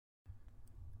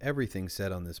Everything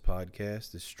said on this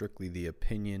podcast is strictly the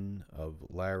opinion of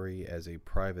Larry as a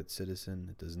private citizen.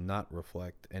 It does not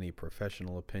reflect any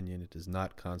professional opinion. It does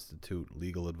not constitute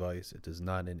legal advice. It does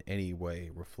not in any way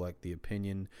reflect the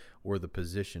opinion or the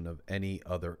position of any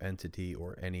other entity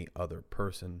or any other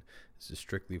person. This is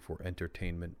strictly for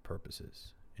entertainment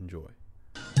purposes. Enjoy.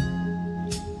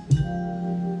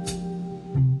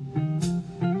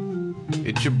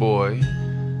 It's your boy,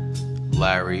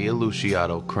 Larry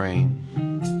Luciato Crane.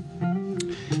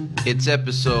 It's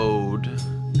episode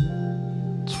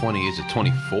 20, is it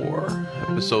 24?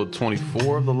 Episode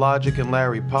 24 of the Logic and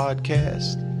Larry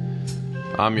podcast.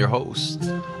 I'm your host,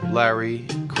 Larry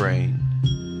Crane.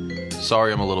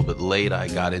 Sorry I'm a little bit late. I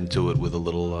got into it with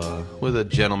a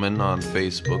gentleman on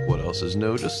Facebook. What else is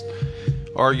new? Just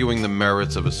arguing the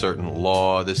merits of a certain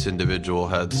law. This individual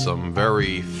had some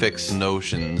very fixed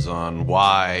notions on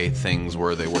why things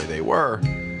were the way they were.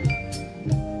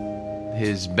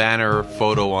 His banner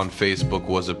photo on Facebook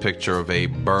was a picture of a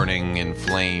burning,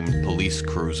 inflamed police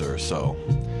cruiser, so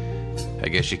I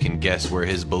guess you can guess where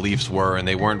his beliefs were, and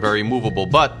they weren't very movable.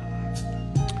 But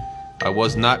I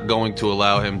was not going to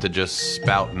allow him to just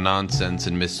spout nonsense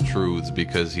and mistruths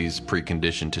because he's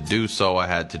preconditioned to do so. I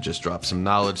had to just drop some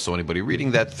knowledge so anybody reading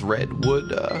that thread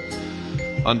would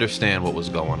understand what was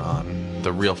going on,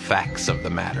 the real facts of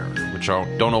the matter, which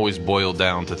don't always boil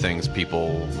down to things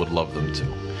people would love them to.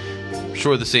 I'm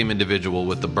sure the same individual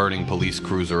with the burning police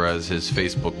cruiser as his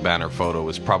Facebook banner photo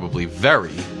is probably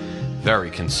very, very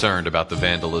concerned about the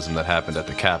vandalism that happened at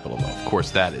the Capitol. Of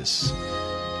course, that is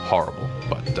horrible,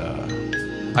 but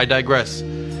I digress.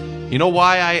 You know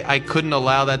why I couldn't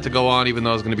allow that to go on even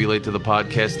though I was going to be late to the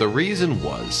podcast? The reason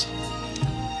was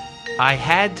I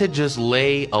had to just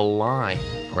lay a line,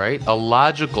 right? A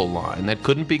logical line that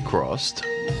couldn't be crossed.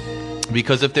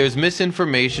 Because if there's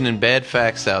misinformation and bad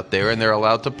facts out there and they're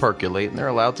allowed to percolate and they're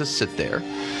allowed to sit there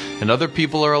and other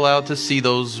people are allowed to see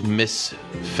those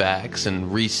misfacts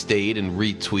and restate and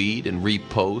retweet and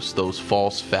repost those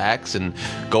false facts and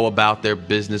go about their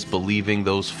business believing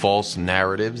those false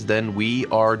narratives, then we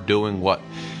are doing what?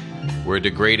 We're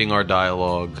degrading our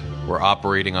dialogue. We're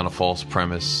operating on a false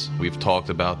premise. We've talked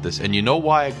about this. And you know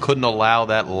why I couldn't allow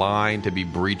that line to be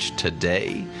breached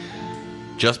today?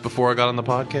 Just before I got on the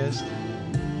podcast?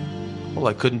 Well,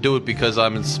 I couldn't do it because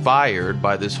I'm inspired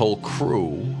by this whole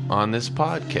crew on this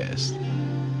podcast.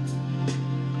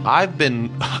 I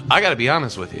gotta be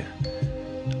honest with you.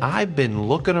 I've been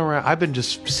looking around. I've been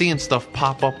just seeing stuff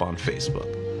pop up on Facebook.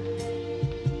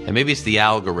 And maybe it's the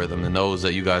algorithm that knows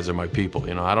that you guys are my people.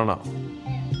 I don't know.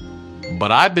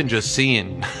 But I've been just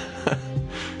seeing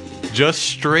just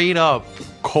straight up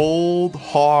cold,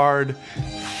 hard,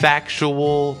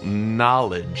 factual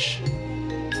knowledge.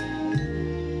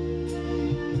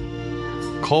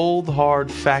 Cold,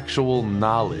 hard, factual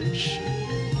knowledge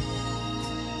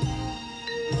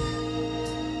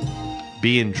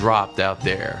being dropped out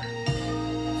there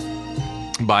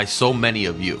by so many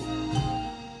of you.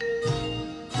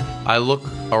 I look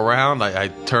around, I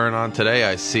turn on today,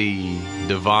 I see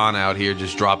Devon out here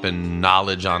just dropping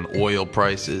knowledge on oil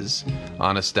prices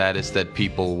on a status that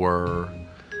people were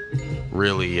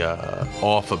really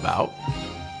off about.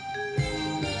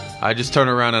 I just turn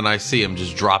around and I see him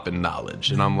just dropping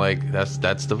knowledge, and I'm like, that's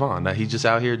Devon. He's just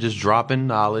out here just dropping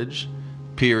knowledge,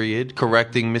 period,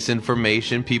 correcting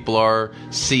misinformation. People are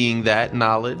seeing that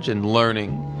knowledge and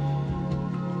learning.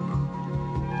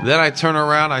 Then I turn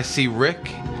around, I see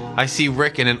Rick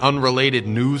in an unrelated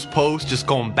news post just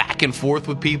going back and forth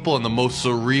with people in the most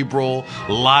cerebral,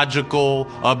 logical,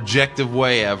 objective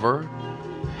way ever.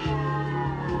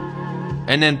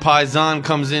 And then Paisan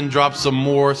comes in, drops some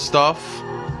more stuff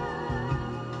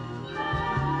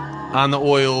on the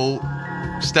oil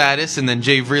status, and then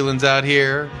Jay Vreeland's out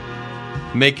here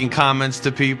making comments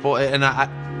to people, and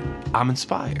I'm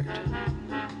inspired.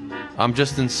 I'm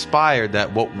just inspired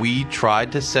that what we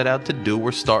tried to set out to do,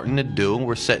 we're starting to do, and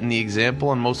we're setting the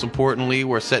example, and most importantly,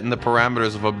 we're setting the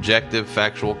parameters of objective,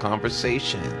 factual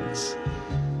conversations.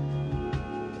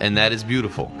 And that is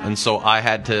beautiful. And so I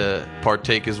had to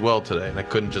partake as well today, and I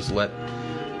couldn't just let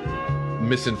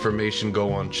misinformation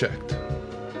go unchecked.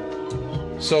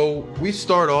 So we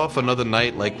start off another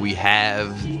night like we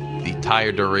have the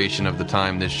entire duration of the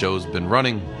time this show's been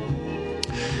running,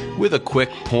 with a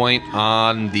quick point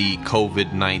on the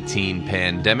COVID-19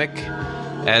 pandemic.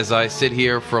 As I sit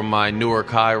here from my Newark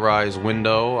high-rise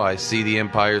window, I see the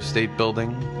Empire State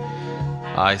Building.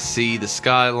 I see the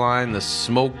skyline, the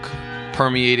smoke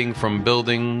permeating from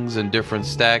buildings and different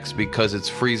stacks because it's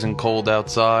freezing cold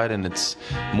outside and it's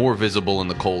more visible in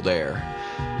the cold air.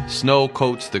 Snow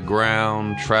coats the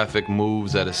ground, traffic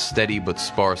moves at a steady but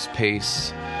sparse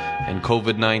pace. and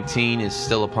COVID-19 is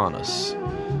still upon us.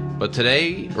 But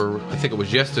today, or I think it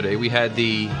was yesterday, we had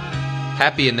the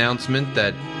happy announcement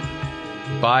that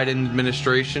Biden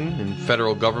administration and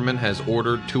federal government has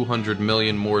ordered 200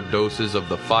 million more doses of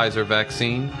the Pfizer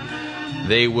vaccine.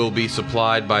 They will be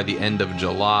supplied by the end of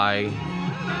July.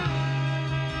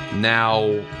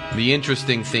 Now, the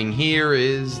interesting thing here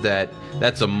is that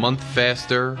that's a month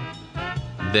faster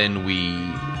than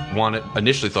we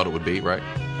initially thought it would be, right?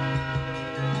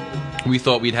 We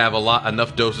thought we'd have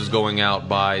enough doses going out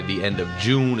by the end of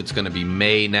June. It's going to be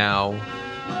May now.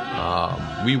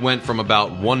 We went from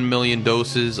about 1 million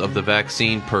doses of the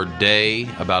vaccine per day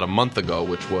about a month ago,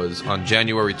 which was on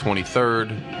January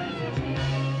 23rd.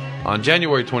 On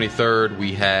January 23rd,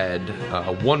 we had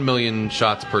 1 million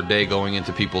shots per day going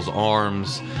into people's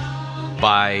arms.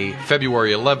 By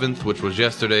February 11th, which was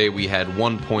yesterday, we had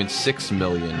 1.6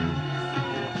 million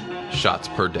shots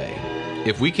per day.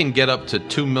 If we can get up to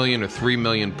 2 million or 3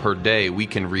 million per day, we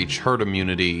can reach herd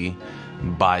immunity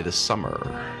by the summer.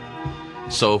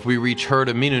 So if we reach herd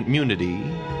immunity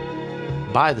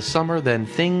by the summer, then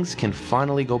things can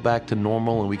finally go back to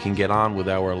normal and we can get on with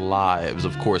our lives.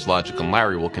 Of course, Logic and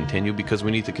Larry will continue because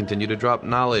we need to continue to drop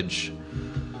knowledge.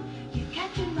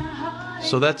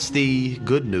 So that's the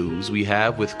good news we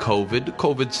have with COVID.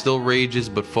 COVID still rages,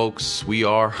 but folks,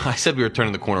 I said we were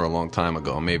turning the corner a long time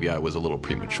ago. Maybe I was a little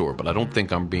premature, but I don't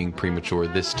think I'm being premature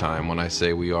this time when I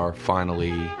say we are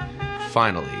finally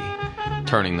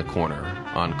turning the corner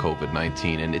on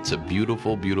COVID-19. And it's a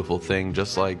beautiful, beautiful thing.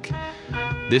 Just like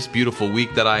this beautiful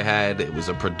week that I had, it was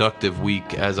a productive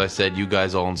week. As I said, you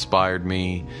guys all inspired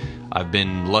me. I've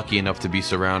been lucky enough to be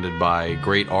surrounded by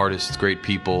great artists, great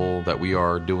people, that we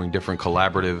are doing different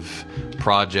collaborative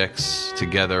projects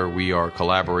together. We are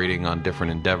collaborating on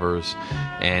different endeavors,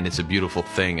 and it's a beautiful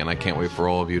thing, and I can't wait for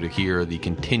all of you to hear the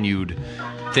continued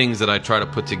things that I try to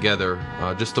put together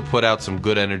just to put out some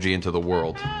good energy into the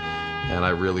world. And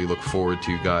I really look forward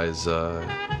to you guys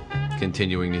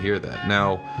continuing to hear that.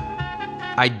 Now,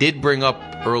 I did bring up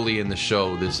early in the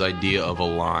show this idea of a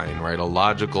line, right? A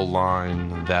logical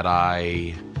line that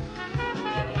I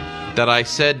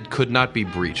said could not be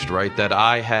breached, right? That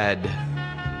I had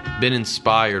been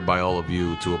inspired by all of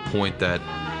you to a point that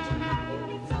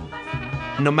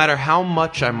no matter how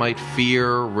much I might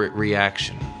fear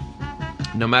reaction,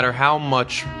 no matter how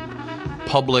much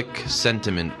public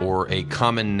sentiment or a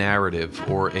common narrative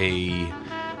or a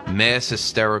mass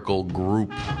hysterical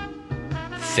group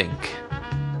think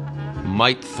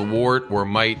might thwart or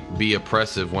might be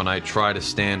oppressive when I try to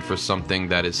stand for something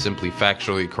that is simply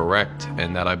factually correct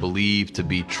and that I believe to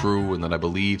be true and that I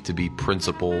believe to be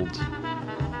principled,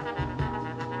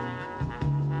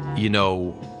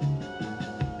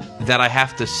 that I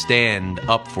have to stand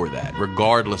up for that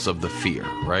regardless of the fear,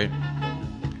 right?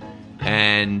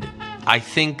 And I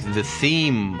think the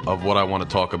theme of what I want to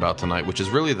talk about tonight, which is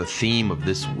really the theme of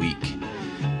this week,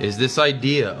 is this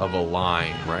idea of a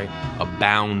line, right? A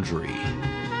boundary.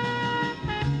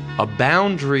 A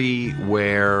boundary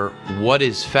where what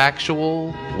is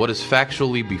factual, what is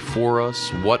factually before us,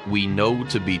 what we know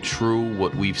to be true,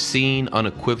 what we've seen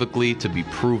unequivocally to be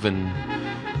proven,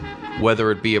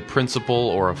 whether it be a principle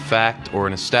or a fact or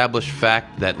an established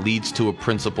fact that leads to a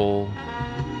principle,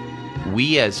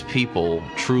 we as people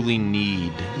truly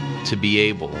need to be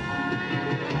able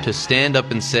to stand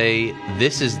up and say,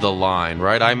 this is the line,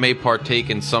 right? I may partake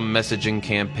in some messaging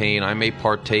campaign, I may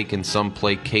partake in some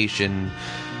placation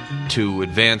to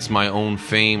advance my own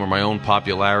fame or my own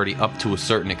popularity up to a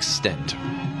certain extent.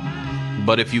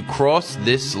 But if you cross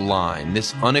this line,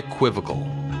 this unequivocal,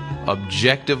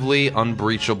 objectively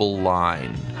unbreachable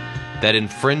line that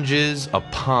infringes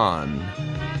upon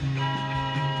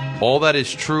all that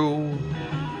is true,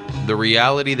 the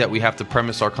reality that we have to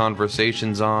premise our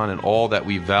conversations on, and all that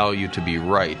we value to be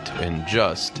right and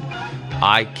just,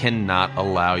 I cannot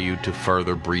allow you to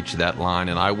further breach that line,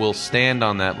 and I will stand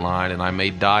on that line, and I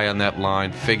may die on that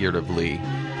line figuratively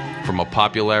from a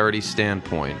popularity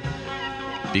standpoint,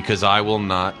 because I will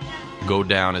not go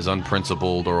down as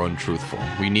unprincipled or untruthful.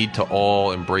 We need to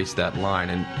all embrace that line.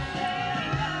 And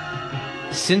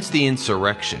since the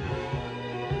insurrection,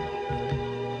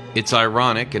 it's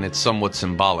ironic and it's somewhat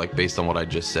symbolic based on what I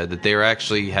just said that they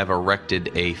actually have erected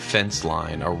a fence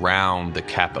line around the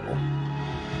Capitol.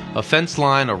 A fence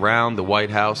line around the White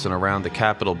House and around the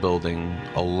Capitol building,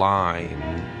 a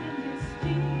line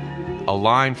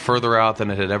further out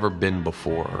than it had ever been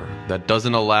before, that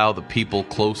doesn't allow the people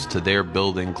close to their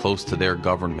building, close to their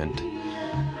government.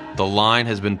 The line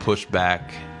has been pushed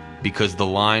back because the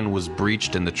line was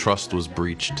breached and the trust was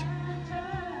breached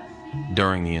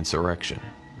during the insurrection.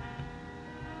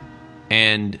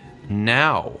 And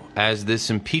now, as this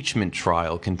impeachment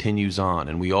trial continues on,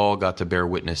 and we all got to bear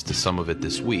witness to some of it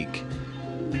this week,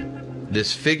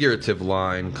 this figurative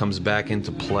line comes back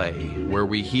into play, where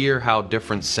we hear how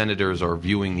different senators are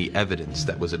viewing the evidence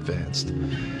that was advanced,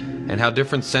 and how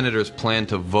different senators plan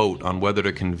to vote on whether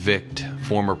to convict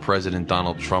former President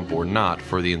Donald Trump or not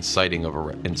for the inciting of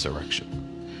an insurrection.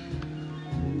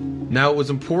 Now, it was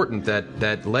important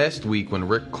that last week when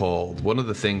Rick called, one of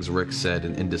the things Rick said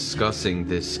in discussing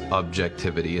this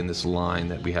objectivity and this line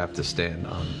that we have to stand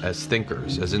on as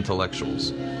thinkers, as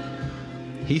intellectuals,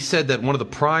 he said that one of the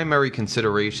primary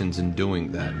considerations in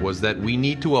doing that was that we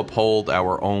need to uphold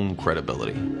our own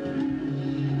credibility.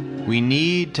 We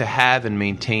need to have and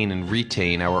maintain and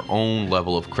retain our own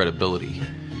level of credibility.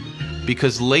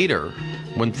 Because later,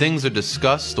 when things are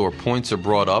discussed or points are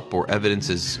brought up or evidence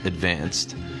is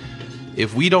advanced,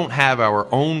 if we don't have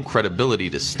our own credibility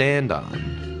to stand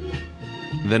on,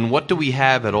 then what do we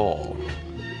have at all?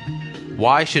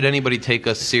 Why should anybody take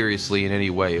us seriously in any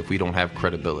way if we don't have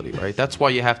credibility, right? That's why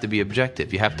you have to be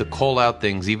objective. You have to call out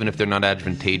things even if they're not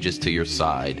advantageous to your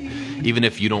side, even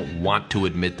if you don't want to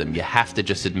admit them. You have to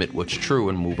just admit what's true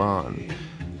and move on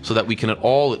so that we can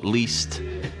all at least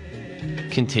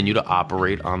continue to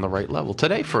operate on the right level.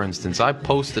 Today, for instance, I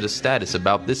posted a status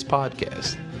about this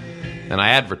podcast. And I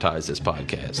advertised this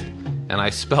podcast, and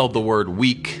I spelled the word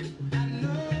week,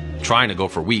 trying to go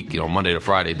for week, Monday to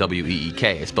Friday,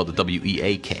 W-E-E-K. I spelled it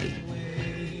W-E-A-K.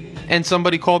 And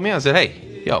somebody called me and said,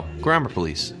 hey, yo, grammar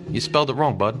police, you spelled it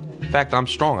wrong, bud. In fact, I'm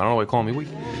strong. I don't know why you call me weak.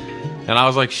 And I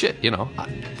was like, shit,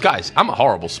 guys, I'm a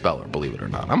horrible speller, believe it or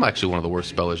not. I'm actually one of the worst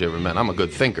spellers you ever met. I'm a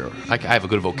good thinker. I have a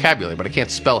good vocabulary, but I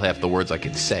can't spell half the words I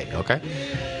can say, okay?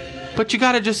 But you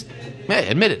got to just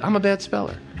admit it. I'm a bad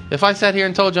speller. If I sat here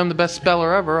and told you I'm the best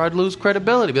speller ever, I'd lose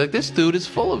credibility. Be like, this dude is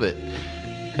full of it.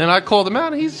 And I called him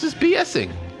out, and he's just BSing.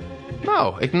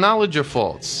 No, acknowledge your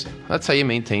faults. That's how you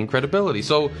maintain credibility.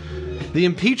 So the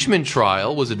impeachment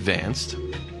trial was advanced.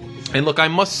 And look, I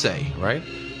must say, right,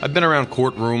 I've been around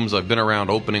courtrooms. I've been around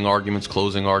opening arguments,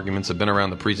 closing arguments. I've been around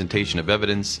the presentation of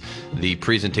evidence, the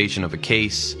presentation of a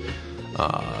case.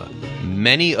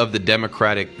 Many of the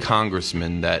Democratic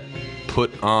congressmen that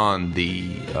put on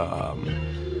the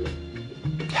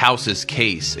House's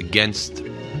case against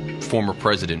former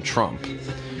President Trump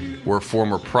were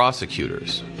former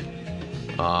prosecutors.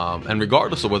 And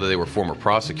regardless of whether they were former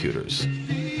prosecutors,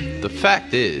 the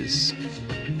fact is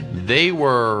they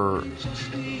were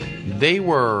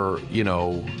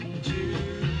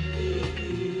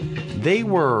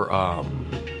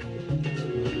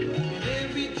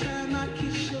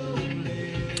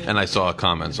and I saw a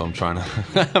comment, so I'm trying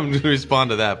to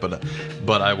respond to that,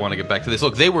 but I want to get back to this.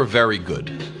 Look, they were very good.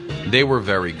 They were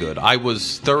very good. I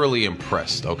was thoroughly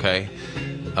impressed, okay?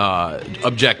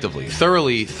 Objectively,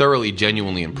 thoroughly,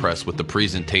 genuinely impressed with the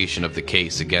presentation of the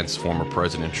case against former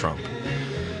President Trump.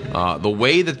 The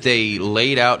way that they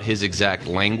laid out his exact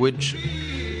language,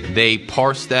 they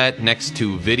parsed that next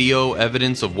to video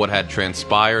evidence of what had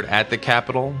transpired at the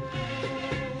Capitol,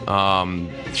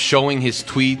 showing his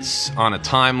tweets on a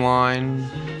timeline,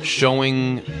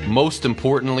 showing, most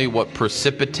importantly, what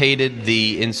precipitated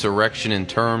the insurrection in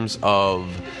terms of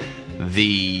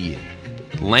the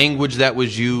language that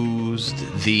was used,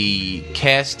 the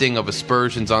casting of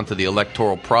aspersions onto the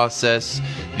electoral process,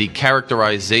 the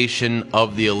characterization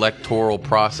of the electoral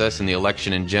process and the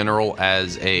election in general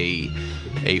as a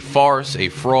farce, a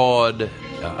fraud,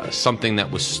 something that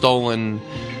was stolen,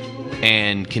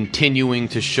 and continuing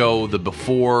to show the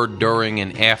before, during,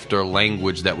 and after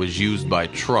language that was used by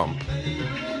Trump.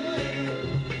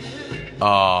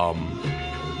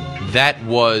 That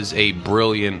was a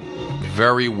brilliant,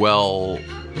 very well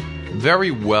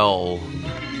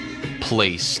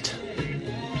placed,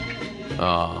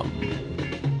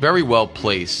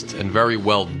 and very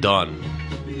well done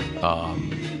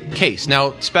case.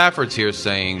 Now, Spafford's here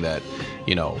saying that,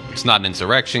 it's not an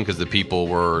insurrection because the people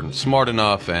weren't smart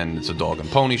enough and it's a dog and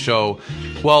pony show.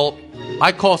 Well,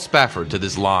 I call Spafford to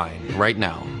this line right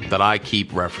now that I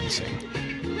keep referencing.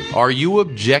 Are you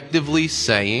objectively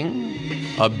saying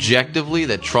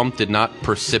that Trump did not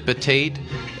precipitate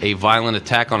a violent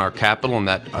attack on our Capitol, and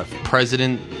that a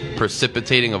president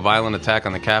precipitating a violent attack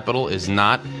on the Capitol is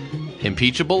not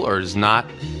impeachable or is not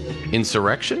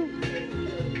insurrection?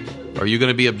 Are you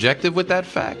going to be objective with that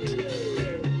fact?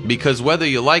 Because whether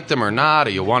you liked him or not, or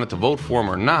you wanted to vote for him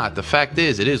or not, the fact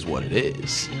is, it is what it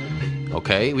is.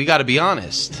 Okay? We got to be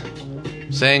honest.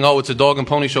 Saying, it's a dog and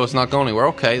pony show, it's not going anywhere.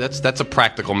 Okay, that's a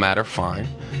practical matter, fine.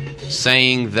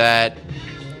 Saying that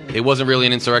it wasn't really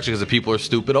an insurrection because the people are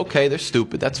stupid. Okay, they're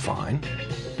stupid, that's fine.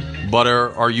 But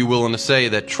are you willing to say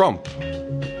that Trump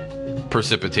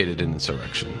precipitated an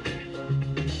insurrection.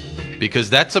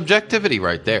 Because that's objectivity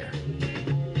right there.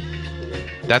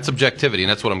 That's objectivity, and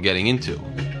that's what I'm getting into.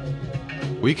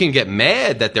 We can get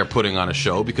mad that they're putting on a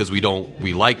show because we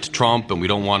liked Trump and we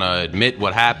don't want to admit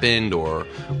what happened, or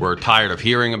we're tired of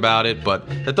hearing about it, but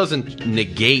that doesn't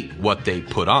negate what they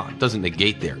put on. It doesn't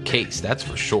negate their case, that's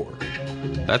for sure.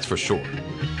 That's for sure.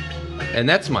 And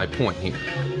that's my point here.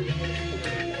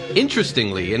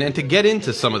 Interestingly, and to get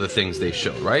into some of the things they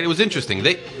showed, right? It was interesting.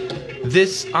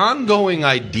 This ongoing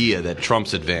idea that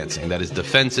Trump's advancing, that his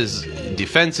defense is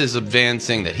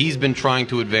advancing, that he's been trying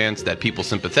to advance, that people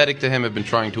sympathetic to him have been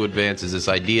trying to advance, is this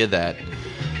idea that,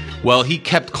 well, he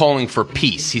kept calling for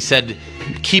peace. He said,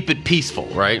 keep it peaceful,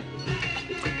 right?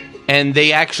 And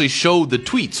they actually showed the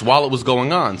tweets while it was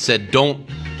going on, said, don't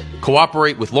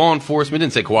cooperate with law enforcement. He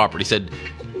didn't say cooperate. He said,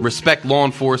 respect law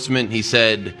enforcement. He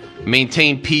said,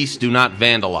 maintain peace, do not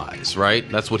vandalize, right?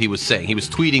 That's what he was saying. He was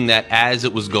tweeting that as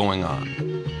it was going on.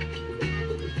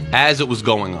 As it was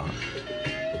going on.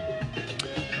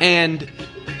 And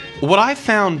what I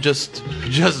found just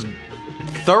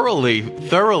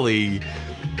thoroughly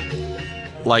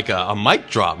like a mic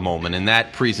drop moment in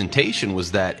that presentation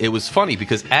was that it was funny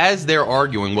because as they're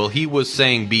arguing, well, he was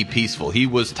saying be peaceful. He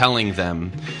was telling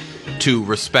them to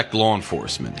respect law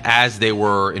enforcement as they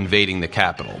were invading the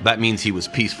Capitol. That means he was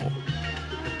peaceful.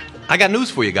 I got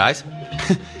news for you guys.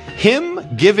 Him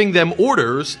giving them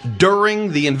orders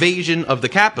during the invasion of the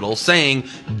Capitol saying,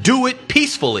 do it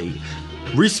peacefully,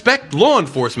 respect law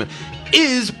enforcement,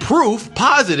 is proof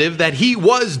positive that he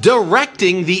was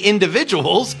directing the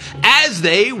individuals as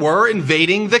they were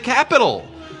invading the Capitol.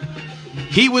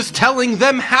 He was telling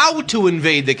them how to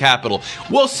invade the Capitol.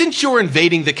 Well, since you're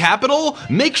invading the Capitol,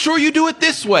 make sure you do it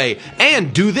this way,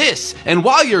 and do this, and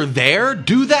while you're there,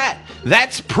 do that.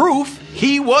 That's proof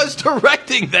he was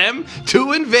directing them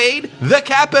to invade the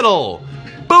Capitol.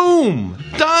 Boom!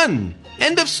 Done.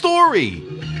 End of story.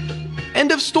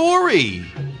 End of story.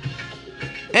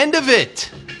 End of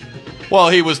it. Well,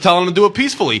 he was telling them to do it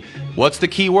peacefully. What's the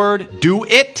key word? Do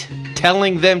it.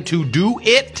 Telling them to do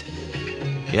it.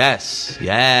 Yes,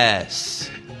 yes.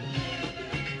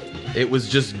 It was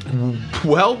just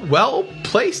well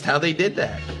placed how they did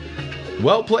that.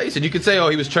 Well placed. And you could say, oh,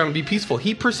 he was trying to be peaceful.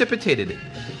 He precipitated it.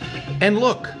 And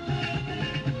look.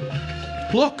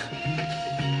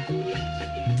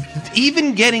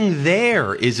 Even getting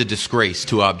there is a disgrace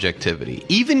to objectivity.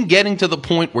 Even getting to the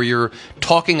point where you're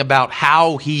talking about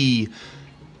how he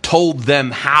told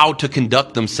them how to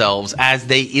conduct themselves as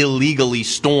they illegally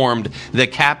stormed the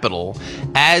Capitol,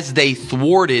 as they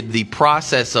thwarted the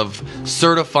process of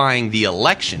certifying the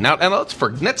election. Now, and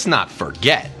let's not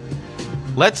forget,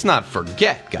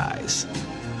 guys,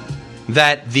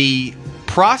 that the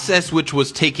process which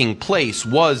was taking place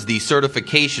was the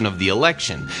certification of the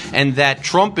election, and that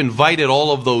Trump invited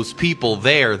all of those people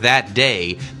there that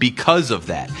day because of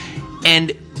that.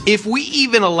 And if we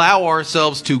even allow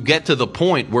ourselves to get to the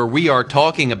point where we are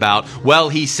talking about, well,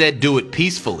 he said do it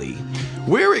peacefully,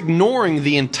 we're ignoring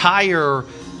the entire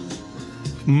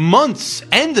months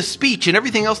and the speech and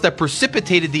everything else that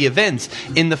precipitated the events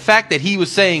in the fact that he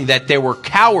was saying that there were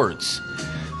cowards.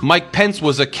 Mike Pence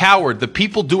was a coward. The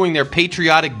people doing their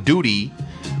patriotic duty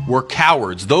were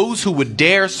cowards. Those who would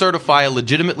dare certify a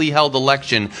legitimately held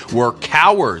election were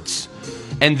cowards.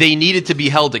 And they needed to be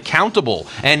held accountable.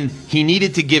 And he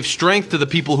needed to give strength to the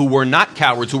people who were not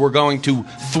cowards, who were going to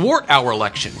thwart our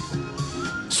election.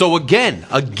 So again,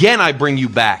 I bring you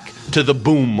back to the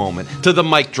boom moment, to the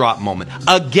mic drop moment.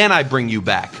 Again, I bring you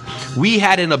back. We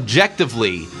had an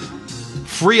objectively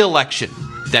free election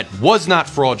that was not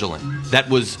fraudulent, that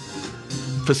was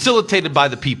facilitated by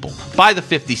the people, by the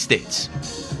 50 states.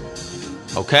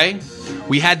 Okay?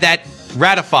 We had that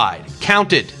ratified,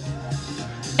 counted.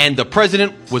 And the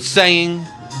president was saying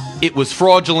it was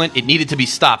fraudulent, it needed to be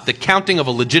stopped. The counting of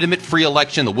a legitimate free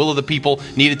election, the will of the people,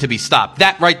 needed to be stopped.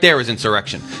 That right there is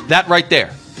insurrection. That right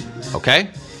there.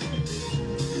 Okay?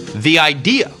 The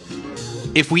idea,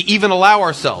 if we even allow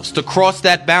ourselves to cross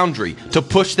that boundary, to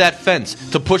push that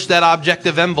fence, to push that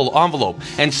objective envelope,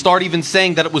 and start even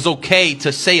saying that it was okay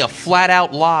to say a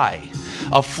flat-out lie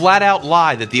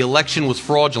that the election was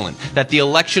fraudulent, that the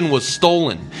election was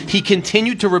stolen. He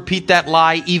continued to repeat that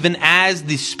lie even as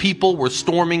these people were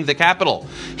storming the Capitol.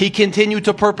 He continued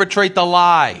to perpetrate the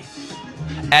lie.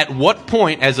 At what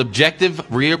point, as objective,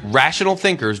 rational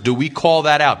thinkers, do we call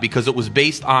that out? Because it was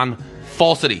based on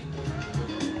falsity.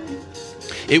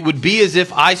 It would be as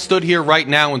if I stood here right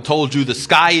now and told you the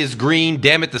sky is green,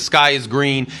 damn it, the sky is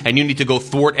green, and you need to go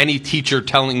thwart any teacher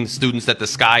telling students that the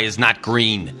sky is not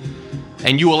green.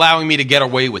 And you allowing me to get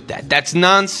away with that. That's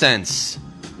nonsense.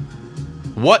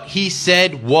 What he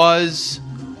said was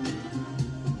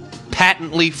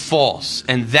patently false,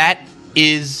 and that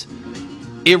is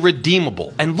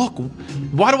irredeemable. And look,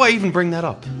 why do I even bring that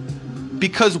up?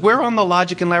 Because we're on the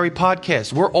Logic and Larry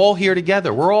podcast. We're all here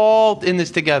together. We're all in this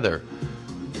together.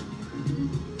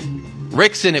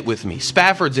 Rick's in it with me.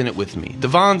 Spafford's in it with me.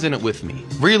 Devon's in it with me.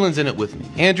 Vreeland's in it with me.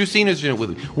 Andrew Senior's in it with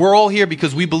me. We're all here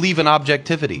because we believe in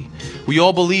objectivity. We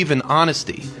all believe in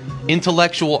honesty,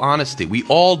 intellectual honesty. We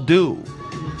all do.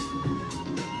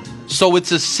 So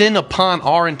it's a sin upon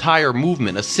our entire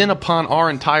movement, a sin upon our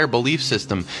entire belief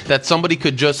system that somebody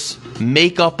could just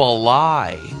make up a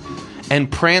lie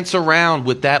and prance around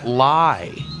with that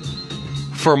lie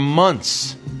for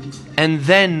months and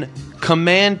then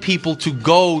command people to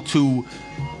go to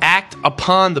act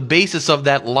upon the basis of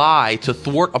that lie to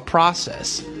thwart a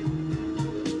process.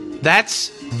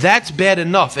 That's bad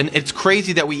enough, and it's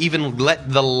crazy that we even let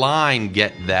the line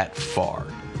get that far.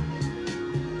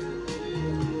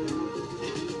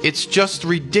 It's just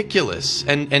ridiculous.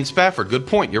 And Spafford, good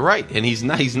point. You're right. And he's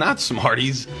not smart.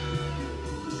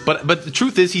 But the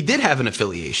truth is he did have an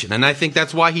affiliation, and I think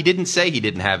that's why he didn't say he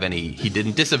didn't have any. He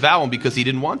didn't disavow him because he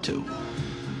didn't want to.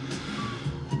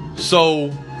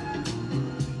 So,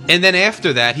 and then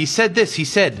after that, he said this. He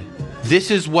said,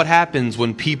 "This is what happens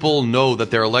when people know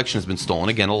that their election has been stolen."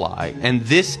 Again, a lie.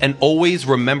 And always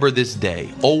remember this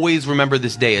day. Always remember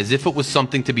this day as if it was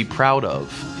something to be proud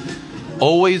of.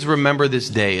 Always remember this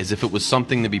day as if it was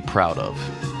something to be proud of.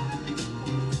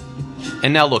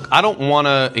 And now look, I don't want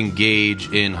to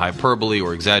engage in hyperbole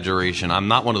or exaggeration. I'm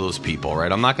not one of those people,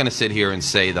 right? I'm not going to sit here and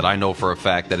say that I know for a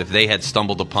fact that if they had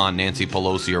stumbled upon Nancy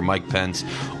Pelosi or Mike Pence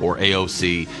or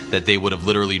AOC, that they would have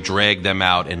literally dragged them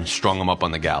out and strung them up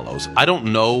on the gallows. I don't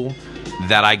know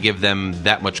that I give them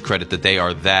that much credit that they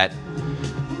are that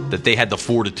they had the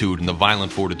fortitude and the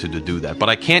violent fortitude to do that. But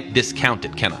I can't discount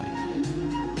it, can I?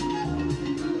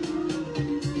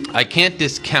 I can't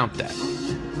discount that.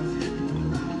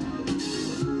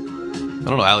 I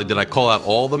don't know, Allie, did I call out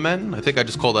all the men? I think I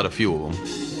just called out a few of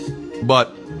them.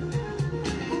 But,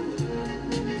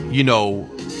 you know,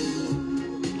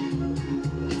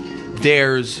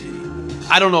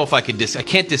 I don't know if I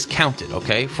can't discount it,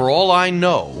 okay? For all I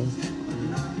know,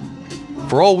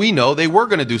 for all we know, they were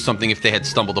going to do something if they had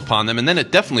stumbled upon them, and then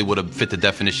it definitely would have fit the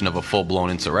definition of a full-blown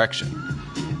insurrection.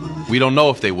 We don't know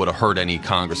if they would have hurt any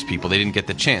Congress people. They didn't get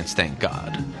the chance, thank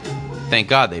God. Thank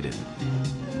God they didn't.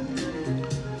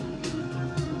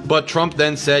 But Trump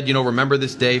then said, you know, remember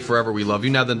this day forever, we love you.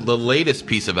 Now, the latest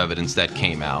piece of evidence that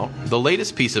came out,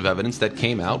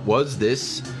 was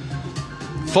this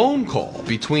phone call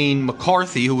between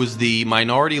McCarthy, who was the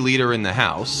minority leader in the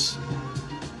House,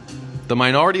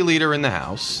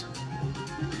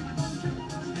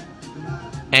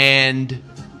 and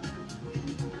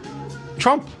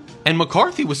Trump. And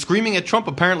McCarthy was screaming at Trump,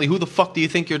 apparently, who the fuck do you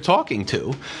think you're talking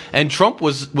to? And Trump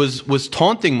was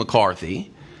taunting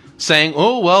McCarthy, saying,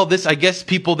 oh, well, I guess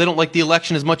people, they don't like the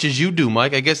election as much as you do,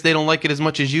 Mike. I guess they don't like it as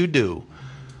much as you do.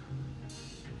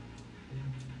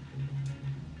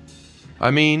 I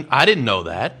mean, I didn't know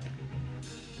that.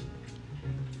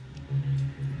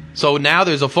 So now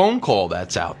there's a phone call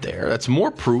that's out there. That's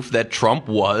more proof that Trump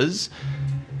was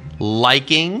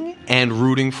liking and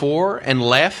rooting for and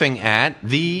laughing at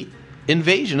the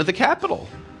invasion of the Capitol.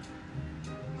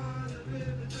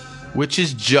 Which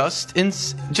is just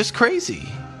crazy.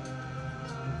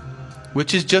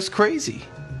 Which is just crazy.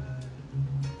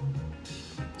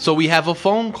 So we have a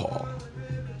phone call.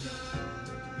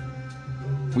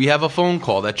 We have a phone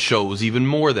call that shows even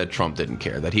more that Trump didn't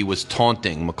care, that he was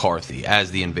taunting McCarthy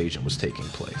as the invasion was taking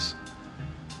place.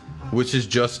 Which is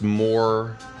just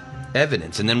more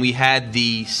evidence. And then we had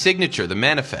the signature, the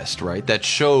manifest, right, that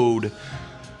showed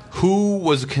who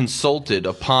was consulted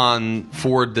upon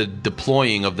for the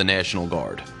deploying of the National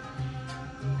Guard.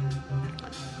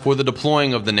 For the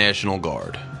deploying of the National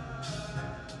Guard.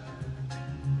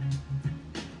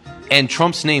 And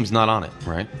Trump's name's not on it,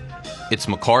 right? It's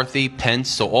McCarthy, Pence,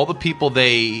 so all of the people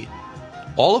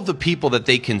that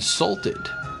they consulted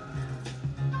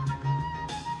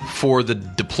for the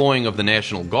deploying of the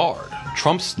National Guard,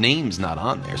 Trump's name's not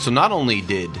on there. So not only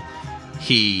did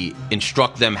he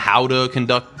instruct them how to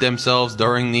conduct themselves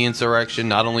during the insurrection,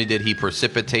 not only did he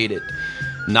precipitate it,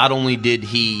 not only did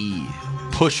he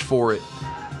push for it,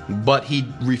 but he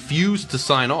refused to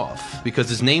sign off because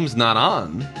his name's not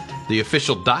on the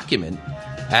official document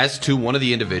as to one of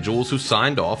the individuals who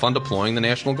signed off on deploying the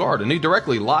National Guard. And he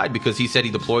directly lied because he said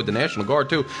he deployed the National Guard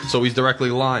too, so he's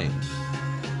directly lying.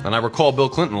 And I recall Bill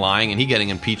Clinton lying and he getting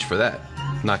impeached for that.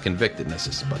 Not convicted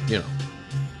necessarily, but you know.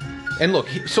 And look,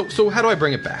 so how do I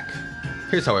bring it back?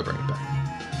 Here's how I bring it back.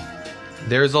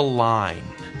 There's a line.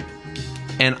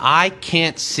 And I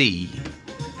can't see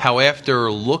how,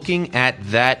 after looking at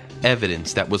that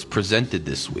evidence that was presented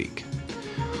this week,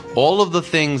 all of the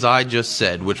things I just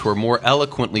said, which were more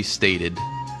eloquently stated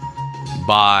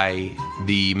by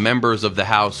the members of the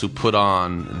House who put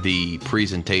on the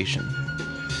presentation,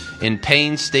 in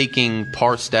painstaking,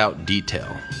 parsed out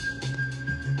detail,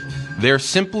 there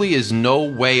simply is no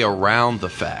way around the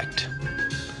fact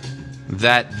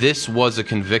that this was a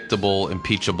convictable,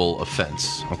 impeachable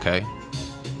offense, okay?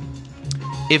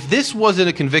 If this wasn't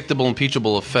a convictable,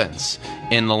 impeachable offense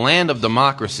in the land of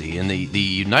democracy, in the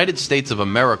United States of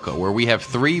America, where we have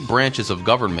three branches of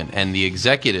government and the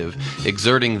executive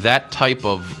exerting that type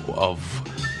of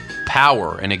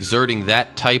power and exerting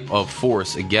that type of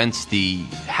force against the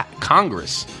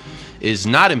Congress is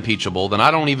not impeachable, then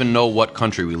I don't even know what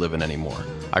country we live in anymore.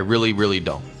 I really, really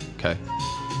don't, okay?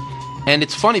 And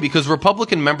it's funny because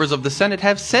Republican members of the Senate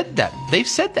have said that. They've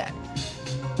said that.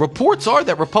 Reports are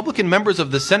that Republican members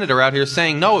of the Senate are out here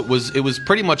saying, no, it was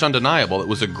pretty much undeniable. It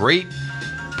was a great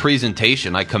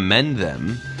presentation. I commend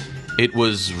them. It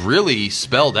was really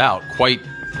spelled out quite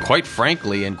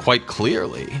frankly and quite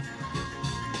clearly.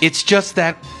 It's just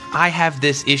that I have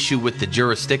this issue with the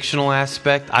jurisdictional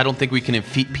aspect. I don't think we can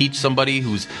impeach somebody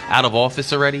who's out of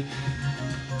office already.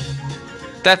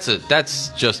 That's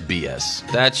just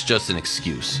BS. That's just an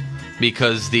excuse.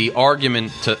 Because the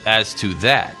argument as to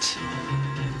that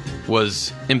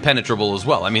was impenetrable as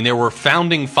well. I mean, there were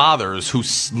founding fathers who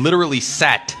literally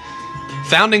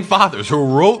founding fathers who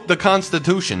wrote the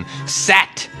Constitution,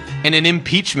 sat in an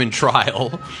impeachment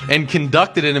trial and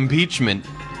conducted an impeachment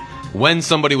when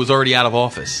somebody was already out of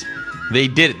office. They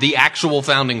did it, the actual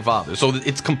founding fathers. So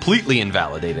it's completely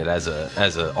invalidated as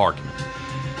a argument.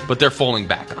 But they're falling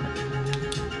back on it.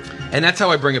 And that's how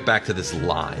I bring it back to this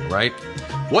line, right?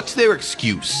 What's their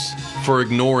excuse for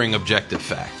ignoring objective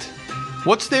fact?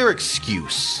 What's their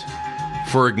excuse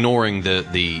for ignoring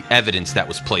the evidence that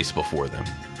was placed before them?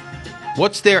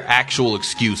 What's their actual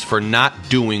excuse for not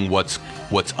doing what's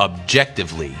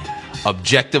objectively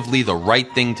the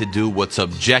right thing to do, what's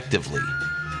objectively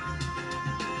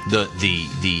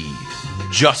the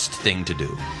just thing to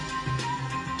do?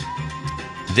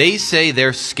 They say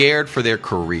they're scared for their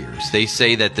careers. They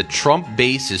say that the Trump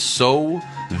base is so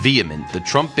vehement, the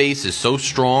Trump base is so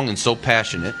strong and so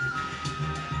passionate,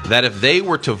 that if they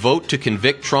were to vote to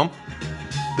convict Trump,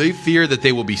 they fear that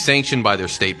they will be sanctioned by their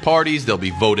state parties, they'll be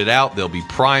voted out, they'll be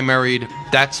primaried.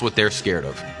 That's what they're scared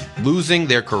of. Losing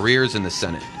their careers in the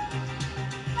Senate.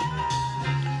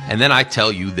 And then I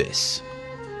tell you this.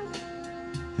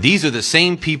 These are the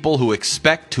same people who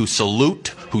expect to salute,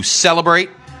 who celebrate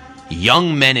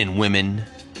young men and women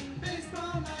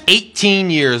 18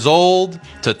 years old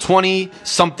to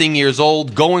 20-something years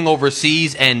old going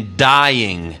overseas and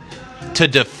dying to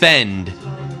defend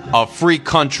a free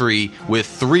country with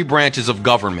three branches of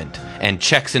government and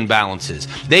checks and balances.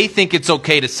 They think it's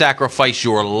okay to sacrifice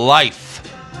your life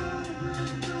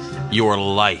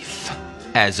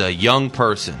as a young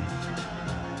person.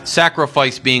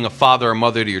 Sacrifice being a father or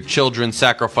mother to your children.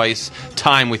 Sacrifice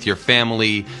time with your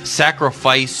family.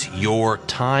 Sacrifice your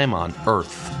time on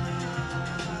earth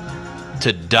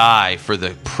to die for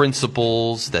the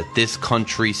principles that this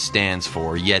country stands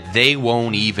for. Yet they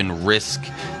won't even risk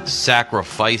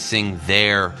sacrificing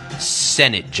their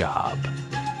Senate job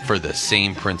for the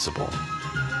same principle.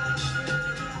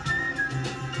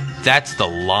 That's the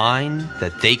line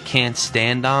that they can't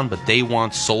stand on, but they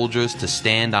want soldiers to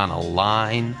stand on a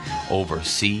line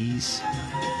overseas.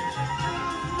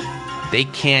 They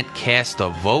can't cast a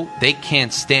vote. They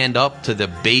can't stand up to the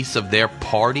base of their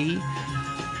party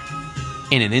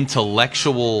in an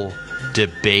intellectual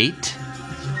debate,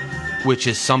 which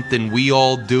is something we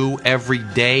all do every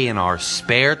day in our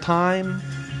spare time.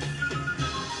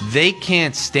 They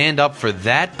can't stand up for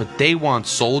that, but they want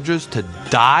soldiers to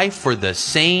die for the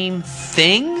same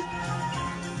thing?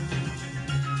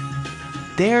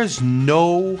 There's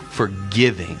no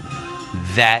forgiving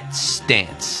that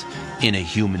stance in a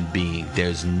human being.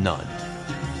 There's none.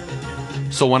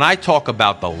 So when I talk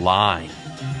about the line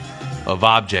of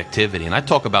objectivity, and I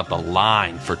talk about the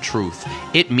line for truth,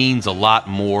 it means a lot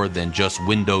more than just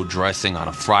window dressing on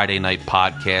a Friday night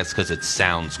podcast because it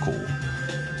sounds cool.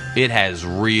 It has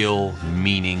real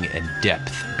meaning and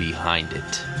depth behind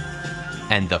it.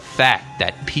 And the fact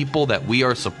that people that we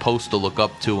are supposed to look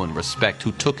up to and respect,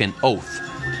 who took an oath,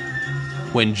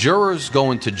 when jurors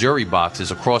go into jury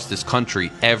boxes across this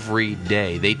country every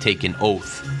day, they take an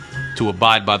oath to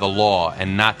abide by the law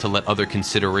and not to let other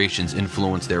considerations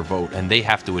influence their vote. And they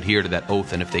have to adhere to that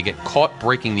oath. And if they get caught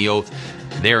breaking the oath,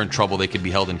 they're in trouble. They could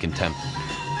be held in contempt.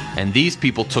 And these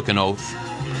people took an oath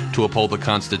to uphold the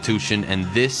Constitution, and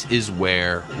this is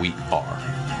where we are.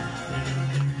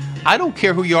 I don't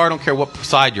care who you are. I don't care what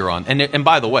side you're on. And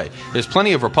by the way, there's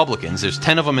plenty of Republicans. There's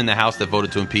 10 of them in the House that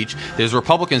voted to impeach. There's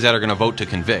Republicans that are going to vote to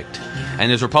convict. And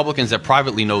there's Republicans that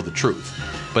privately know the truth.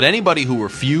 But anybody who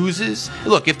refuses...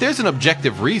 Look, if there's an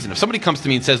objective reason, if somebody comes to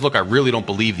me and says, look, I really don't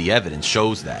believe the evidence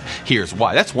shows that, here's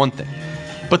why, that's one thing.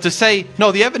 But to say,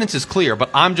 no, the evidence is clear, but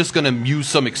I'm just going to use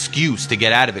some excuse to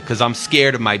get out of it because I'm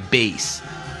scared of my base.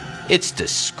 It's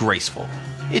disgraceful.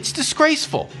 It's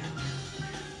disgraceful.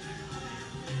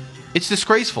 It's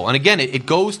disgraceful. And again, it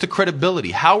goes to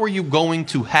credibility. How are you going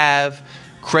to have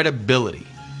credibility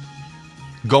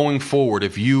going forward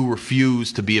if you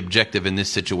refuse to be objective in this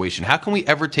situation? How can we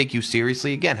ever take you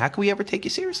seriously again? How can we ever take you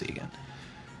seriously again?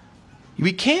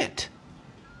 We can't.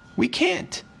 We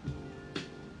can't.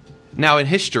 Now, in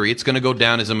history, it's going to go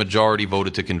down as a majority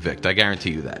voted to convict. I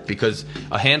guarantee you that. Because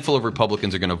a handful of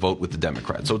Republicans are going to vote with the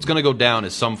Democrats. So it's going to go down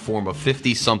as some form of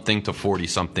 50-something to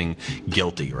 40-something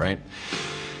guilty, right?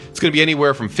 It's going to be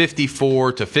anywhere from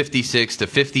 54 to 56 to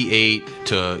 58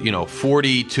 to,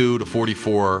 42 to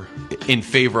 44 in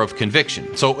favor of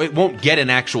conviction. So it won't get an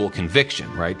actual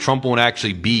conviction, right? Trump won't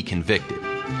actually be convicted.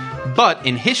 But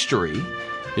in history...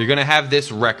 You're going to have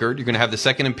this record, you're going to have the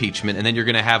second impeachment, and then you're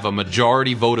going to have a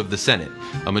majority vote of the Senate.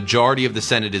 A majority of the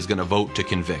Senate is going to vote to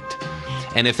convict.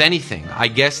 And if anything, I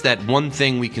guess that one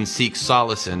thing we can seek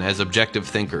solace in as objective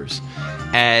thinkers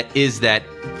is that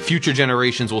future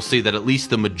generations will see that at least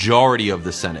the majority of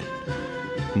the Senate,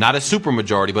 not a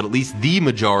supermajority, but at least the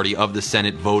majority of the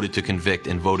Senate voted to convict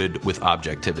and voted with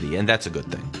objectivity. And that's a good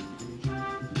thing.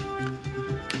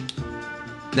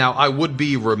 Now, I would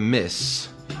be remiss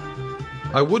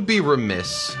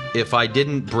if I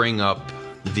didn't bring up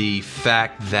the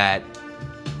fact that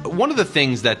one of the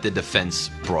things that the defense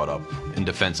brought up in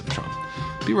defense of Trump,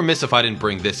 be remiss if I didn't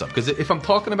bring this up, because if I'm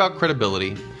talking about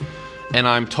credibility and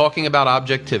I'm talking about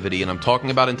objectivity and I'm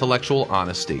talking about intellectual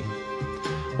honesty,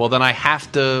 well then I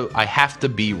have to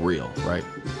be real, right?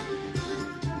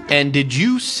 And did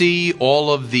you see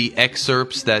all of the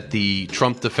excerpts that the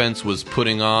Trump defense was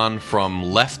putting on from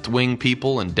left-wing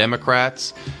people and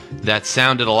Democrats that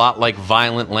sounded a lot like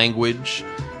violent language,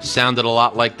 sounded a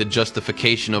lot like the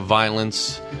justification of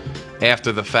violence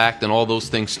after the fact and all those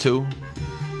things too?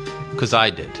 Because I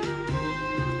did.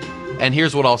 And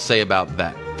here's what I'll say about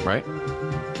that, right?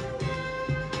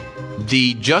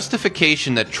 The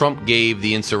justification that Trump gave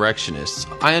the insurrectionists,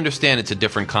 I understand it's a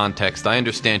different context. I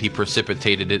understand he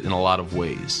precipitated it in a lot of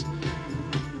ways.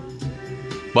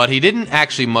 But he didn't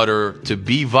actually mutter to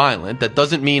be violent. That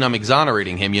doesn't mean I'm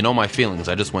exonerating him. You know my feelings.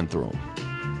 I just went through them.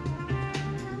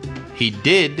 He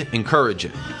did encourage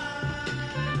it.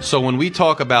 So when we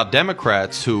talk about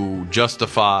Democrats who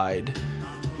justified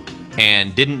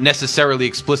and didn't necessarily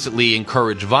explicitly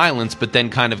encourage violence, but then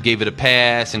kind of gave it a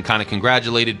pass and kind of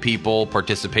congratulated people,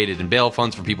 participated in bail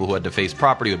funds for people who had defaced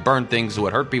property, who had burned things, who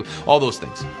had hurt people, all those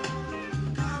things.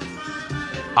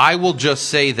 I will just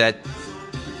say that,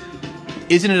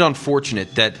 isn't it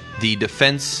unfortunate that the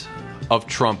defense of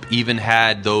Trump even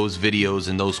had those videos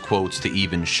and those quotes to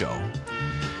even show?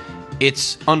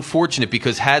 It's unfortunate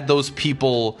because had those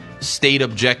people stayed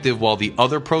objective while the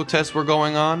other protests were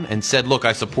going on and said, look,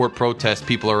 I support protests,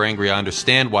 people are angry, I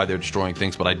understand why they're destroying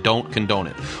things, but I don't condone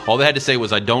it. All they had to say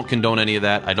was, I don't condone any of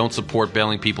that, I don't support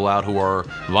bailing people out who are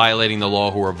violating the law,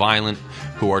 who are violent,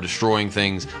 who are destroying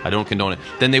things, I don't condone it.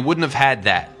 Then they wouldn't have had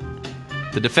that.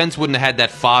 The defense wouldn't have had that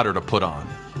fodder to put on.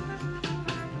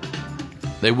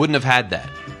 They wouldn't have had that.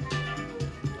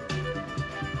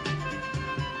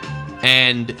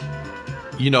 And...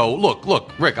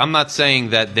 look, Rick, I'm not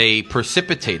saying that they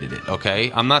precipitated it,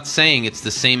 okay? I'm not saying it's the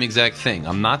same exact thing.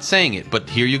 I'm not saying it, but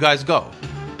here you guys go.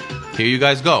 Here you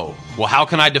guys go. Well, how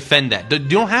can I defend that? You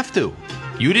don't have to.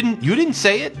 You didn't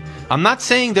say it. I'm not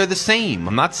saying they're the same.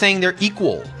 I'm not saying they're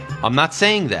equal. I'm not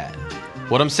saying that.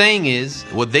 What I'm saying is,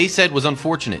 what they said was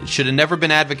unfortunate. It should have never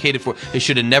been advocated for. It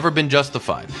should have never been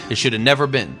justified. It should have never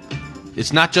been.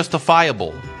 It's not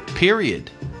justifiable. Period.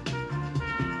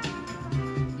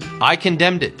 I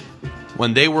condemned it.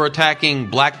 When they were attacking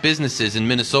black businesses in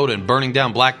Minnesota and burning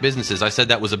down black businesses, I said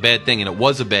that was a bad thing, and it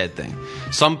was a bad thing.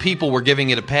 Some people were giving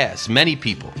it a pass. Many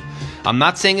people. I'm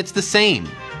not saying it's the same.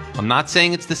 I'm not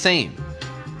saying it's the same.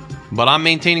 But I'm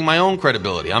maintaining my own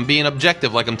credibility. I'm being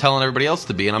objective like I'm telling everybody else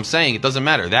to be, and I'm saying it doesn't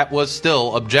matter. That was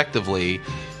still objectively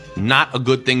not a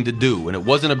good thing to do, and it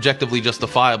wasn't objectively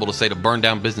justifiable to say to burn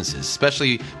down businesses,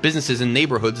 especially businesses in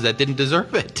neighborhoods that didn't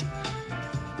deserve it.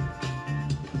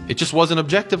 It just wasn't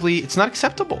objectively, it's not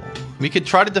acceptable. We could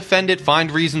try to defend it,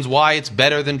 find reasons why it's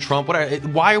better than Trump.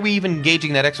 Why are we even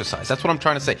engaging in that exercise? That's what I'm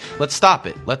trying to say. Let's stop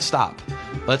it. Let's stop.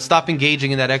 Let's stop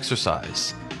engaging in that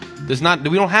exercise. We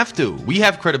don't have to. We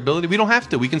have credibility. We don't have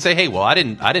to. We can say, hey, well, I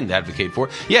didn't advocate for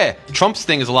it. Yeah, Trump's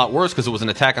thing is a lot worse because it was an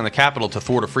attack on the Capitol to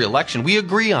thwart a free election. We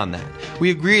agree on that. We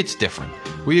agree it's different.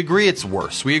 We agree it's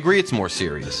worse. We agree it's more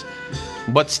serious.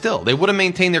 But still, they would have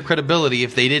maintained their credibility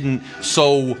if they didn't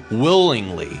so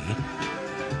willingly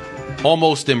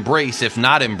almost embrace, if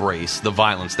not embrace, the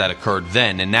violence that occurred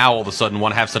then, and now all of a sudden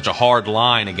want to have such a hard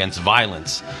line against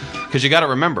violence. Because you got to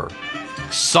remember,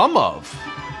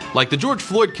 like the George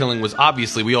Floyd killing was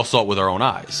obviously, we all saw it with our own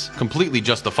eyes, completely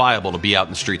justifiable to be out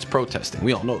in the streets protesting.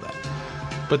 We all know that.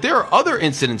 But there are other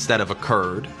incidents that have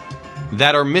occurred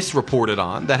that are misreported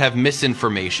on, that have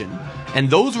misinformation, and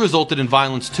those resulted in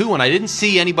violence too. And I didn't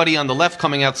see anybody on the left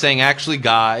coming out saying, actually,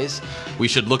 guys, we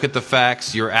should look at the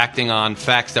facts. You're acting on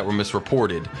facts that were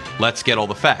misreported. Let's get all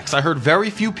the facts. I heard very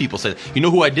few people say that. You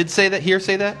know who I did say that?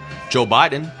 Joe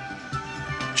Biden.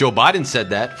 Joe Biden said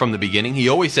that from the beginning. He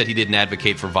always said he didn't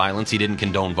advocate for violence. He didn't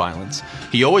condone violence.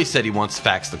 He always said he wants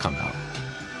facts to come out.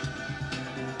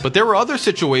 But there were other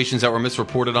situations that were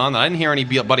misreported on. I didn't hear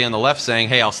anybody on the left saying,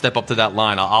 hey, I'll step up to that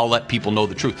line. I'll let people know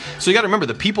the truth. So you got to remember,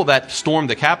 the people that stormed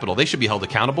the Capitol, they should be held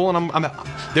accountable, and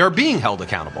they're being held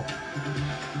accountable.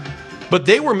 But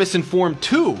they were misinformed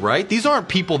too, right? These aren't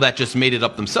people that just made it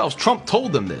up themselves. Trump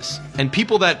told them this. And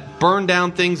people that burn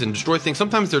down things and destroy things,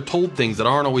 sometimes they're told things that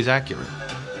aren't always accurate.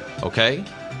 Okay?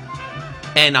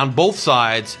 And on both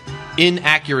sides,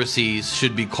 inaccuracies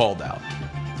should be called out.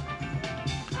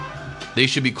 They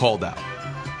should be called out.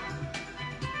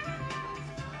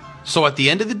 So at the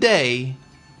end of the day,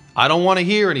 I don't want to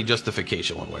hear any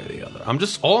justification one way or the other.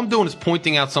 All I'm doing is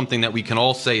pointing out something that we can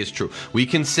all say is true. We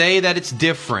can say that it's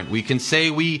different. We can say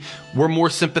we're more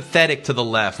sympathetic to the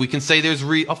left. We can say there's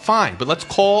fine, but let's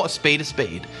call a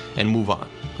spade and move on.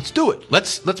 Let's do it.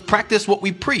 Let's practice what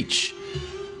we preach.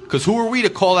 Because who are we to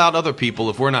call out other people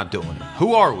if we're not doing it?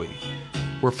 Who are we?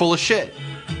 We're full of shit.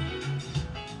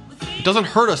 It doesn't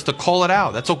hurt us to call it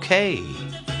out. That's okay.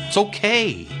 It's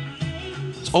okay.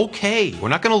 It's okay. We're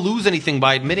not going to lose anything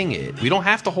by admitting it. We don't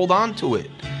have to hold on to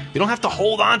it. We don't have to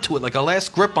hold on to it like a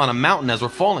last grip on a mountain as we're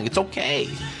falling. It's okay.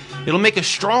 It'll make us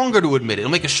stronger to admit it.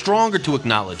 It'll make us stronger to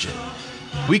acknowledge it.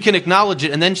 We can acknowledge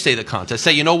it and then say the context.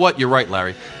 Say, you know what? You're right,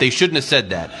 Larry. They shouldn't have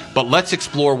said that. But let's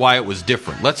explore why it was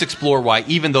different. Let's explore why,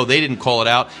 even though they didn't call it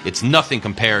out, it's nothing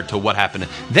compared to what happened.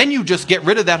 Then you just get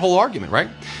rid of that whole argument, right?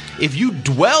 If you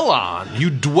dwell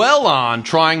on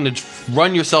trying to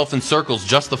run yourself in circles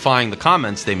justifying the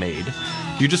comments they made,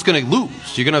 you're just going to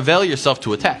lose. You're going to avail yourself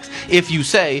to attacks. If you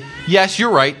say, yes, you're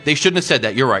right, they shouldn't have said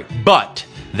that, you're right, but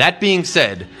that being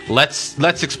said,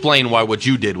 let's explain why what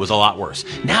you did was a lot worse.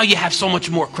 Now you have so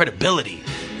much more credibility.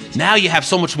 Now you have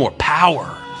so much more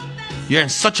power. You're in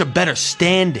such a better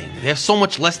standing. There's so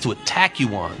much less to attack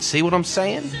you on. See what I'm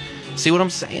saying? See what I'm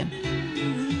saying?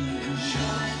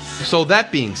 So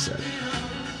that being said,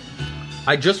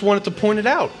 I just wanted to point it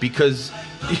out because,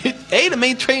 to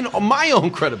maintain my own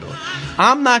credibility.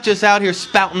 I'm not just out here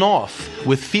spouting off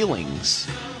with feelings,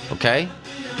 okay?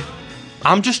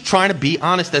 I'm just trying to be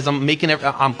honest as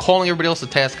I'm calling everybody else to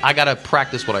task. I got to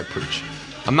practice what I preach.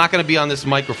 I'm not going to be on this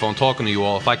microphone talking to you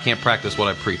all if I can't practice what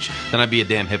I preach. Then I'd be a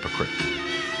damn hypocrite.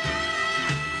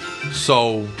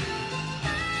 So,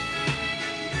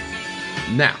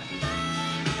 now,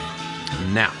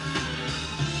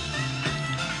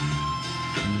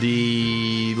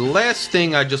 the last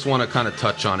thing I just want to kind of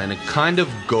touch on, and it kind of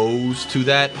goes to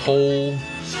that whole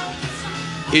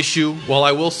issue. Well,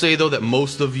 I will say, though, that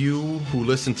most of you who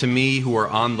listen to me who are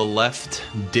on the left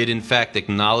did, in fact,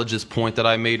 acknowledge this point that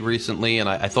I made recently, and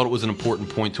I thought it was an important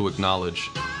point to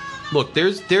acknowledge. Look,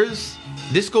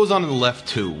 this goes on in the left,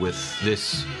 too, with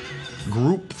this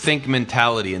groupthink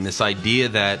mentality and this idea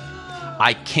that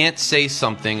I can't say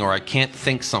something or I can't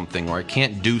think something or I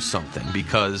can't do something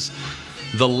because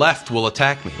the left will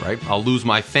attack me, right? I'll lose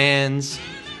my fans.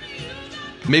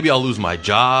 Maybe I'll lose my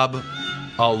job.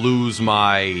 I'll lose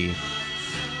my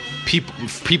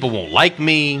people won't like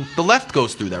me. The left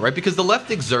goes through that, right? Because the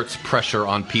left exerts pressure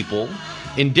on people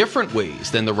in different ways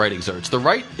than the right exerts. The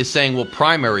right is saying, we'll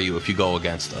primary you if you go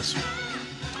against us.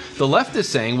 The left is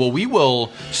saying, well, we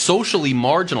will socially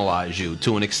marginalize you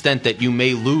to an extent that you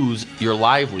may lose your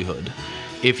livelihood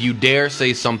if you dare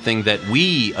say something that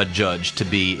we adjudge to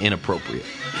be inappropriate.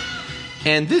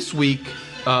 And this week,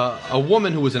 a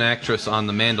woman who was an actress on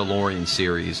the Mandalorian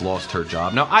series lost her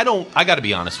job. Now, I got to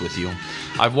be honest with you.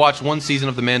 I've watched one season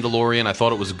of The Mandalorian. I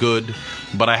thought it was good,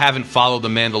 but I haven't followed The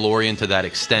Mandalorian to that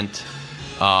extent.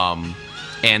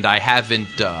 And I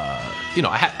haven't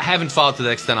I haven't followed to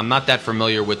that extent. I'm not that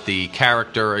familiar with the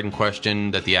character in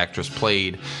question that the actress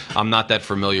played. I'm not that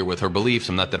familiar with her beliefs.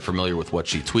 I'm not that familiar with what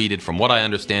she tweeted. From what I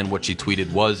understand, what she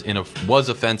tweeted was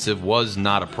offensive, was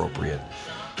not appropriate.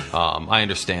 I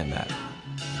understand that.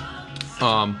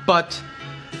 But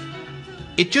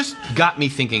it just got me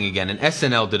thinking again, and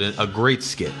SNL did a great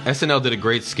skit. SNL did a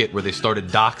great skit where they started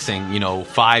doxing,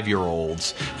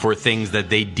 5-year-olds for things that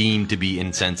they deemed to be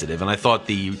insensitive. And I thought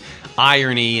the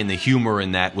irony and the humor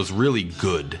in that was really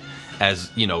good, as,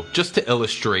 just to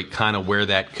illustrate kind of where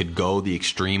that could go, the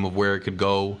extreme of where it could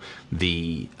go,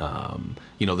 the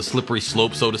slippery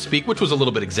slope, so to speak, which was a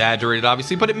little bit exaggerated,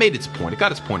 obviously, but it made its point. It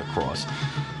got its point across.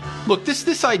 Look,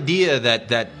 this idea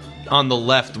that on the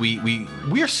left, we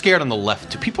are scared on the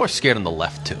left too. People are scared on the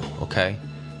left too, okay?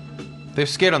 They're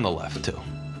scared on the left too.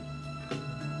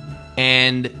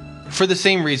 And for the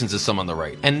same reasons as some on the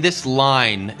right. And this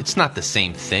line, it's not the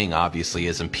same thing, obviously,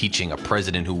 as impeaching a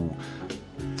president who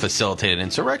facilitated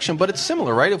insurrection, but it's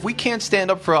similar, right? If we can't stand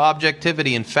up for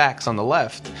objectivity and facts on the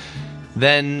left,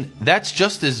 then that's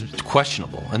just as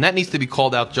questionable. And that needs to be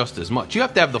called out just as much. You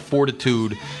have to have the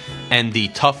fortitude and the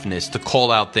toughness to call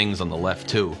out things on the left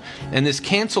too. And this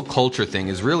cancel culture thing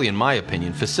is really, in my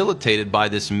opinion, facilitated by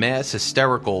this mass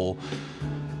hysterical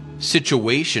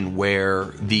situation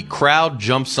where the crowd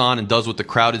jumps on and does what the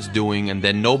crowd is doing, and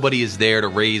then nobody is there to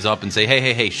raise up and say,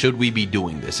 hey, should we be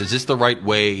doing this? Is this the right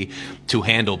way to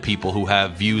handle people who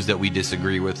have views that we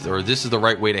disagree with? Or this is the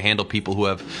right way to handle people who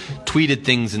have tweeted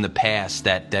things in the past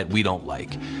that we don't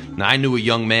like? Now, I knew a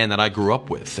young man that I grew up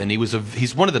with, and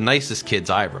he's one of the nicest kids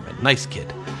I ever met. Nice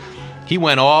kid. He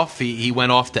went off. He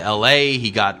went off to L.A.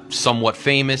 He got somewhat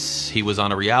famous. He was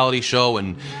on a reality show,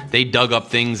 and they dug up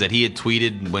things that he had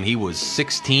tweeted when he was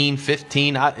 16,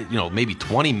 15, maybe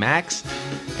 20 max,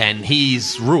 and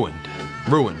he's ruined.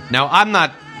 Now, I'm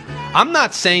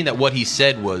not saying that what he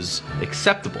said was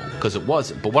acceptable, because it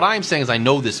wasn't. But what I am saying is I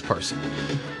know this person.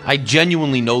 I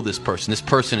genuinely know this person. This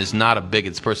person is not a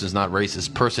bigot. This person is not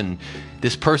racist.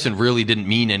 This person really didn't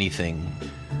mean anything.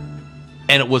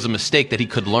 And it was a mistake that he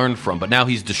could learn from, but now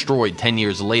he's destroyed 10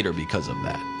 years later because of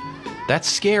that. That's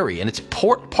scary, and it's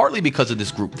partly because of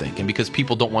this groupthink and because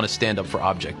people don't want to stand up for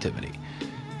objectivity.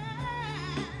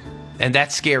 And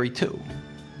that's scary too.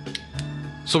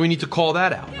 So we need to call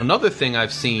that out. Another thing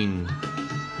I've seen,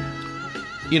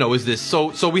 is this.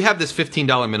 So we have this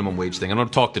 $15 minimum wage thing. I'm going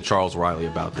to talk to Charles Riley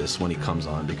about this when he comes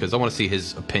on because I want to see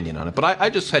his opinion on it. But I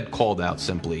just had called out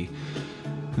simply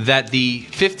that the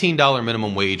 $15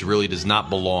 minimum wage really does not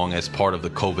belong as part of the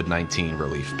COVID-19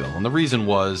 relief bill. And the reason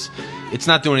was it's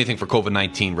not doing anything for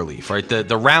COVID-19 relief, right?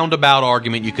 The roundabout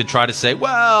argument, you could try to say,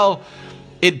 well,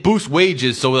 it boosts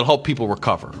wages so it'll help people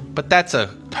recover. But that's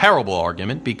a terrible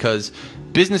argument because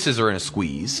businesses are in a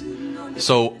squeeze.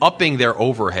 So upping their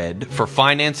overhead for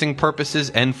financing purposes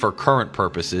and for current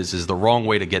purposes is the wrong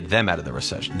way to get them out of the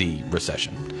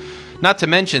recession. Not to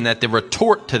mention that the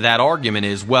retort to that argument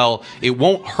is, well, it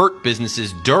won't hurt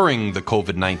businesses during the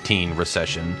COVID-19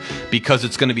 recession because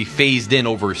it's going to be phased in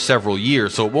over several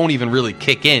years, so it won't even really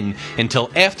kick in until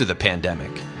after the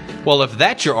pandemic. Well, if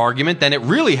that's your argument, then it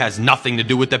really has nothing to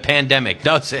do with the pandemic,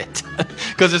 does it?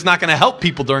 Because it's not going to help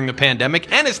people during the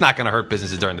pandemic, and it's not going to hurt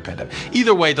businesses during the pandemic.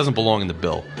 Either way, it doesn't belong in the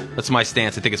bill. That's my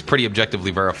stance. I think it's pretty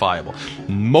objectively verifiable.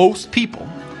 Most people,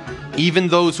 even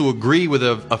those who agree with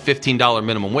a $15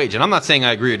 minimum wage, and I'm not saying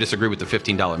I agree or disagree with the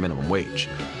 $15 minimum wage,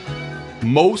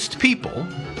 most people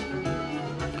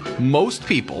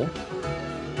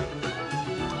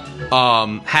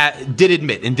did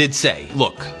admit and did say,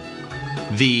 look,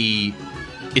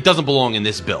 it doesn't belong in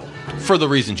this bill for the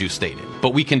reasons you stated,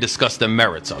 but we can discuss the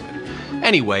merits of it.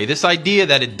 Anyway, this idea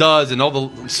that it does, and all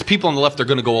the people on the left are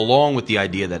going to go along with the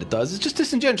idea that it does, is just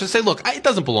disingenuous to say, look, it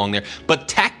doesn't belong there, but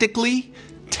tactically,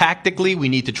 we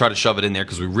need to try to shove it in there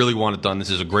because we really want it done. This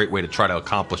is a great way to try to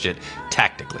accomplish it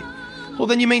tactically. Well,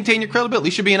 then you maintain your credibility.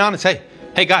 You should be honest.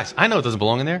 Hey guys, I know it doesn't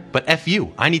belong in there, but F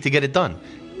you. I need to get it done.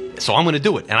 So I'm going to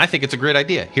do it, and I think it's a great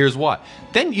idea. Here's why.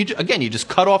 Then, you just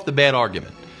cut off the bad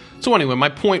argument. So anyway, my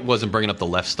point wasn't bringing up the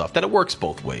left stuff, that it works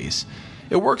both ways.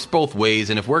 It works both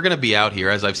ways, and if we're going to be out here,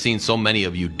 as I've seen so many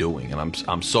of you doing, and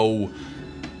I'm so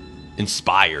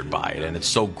inspired by it, and it's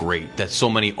so great that so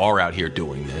many are out here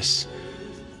doing this,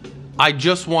 I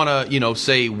just want to,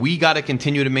 say we got to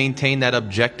continue to maintain that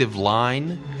objective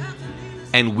line,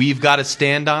 and we've got to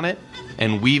stand on it,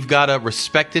 and we've got to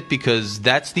respect it, because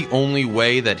that's the only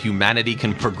way that humanity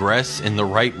can progress in the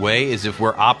right way, is if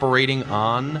we're operating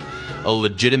on a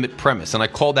legitimate premise. And I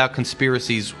called out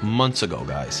conspiracies months ago,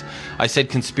 guys. I said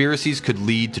conspiracies could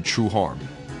lead to true harm.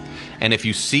 And if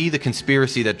you see the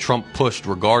conspiracy that Trump pushed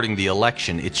regarding the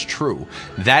election, it's true.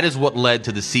 That is what led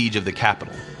to the siege of the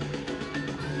Capitol.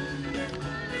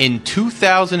 In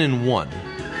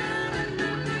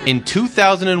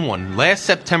 2001, last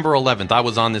September 11th, I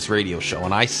was on this radio show,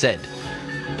 and I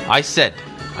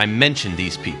mentioned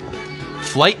these people.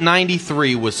 Flight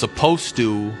 93 was supposed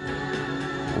to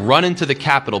run into the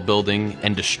Capitol building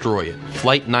and destroy it.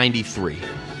 Flight 93.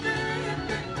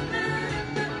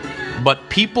 But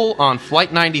people on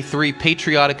Flight 93,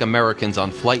 patriotic Americans on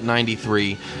Flight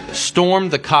 93, stormed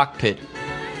the cockpit.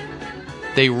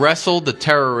 They wrestled the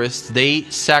terrorists. They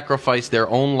sacrificed their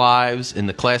own lives in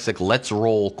the classic "Let's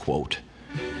roll" quote.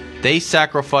 They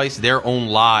sacrificed their own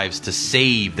lives to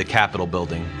save the Capitol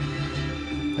building.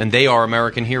 And they are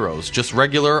American heroes, just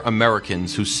regular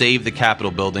Americans who saved the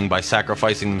Capitol building by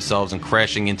sacrificing themselves and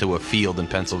crashing into a field in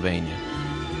Pennsylvania.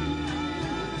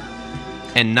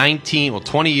 And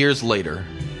 20 years later,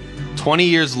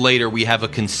 we have a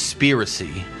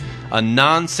conspiracy, a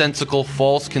nonsensical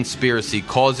false conspiracy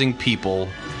causing people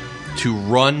to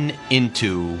run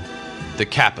into the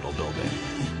Capitol building.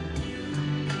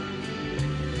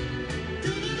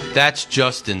 That's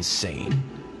just insane.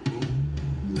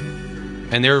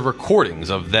 And there are recordings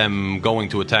of them going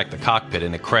to attack the cockpit,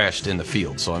 and it crashed in the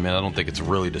field. So, I mean, I don't think it's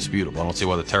really disputable. I don't see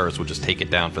why the terrorists would just take it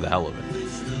down for the hell of it.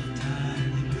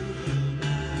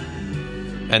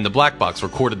 And the black box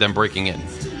recorded them breaking in,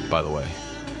 by the way.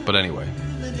 But anyway,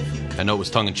 I know it was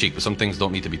tongue-in-cheek, but some things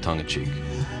don't need to be tongue-in-cheek.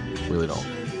 Really don't.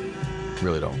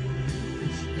 Really don't.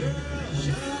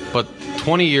 But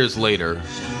 20 years later,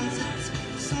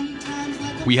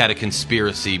 we had a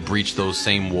conspiracy breach those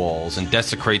same walls and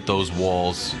desecrate those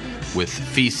walls with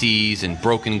feces and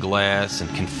broken glass and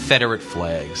Confederate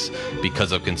flags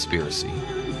because of conspiracy.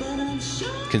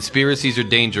 Conspiracies are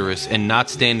dangerous, and not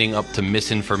standing up to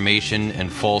misinformation and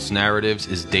false narratives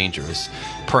is dangerous.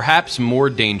 Perhaps more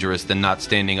dangerous than not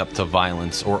standing up to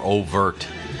violence or overt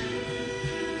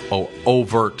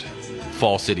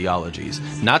false ideologies.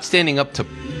 Not standing up to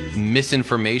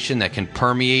misinformation that can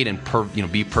permeate and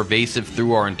be pervasive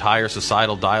through our entire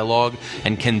societal dialogue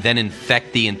and can then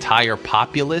infect the entire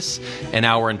populace and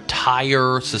our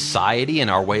entire society and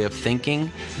our way of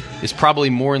thinking is probably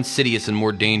more insidious and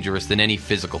more dangerous than any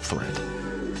physical threat.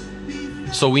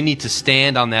 So we need to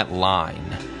stand on that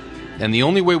line. And the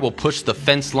only way we'll push the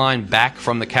fence line back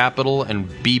from the Capitol and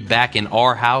be back in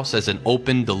our house as an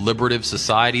open, deliberative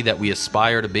society that we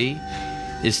aspire to be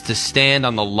is to stand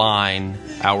on the line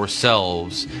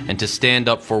ourselves and to stand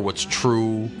up for what's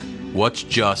true, what's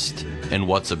just, and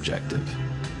what's objective.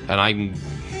 And I'm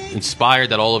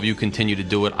inspired that all of you continue to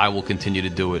do it. I will continue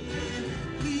to do it.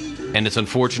 And it's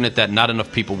unfortunate that not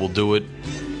enough people will do it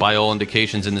by all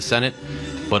indications in the Senate,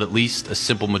 but at least a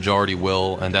simple majority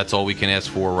will, and that's all we can ask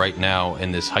for right now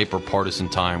in this hyper-partisan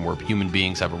time where human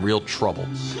beings have a real trouble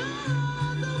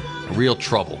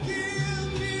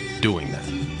doing that.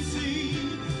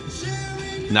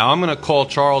 Now I'm going to call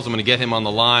Charles. I'm going to get him on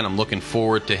the line. I'm looking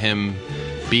forward to him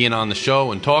being on the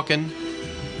show and talking.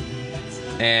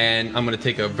 And I'm going to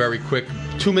take a very quick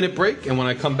 2-minute break, and when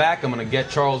I come back, I'm going to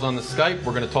get Charles on the Skype.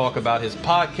 We're going to talk about his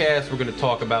podcast. We're going to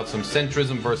talk about some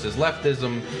centrism versus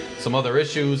leftism, some other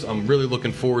issues. I'm really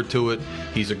looking forward to it.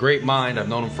 He's a great mind. I've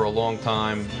known him for a long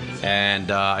time, and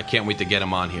I can't wait to get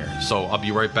him on here. So I'll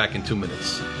be right back in 2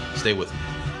 minutes. Stay with me.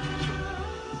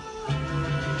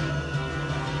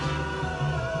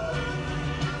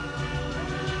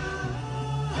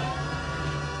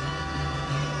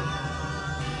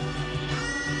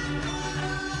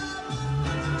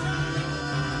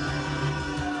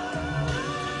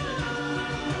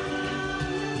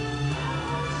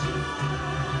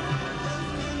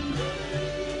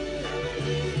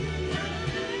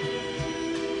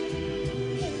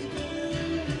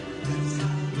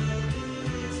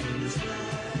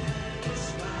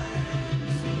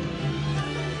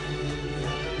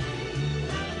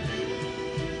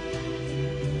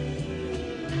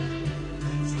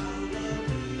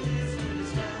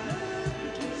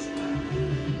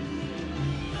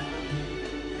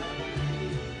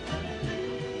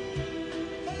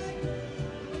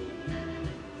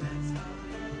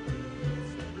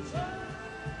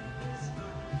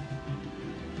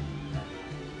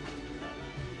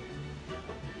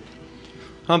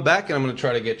 I'm back, and I'm going to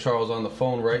try to get Charles on the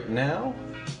phone right now.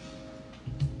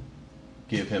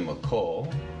 Give him a call.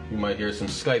 You might hear some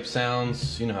Skype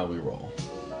sounds. You know how we roll.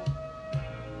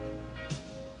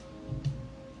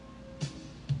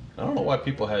 I don't know why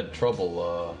people had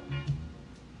trouble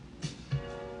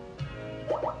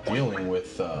dealing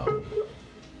with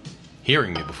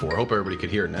hearing me before. I hope everybody could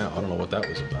hear now. I don't know what that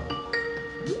was about.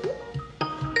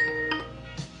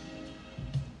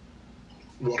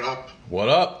 What up? What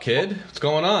up, kid? What's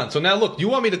going on? So now, look, you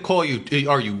want me to call you?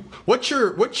 Are you? What's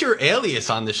your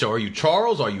alias on the show? Are you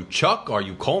Charles? Are you Chuck? Are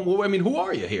you Coleman? I mean, who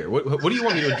are you here? What do you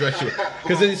want me to address you?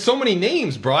 Because there's so many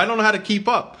names, bro. I don't know how to keep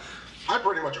up. I've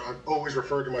always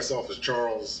referred to myself as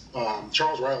Charles.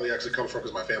 Charles Riley actually comes from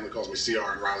because my family calls me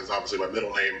CR, and Riley's obviously my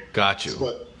middle name. Got you.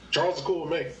 But Charles is cool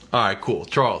with me. All right, cool.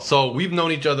 Charles. So we've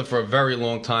known each other for a very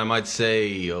long time. I'd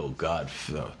say,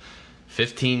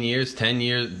 15 years, 10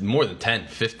 years, more than 10,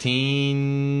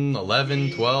 15,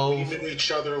 11, 12. We knew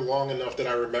each other long enough that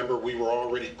I remember we were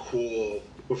already cool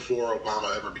before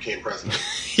Obama ever became president.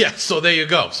 Yeah, so there you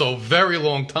go. So very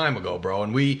long time ago, bro.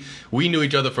 And we knew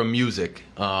each other from music.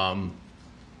 So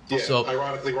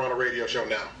ironically, we're on a radio show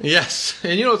now. Yes.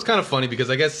 And, it's kind of funny because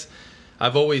I guess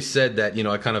I've always said that,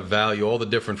 I kind of value all the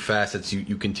different facets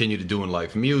you continue to do in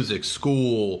life. Music,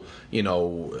 school,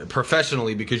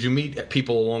 professionally, because you meet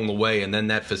people along the way, and then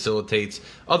that facilitates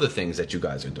other things that you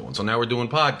guys are doing. So now we're doing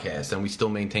podcasts, and we still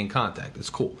maintain contact. It's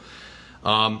cool.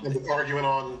 And we've been arguing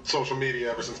on social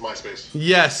media ever since MySpace.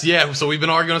 Yes, yeah. So we've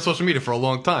been arguing on social media for a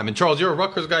long time. And, Charles, you're a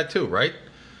Rutgers guy too, right?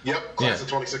 Yep, class of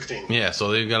 2016. Yeah,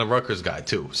 so you got a Rutgers guy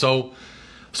too. So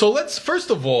let's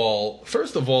first of all,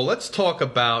 let's talk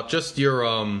about just your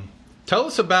tell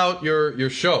us about your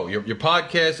show, your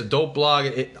podcast, a dope blog.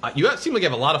 You seem like you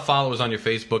have a lot of followers on your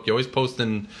Facebook. You're always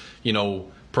posting,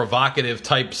 provocative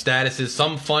type statuses.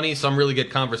 Some funny, some really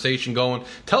get conversation going.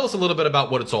 Tell us a little bit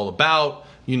about what it's all about.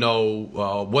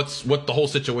 What the whole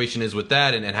situation is with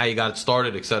that, and how you got it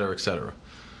started, et cetera, et cetera.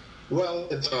 Well,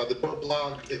 it's the Dope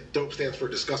blog. Dope stands for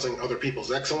discussing other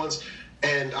people's excellence.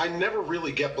 And I never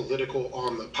really get political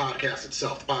on the podcast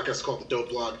itself. The podcast is called the Dope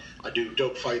blog. I do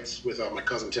dope fights with my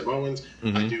cousin Tim Owens.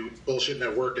 Mm-hmm. I do Bullshit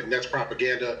Network and Nets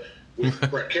Propaganda with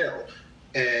Brett Carroll.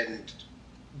 And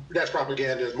Nets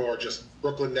Propaganda is more just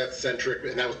Brooklyn Nets centric,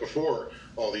 and that was before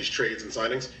all these trades and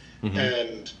signings. Mm-hmm.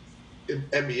 And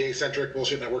NBA centric.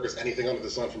 Bullshit Network is anything under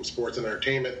the sun from sports and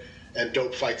entertainment. And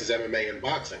Dope Fights is MMA and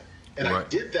boxing. And right. I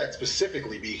did that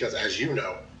specifically because, as you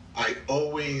know, I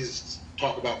always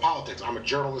talk about politics. I'm a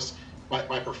journalist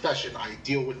by profession. I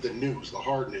deal with the news, the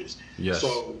hard news. Yes.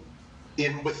 So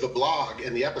with the blog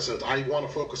and the episodes, I want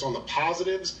to focus on the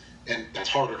positives, and that's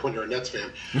harder when you're a Nets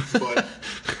fan. But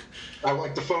I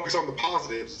like to focus on the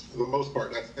positives for the most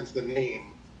part. That's the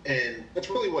name. And that's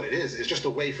really what it is. It's just a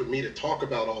way for me to talk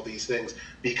about all these things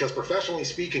because professionally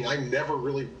speaking, I never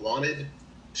really wanted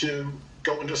to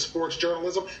go into sports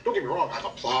journalism. Don't get me wrong, I've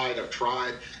applied, I've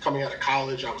tried. Coming out of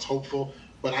college, I was hopeful.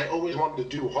 But I always wanted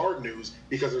to do hard news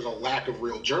because there's a lack of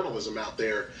real journalism out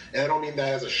there. And I don't mean that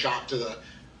as a shot to the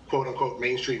quote-unquote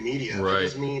mainstream media. Right. I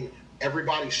just mean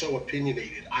everybody's so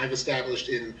opinionated. I've established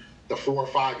in the 4 or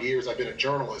 5 years I've been a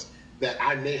journalist that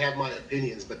I may have my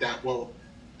opinions, but that won't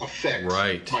affect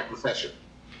my profession.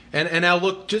 And now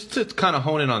look, just to kind of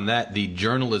hone in on that, the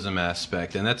journalism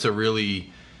aspect, and that's a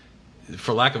really,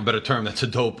 for lack of a better term, that's a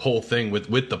dope whole thing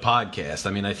with the podcast. I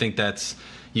mean, I think that's,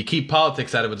 you keep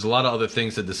politics out of it. There's a lot of other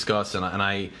things to discuss, and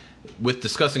I with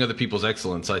discussing other people's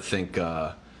excellence, I think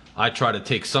I try to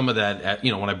take some of that,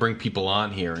 when I bring people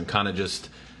on here and kind of just,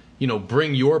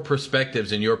 bring your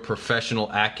perspectives and your professional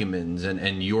acumens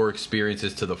and your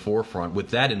experiences to the forefront.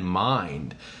 With that in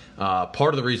mind,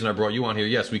 part of the reason I brought you on here,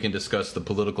 yes, we can discuss the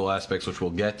political aspects, which we'll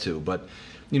get to, but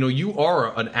you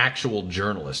are an actual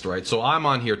journalist, right? So I'm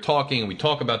on here talking, and we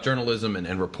talk about journalism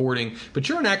and reporting, but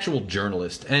you're an actual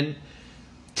journalist. And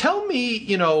tell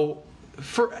me,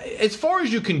 for as far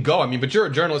as you can go, I mean, but you're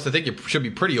a journalist, I think you should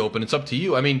be pretty open. It's up to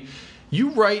you. I mean,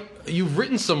 you've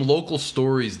written some local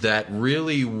stories that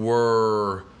really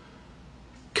were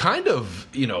kind of,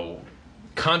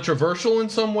 controversial in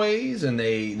some ways, and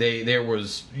there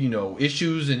was,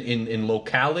 issues in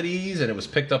localities, and it was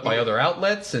picked up by other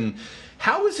outlets. And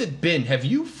how has it been? Have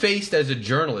you faced, as a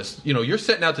journalist, you're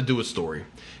setting out to do a story,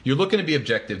 you're looking to be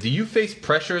objective. Do you face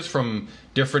pressures from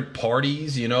different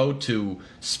parties, to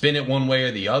spin it one way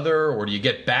or the other, or do you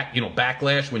get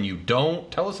backlash when you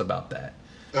don't? Tell us about that.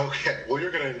 Okay, well,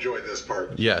 you're going to enjoy this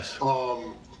part. Yes.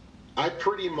 I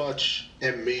pretty much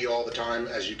am me all the time,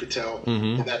 as you could tell,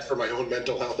 mm-hmm. and that's for my own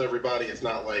mental health, everybody. It's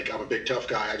not like I'm a big tough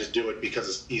guy. I just do it because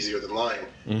it's easier than lying.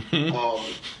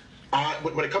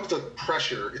 Mm-hmm. When it comes to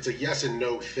pressure, it's a yes and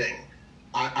no thing.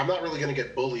 I'm not really going to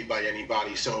get bullied by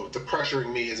anybody, so the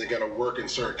pressuring me isn't going to work in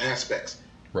certain aspects.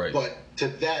 Right. But to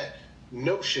that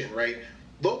notion, right,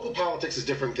 local politics is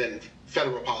different than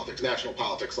federal politics, national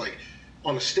politics. Like,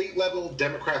 on a state level,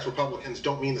 Democrats, Republicans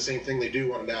don't mean the same thing they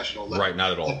do on a national level. Right,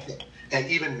 not at all. And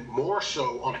even more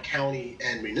so on a county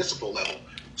and municipal level.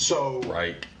 So,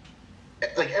 right,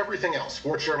 like everything else,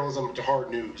 sports journalism to hard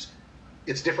news,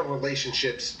 it's different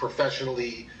relationships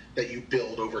professionally that you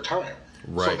build over time.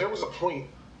 Right. So there was a point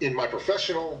in my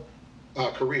professional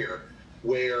career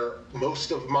where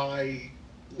most of my,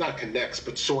 not connects,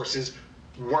 but sources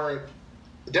weren't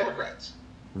Democrats.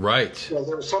 Right. So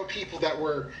there were some people that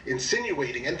were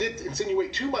insinuating, and did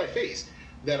insinuate to my face,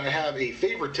 that I have a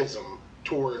favoritism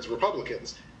towards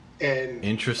Republicans. And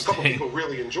Interesting. a couple people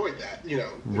really enjoyed that, you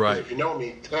know. Right. If you know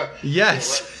me.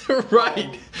 Yes. You know,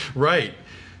 right. Right.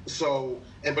 So,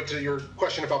 but to your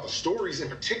question about the stories in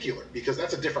particular, because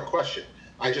that's a different question.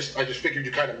 I just figured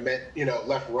you kind of meant, you know,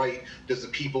 left, right. Does the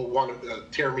people want to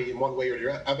tear me in one way or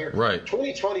the other? Right.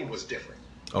 2020 was different.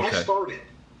 Okay. I started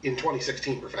in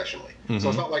 2016 professionally. So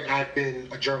it's not like I've been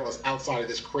a journalist outside of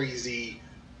this crazy,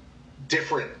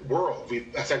 different world we've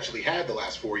essentially had the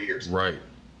last 4 years. Right.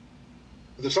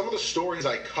 Some of the stories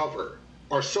I cover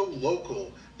are so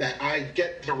local that I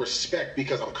get the respect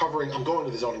because I'm going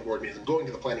to the zoning board meetings, I'm going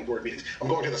to the planning board meetings, I'm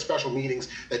going to the special meetings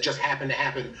that just happen to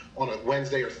happen on a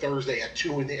Wednesday or Thursday at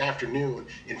 2 in the afternoon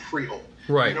in Freehold.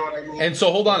 Right. You know what I mean? And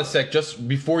so hold on a sec, just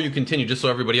before you continue, just so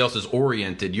everybody else is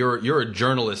oriented, you're a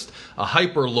journalist, a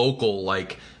hyper local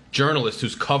like journalist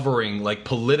who's covering like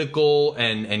political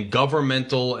and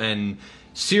governmental and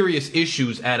serious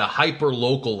issues at a hyper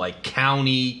local like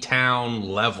county, town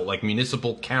level, like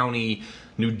municipal, county,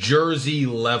 New Jersey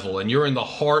level, and you're in the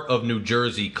heart of New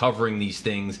Jersey covering these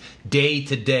things day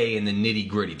to day in the nitty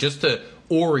gritty, just to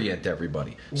orient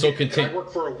everybody. So yeah, continue. I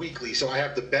work for a weekly, so I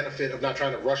have the benefit of not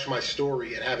trying to rush my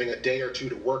story and having a day or two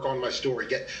to work on my story,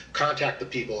 contact the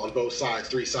people on both sides,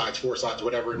 3 sides, 4 sides,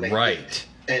 whatever it may Right.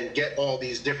 be, and get all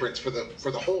these difference for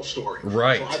the whole story.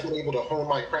 Right. So I've been able to hone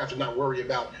my craft and not worry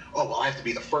about, oh, well, I have to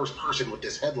be the first person with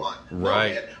this headline.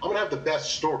 Right. No, man, I'm going to have the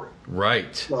best story.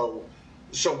 Right.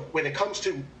 So when it comes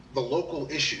to the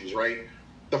local issues, right,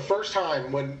 the first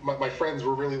time when my friends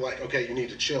were really like, okay, you need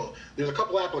to chill, there's a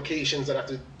couple applications that I have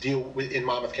to deal with in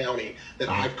Monmouth County that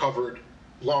I've covered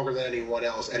longer than anyone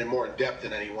else and in more in depth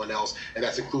than anyone else, and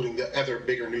that's including the other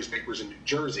bigger newspapers in New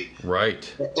Jersey. Right.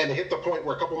 And it hit the point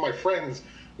where a couple of my friends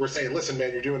were saying, listen,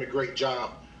 man, you're doing a great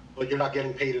job, but you're not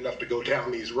getting paid enough to go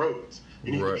down these roads.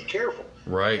 You need to be careful.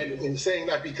 Right. And in saying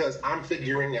that, because I'm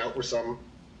figuring out where some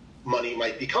money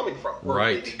might be coming from, or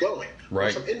might be going, or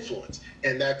some influence,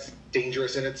 and that's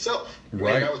dangerous in itself.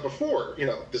 Right. And that was before, you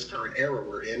know, this current era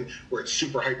we're in, where it's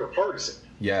super hyper partisan.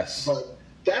 Yes. But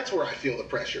that's where I feel the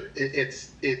pressure.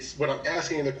 It's when I'm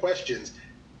asking the questions,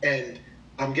 and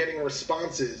I'm getting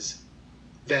responses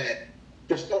that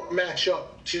just don't match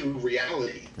up to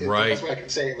reality. Right. That's what I can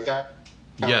say without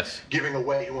giving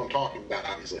away who I'm talking about,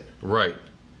 obviously. Right.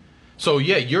 So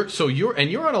yeah,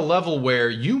 you're on a level where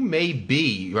you may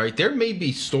be, right, there may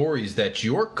be stories that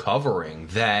you're covering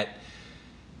that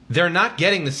they're not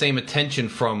getting the same attention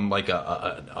from like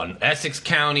an Essex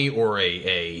County or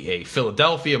a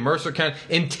Philadelphia, Mercer County,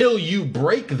 until you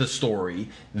break the story.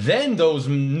 Then those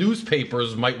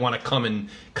newspapers might want to come and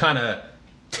kind of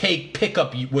pick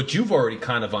up what you've already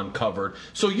kind of uncovered.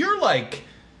 So you're like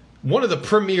one of the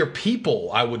premier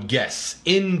people, I would guess,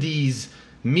 in these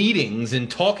meetings and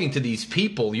talking to these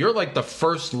people. You're like the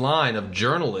first line of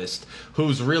journalist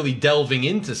who's really delving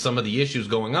into some of the issues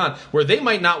going on where they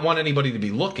might not want anybody to be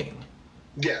looking.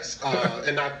 Yes,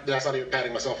 and that's not even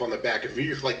patting myself on the back. If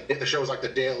you like the shows like The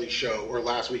Daily Show or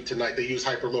Last Week Tonight, they use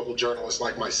hyper-local journalists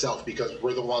like myself because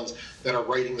we're the ones that are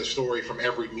writing the story from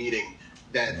every meeting.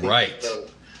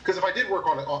 Because if I did work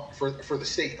on it for the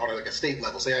state, on like a state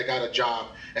level, say I got a job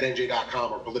at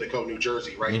NJ.com or Politico, New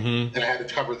Jersey, right, and I had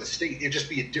to cover the state, it'd just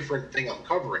be a different thing I'm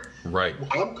covering. Right.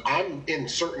 I'm in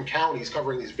certain counties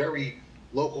covering these very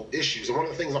local issues, and one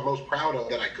of the things I'm most proud of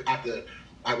that I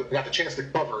got the chance to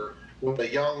cover with a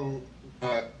young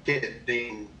kid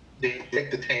named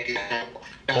Jake the Tank.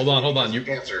 Hold on. You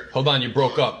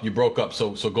broke up.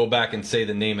 So go back and say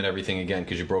the name and everything again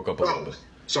because you broke up a little bit.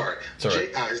 Sorry.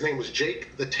 His name was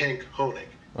Jake the Tank Honig.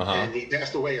 And he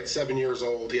passed away at 7 years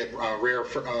old. He had a rare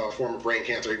form of brain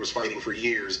cancer he was fighting for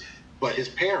years. But his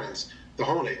parents, the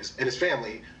Honigs, and his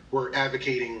family were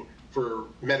advocating for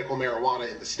medical marijuana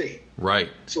in the state. Right.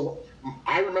 So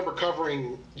I remember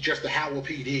covering just the Howell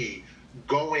PD,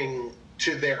 going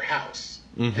to their house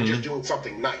and just doing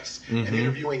something nice and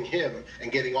interviewing him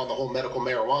and getting on the whole medical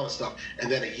marijuana stuff. And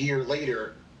then a year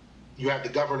later, you have the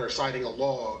governor signing a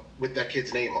law with that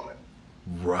kid's name on it.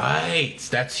 Right.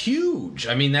 That's huge.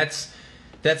 I mean, that's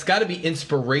got to be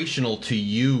inspirational to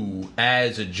you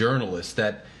as a journalist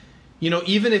that, you know,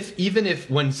 even if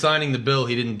when signing the bill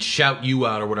he didn't shout you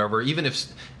out or whatever, even if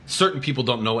certain people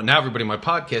don't know it, now everybody in my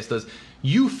podcast does,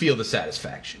 you feel the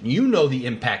satisfaction. You know the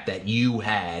impact that you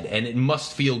had, and it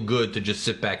must feel good to just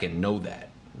sit back and know that,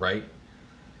 right?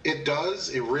 It does.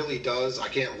 It really does. I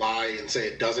can't lie and say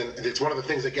it doesn't. And it's one of the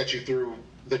things that gets you through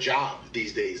the job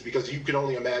these days, because you can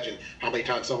only imagine how many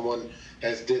times someone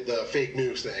has did the fake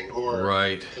news thing or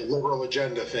Right. the liberal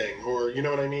agenda thing, or you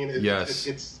know what I mean? Yes.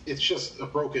 It's just a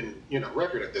broken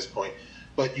record at this point.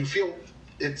 But you feel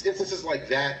it's instances like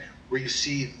that where you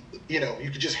see you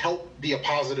could just help be a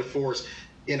positive force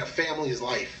in a family's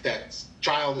life. That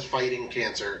child is fighting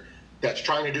cancer, that's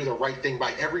trying to do the right thing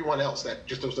by everyone else, that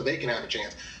just so they can have a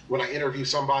chance. When I interview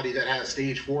somebody that has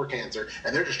stage 4 cancer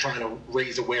and they're just trying to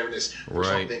raise awareness for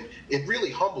something, it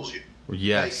really humbles you.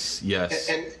 Yes, yes.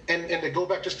 And to go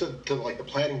back just to like the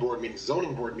planning board meetings,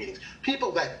 zoning board meetings,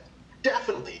 people that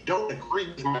definitely don't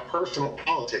agree with my personal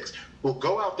politics will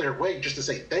go out their way just to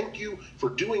say thank you for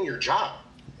doing your job.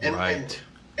 And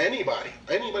anybody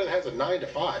that has a 9 to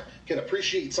 5 can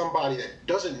appreciate somebody that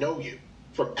doesn't know you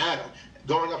from Adam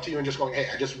going up to you and just going, hey,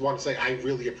 I just want to say I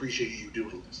really appreciate you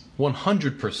doing this.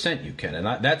 100% you can.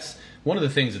 And that's one of the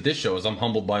things that this show is. I'm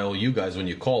humbled by all you guys when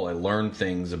you call. I learn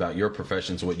things about your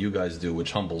professions, what you guys do,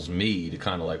 which humbles me to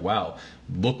kind of like, wow,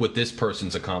 look what this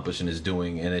person's accomplishing is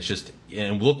doing. And it's just,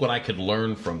 and look what I could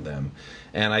learn from them.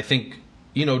 And I think,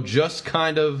 just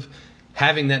kind of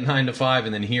having that 9 to 5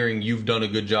 and then hearing you've done a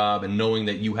good job and knowing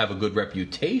that you have a good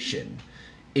reputation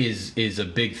is a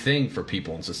big thing for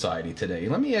people in society today.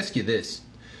 Let me ask you this.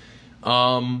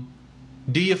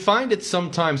 Do you find it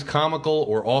sometimes comical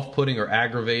or off-putting or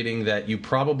aggravating that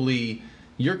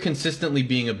you're consistently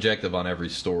being objective on every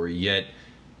story, yet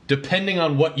depending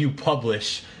on what you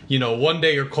publish, one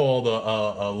day you're called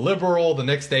a liberal, the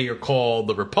next day you're called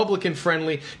the Republican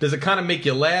friendly. Does it kind of make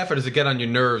you laugh, or does it get on your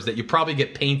nerves that you probably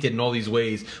get painted in all these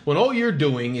ways when all you're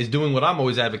doing is doing what I'm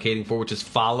always advocating for, which is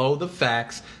follow the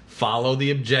facts, follow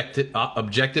the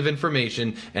objective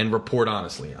information, and report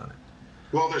honestly on it?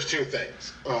 Well, there's two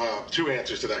things, two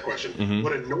answers to that question. Mm-hmm.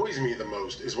 What annoys me the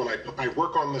most is when I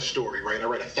work on the story, right? I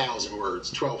write 1,000 words,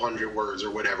 1,200 words,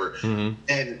 or whatever,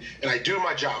 and I do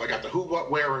my job. I got the who,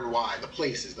 what, where, and why, the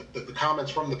places, the comments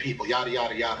from the people, yada,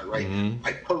 yada, yada, right?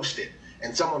 I post it,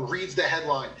 and someone reads the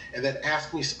headline and then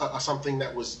asks me something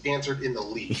that was answered in the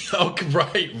lead.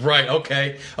 Okay, right,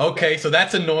 okay, so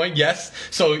that's annoying, yes.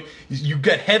 So you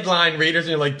get headline readers and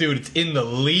you're like, dude, it's in the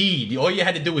lead. All you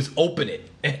had to do was open it.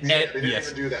 Yeah, they didn't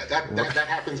even do that. That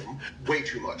happens way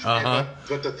too much.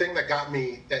 But the thing that got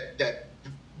me, that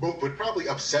would probably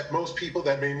upset most people,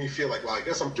 that made me feel like, well, I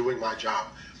guess I'm doing my job.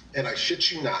 And I shit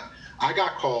you not, I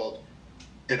got called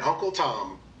an Uncle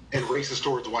Tom and racist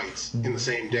towards whites in the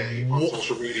same day on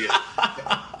social media.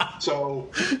 So,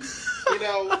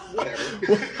 whatever.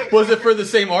 Was it for the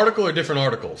same article or different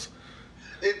articles?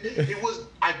 It was,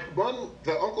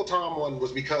 the Uncle Tom one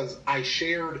was because I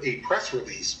shared a press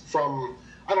release from,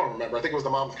 I don't remember, I think it was the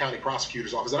Monmouth County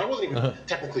Prosecutor's Office, and I wasn't even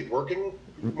technically working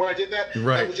when I did that.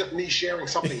 Right. It was just me sharing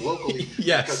something locally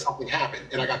because something happened,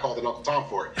 and I got called an Uncle Tom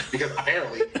for it, because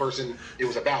apparently the person it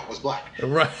was about was black.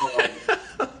 Right.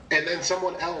 And then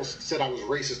someone else said I was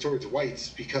racist towards whites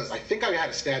because I think I had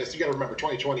a status. You got to remember,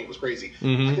 2020 was crazy.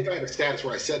 I think I had a status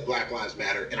where I said Black Lives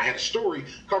Matter, and I had a story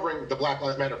covering the Black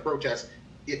Lives Matter protest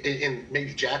in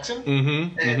maybe Jackson,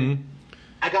 and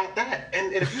I got that.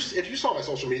 And if you saw my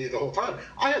social media the whole time,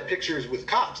 I had pictures with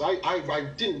cops. I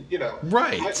didn't,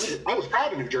 Right. I was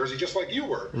proud of New Jersey, just like you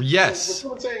were. Yes. So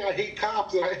when someone's saying I hate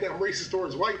cops and I'm racist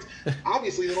towards whites,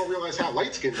 obviously they don't realize how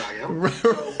light-skinned I am.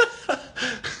 So,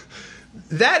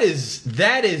 That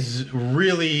is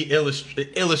really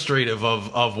illustrative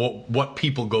of what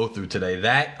people go through today.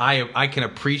 That I can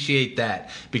appreciate that,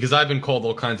 because I've been called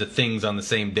all kinds of things on the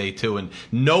same day too. And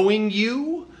knowing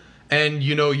you and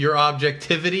your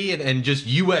objectivity and just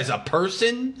you as a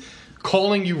person,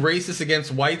 calling you racist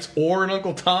against whites or an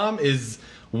Uncle Tom is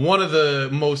one of the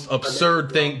most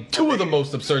absurd two of the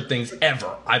most absurd things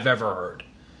I've ever heard.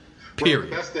 Period. Well,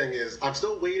 the best thing is I'm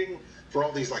still waiting for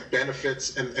all these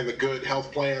benefits and the good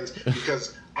health plans,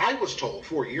 because I was told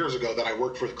 4 years ago that I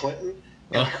worked for Clinton,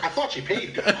 and I thought she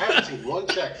paid good. I haven't seen one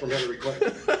check from Hillary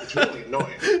Clinton. It's really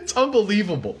annoying. It's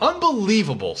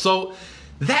unbelievable. So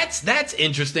that's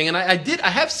interesting, and I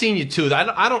have seen you too.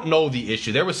 I don't know the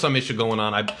issue. There was some issue going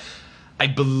on.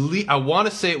 I want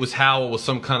to say it was Howell with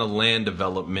some kind of land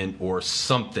development or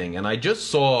something, and I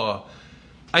saw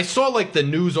the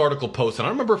news article posted. I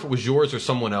don't remember if it was yours or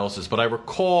someone else's, but I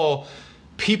recall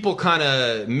people kind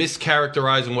of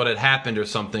mischaracterizing what had happened or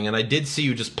something, and I did see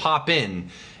you just pop in,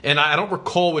 and I don't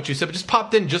recall what you said, but just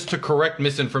popped in just to correct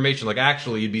misinformation, like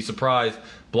actually you'd be surprised,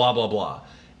 blah, blah, blah.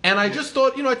 And I just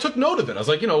thought, I took note of it. I was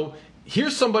like,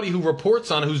 here's somebody who reports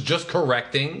on it, who's just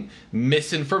correcting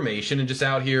misinformation and just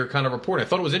out here kind of reporting. I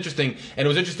thought it was interesting, and it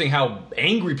was interesting how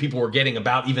angry people were getting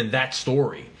about even that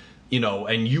story.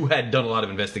 and you had done a lot of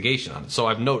investigation on it, so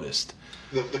I've noticed.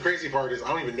 The crazy part is I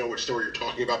don't even know which story you're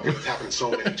talking about because it's happened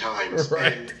so many times.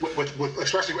 Right. And with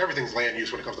especially everything's land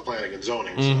use when it comes to planning and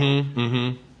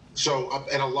zoning. So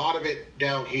and a lot of it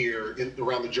down here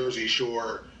around the Jersey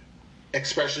Shore,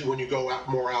 especially when you go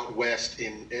more out west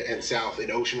and south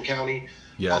in Ocean County,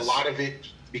 yes. a lot of it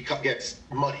gets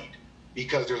muddied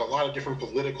because there's a lot of different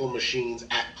political machines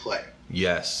at play.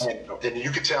 Yes. And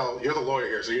you can tell, you're the lawyer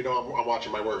here, so you know I'm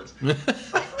watching my words.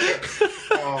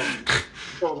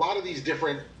 So a lot of these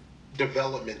different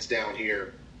developments down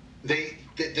here, they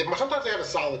sometimes they have a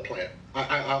solid plan.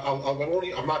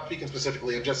 I'm not speaking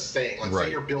specifically. I'm just saying, like, right.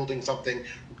 say you're building something,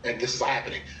 and this is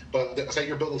happening, but say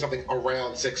you're building something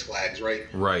around Six Flags, right?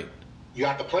 Right. You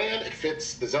got the plan. It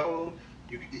fits the zone.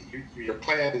 Your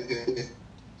plan is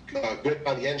good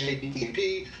by the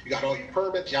NJDEP. You got all your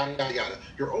permits, yada, yada, yada.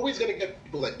 You're always going to get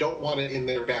people that don't want it in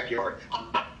their backyard.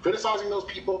 I'm not criticizing those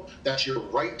people. That's your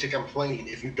right to complain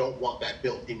if you don't want that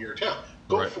built in your town.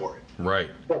 Go right. for it. Right.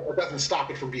 But it doesn't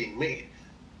stop it from being made.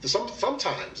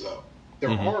 Sometimes, though, there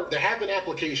have been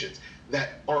applications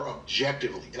that are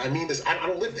objectively, and I mean this, I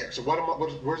don't live there, so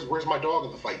where's my dog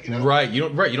in the fight? Right. You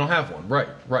don't have one. Right.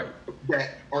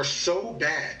 That are so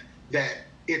bad that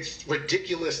it's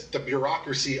ridiculous, the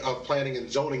bureaucracy of planning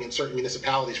and zoning in certain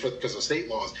municipalities because of state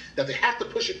laws, that they have to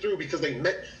push it through because they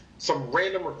met some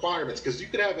random requirements. Because you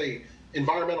could have a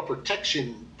environmental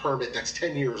protection permit that's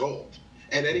 10 years old,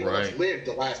 and anyone right. that's lived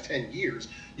the last 10 years,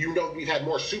 we've had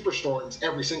more superstorms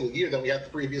every single year than we had the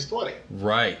previous 20.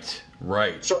 Right.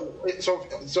 So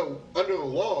under the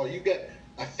law, you get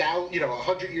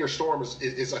 100-year storm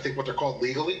is I think what they're called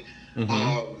legally, and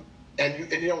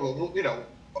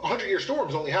 100-year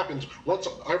storms only happens once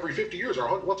every 50 years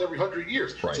or once every 100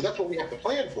 years. Right. So that's what we have to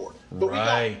plan for. But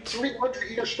right. we got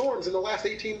 300-year storms in the last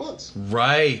 18 months.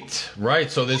 Right.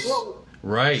 So this.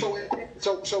 Right.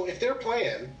 So if their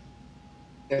plan,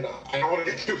 and I don't want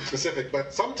to get too specific,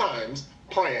 but sometimes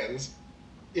plans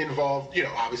involve,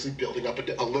 obviously building up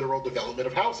a literal development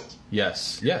of houses.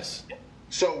 Yes.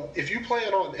 So if you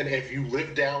plan on, and if you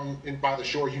live down by the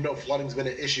shore, flooding's been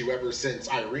an issue ever since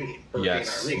Hurricane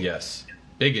Irene. Yes.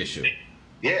 Big issue.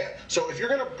 Yeah. So if you're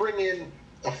going to bring in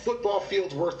a football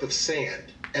field's worth of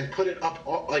sand and put it up,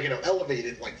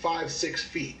 elevated like 5-6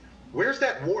 feet, where's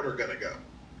that water going to go?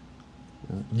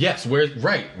 Yes.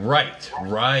 Right.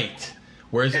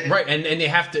 Where's right, and they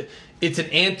have to. It's an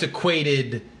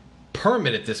antiquated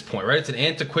permit at this point, right? It's an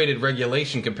antiquated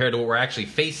regulation compared to what we're actually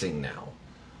facing now.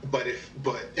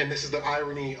 And this is the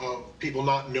irony of people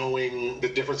not knowing the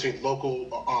difference between local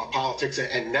politics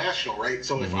and national, right?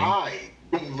 So if I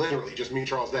literally, just me,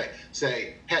 Charles Day,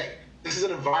 say, hey, this is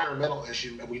an environmental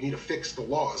issue and we need to fix the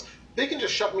laws, they can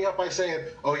just shut me up by saying,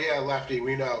 oh yeah, lefty,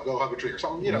 we know, go hug a tree or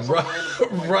something, some random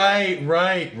stuff like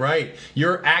that. Right.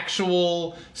 Your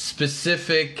actual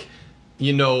specific,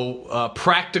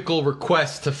 practical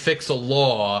request to fix a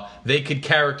law, they could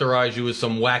characterize you as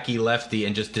some wacky lefty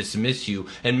and just dismiss you,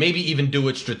 and maybe even do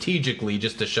it strategically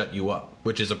just to shut you up,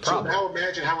 which is a problem. So now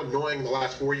imagine how annoying the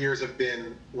last 4 years have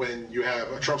been when you have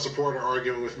a Trump supporter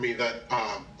arguing with me that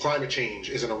climate change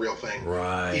isn't a real thing.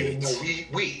 Right. Even though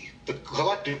we, the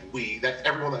collective we, that's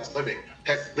everyone that's living,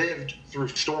 has lived through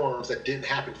storms that didn't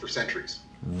happen for centuries.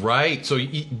 Right. So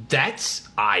that's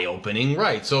eye-opening.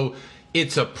 Right. So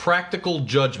it's a practical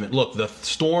judgment. Look, the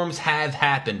storms have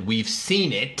happened. We've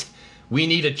seen it. We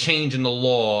need a change in the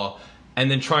law, and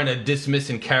then trying to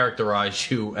dismiss and characterize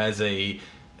you as a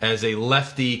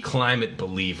lefty climate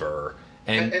believer.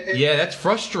 And yeah, that's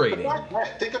frustrating.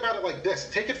 Think about it like this.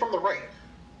 Take it from the right.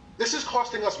 This is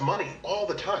costing us money all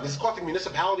the time. This is costing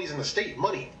municipalities and the state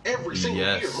money every single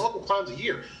year, multiple times a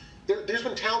year. There's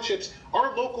been townships,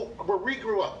 where we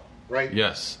grew up, right?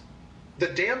 Yes. The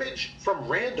damage from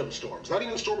random storms, not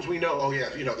even storms we know,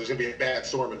 there's going to be a bad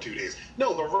storm in 2 days.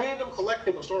 No, the random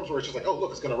collecting of storms where it's just like, oh,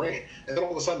 look, it's going to rain. And then all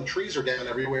of a sudden trees are down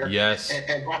everywhere. Yes.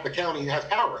 And Rappa County has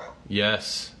power out.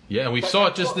 Yes. Yeah, and we saw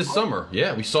it just this summer.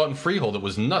 Yeah, we saw it in Freehold. It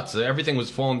was nuts. Everything was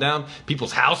falling down.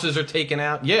 People's houses are taken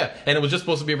out. Yeah, and it was just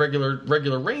supposed to be a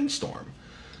regular rainstorm.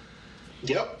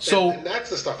 Yep. So and that's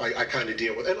the stuff I kind of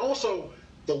deal with. And also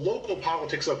the local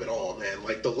politics of it all, man.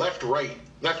 Like the left-right.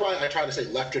 That's why I try to say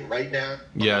left and right now.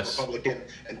 Yes. Republican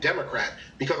and Democrat.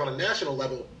 Because on a national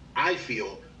level, I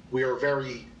feel we are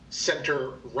very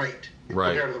center-right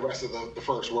compared to the rest of the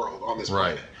first world on this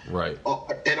planet. Right.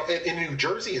 And in New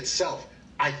Jersey itself,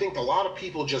 I think a lot of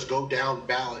people just go down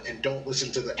ballot and don't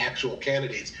listen to the actual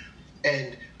candidates.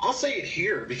 And I'll say it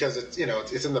here because it's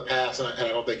in the past, and I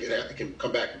don't think it can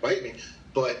come back and bite me.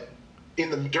 But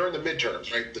during the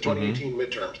midterms, right? The 2018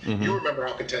 midterms. You remember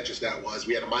how contentious that was.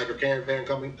 We had a migrant caravan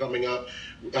coming up.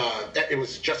 It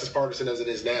was just as partisan as it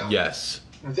is now. Yes.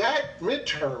 That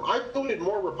midterm, I voted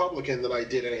more Republican than I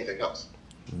did anything else.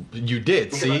 You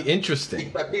did. See,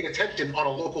 interesting. I paid attention on a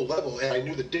local level, and I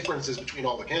knew the differences between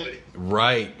all the candidates.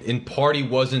 Right. And party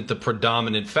wasn't the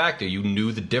predominant factor. You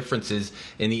knew the differences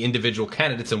in the individual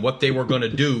candidates and what they were going to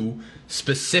do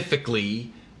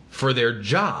specifically for their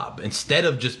job, instead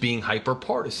of just being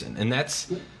hyper-partisan. And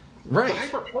that's right. The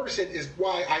hyper-partisan is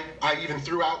why I even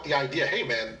threw out the idea, hey,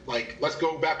 man, like, let's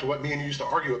go back to what me and you used to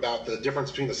argue about, the difference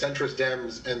between the centrist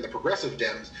Dems and the progressive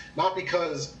Dems, not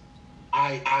because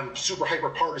I'm super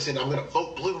hyper-partisan, I'm going to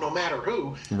vote blue no matter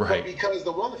who, right. But because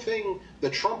the one thing the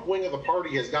Trump wing of the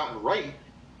party has gotten right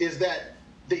is that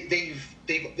they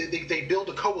build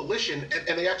a coalition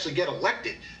and they actually get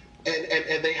elected,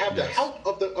 and they have the help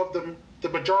of the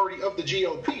majority of the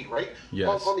GOP, right?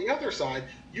 Yes. On the other side,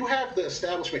 you have the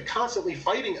establishment constantly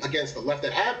fighting against the left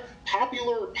that have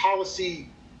popular policy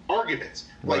arguments.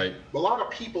 Like, right. A lot of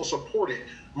people support it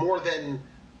more than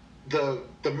the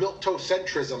milquetoast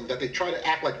centrism that they try to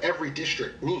act like every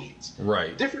district needs.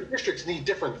 Right. Different districts need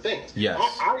different things. Yes.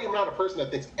 I am not a person that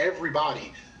thinks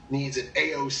everybody needs an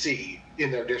AOC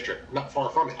in their district. Not far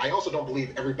from it. I also don't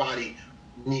believe everybody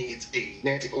needs a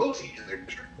Nancy Pelosi in their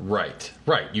district. Right.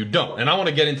 You don't. And I want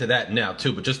to get into that now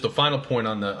too, but just the final point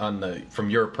on the from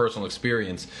your personal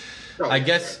experience. I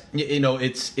guess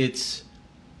it's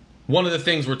one of the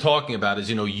things we're talking about is,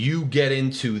 you get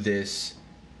into this.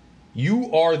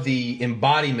 You are the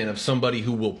embodiment of somebody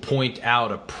who will point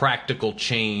out a practical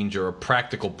change or a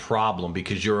practical problem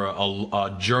because you're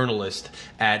a journalist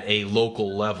at a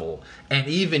local level. And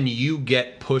even you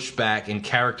get pushback and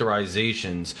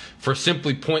characterizations for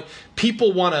simply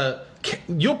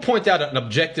you'll point out an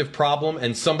objective problem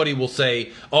and somebody will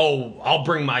say, oh, I'll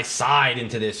bring my side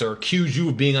into this or accuse you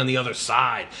of being on the other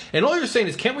side. And all you're saying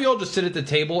is, can't we all just sit at the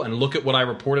table and look at what I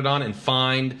reported on and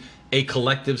find a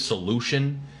collective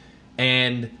solution?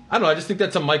 And I don't know, I just think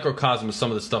that's a microcosm of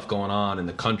some of the stuff going on in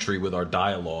the country with our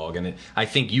dialogue. And I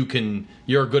think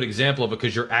you're a good example of it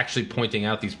because you're actually pointing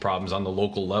out these problems on the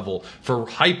local level for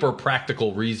hyper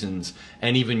practical reasons.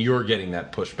 And even you're getting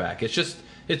that pushback.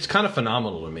 It's kind of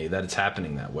phenomenal to me that it's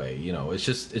happening that way.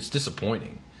 It's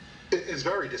disappointing. It's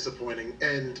very disappointing.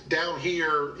 And down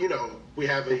here, we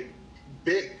have a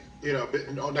big,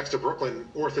 next to Brooklyn,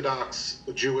 Orthodox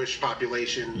Jewish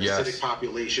population, Hasidic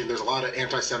population. There's a lot of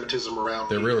anti-Semitism around.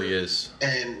 There really is.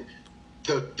 And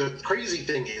the crazy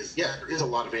thing is, there is a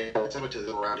lot of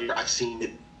anti-Semitism around here. I've seen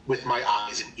it with my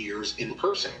eyes and ears in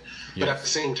person. But at the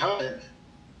same time,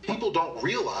 people don't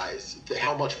realize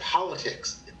how much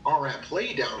politics are at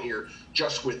play down here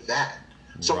just with that.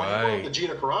 So when I brought up the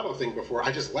Gina Carano thing before,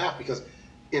 I just laughed because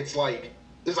it's like,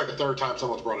 this is like the third time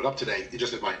someone's brought it up today. It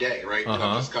just in my day, right? And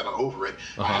I'm just kind of over it.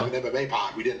 I have an MMA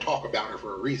pod. We didn't talk about her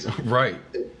for a reason. Right.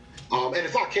 And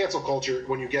it's not cancel culture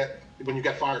when you get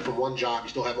fired from one job, you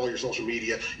still have all your social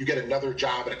media. You get another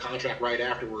job and a contract right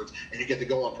afterwards, and you get to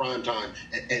go on prime time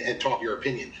and talk your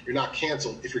opinion. You're not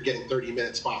canceled if you're getting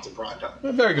 30-minute spots in prime time.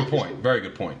 Very good point. Very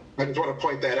good point. I just want to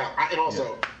point that out. And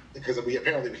also, because we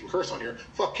can curse on here,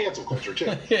 fuck cancel culture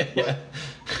too. Yeah.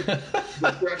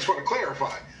 But I just want to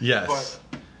clarify. Yes. But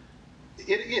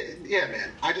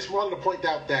man. I just wanted to point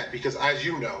out that because, as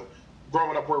you know,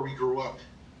 growing up where we grew up,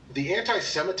 the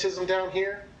anti-Semitism down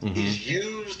here is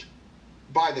used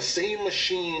by the same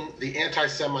machine the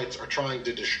anti-Semites are trying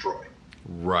to destroy.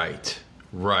 Right.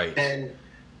 And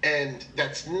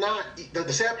that's not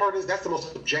the sad part is that's the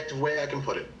most objective way I can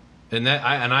put it. And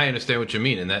I understand what you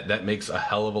mean, and that makes a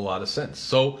hell of a lot of sense.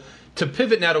 So to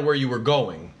pivot now to where you were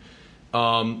going,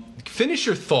 finish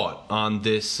your thought on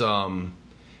this.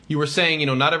 You were saying,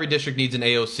 not every district needs an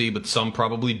AOC, but some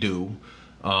probably do.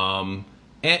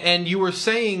 And you were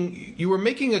saying, you were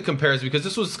making a comparison because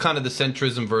this was kind of the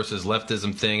centrism versus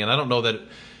leftism thing, and I don't know that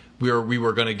we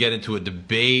were going to get into a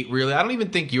debate, really. I don't even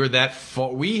think you're that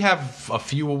far. We have a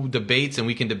few debates, and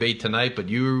we can debate tonight, but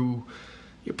you're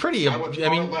pretty. I was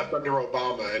far left under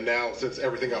Obama, and now since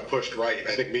everything got pushed right,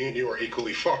 I think me and you are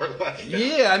equally far left now.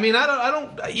 Yeah,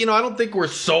 I don't think we're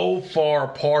so far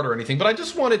apart or anything, but I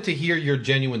just wanted to hear your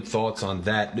genuine thoughts on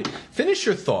that. Finish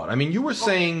your thought. You were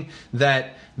saying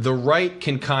that the right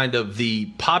can the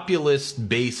populist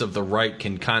base of the right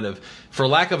can for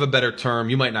lack of a better term,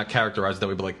 you might not characterize it that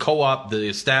way, but co-opt the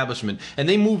establishment, and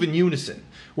they move in unison.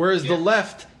 Whereas the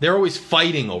left, they're always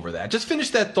fighting over that. Just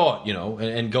finish that thought,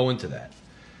 and go into that.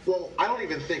 Well, I don't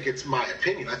even think it's my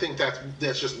opinion. I think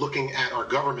that's just looking at our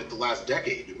government the last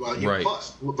decade. Right.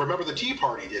 Plus, remember the Tea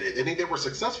Party did it. I think they were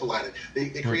successful at it.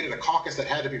 They created a caucus that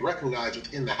had to be recognized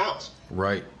within the House.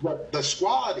 Right. But the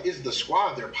Squad is the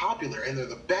Squad. They're popular, and they're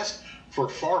the best for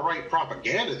far-right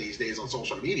propaganda these days on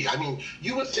social media. I mean,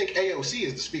 you would think AOC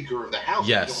is the Speaker of the House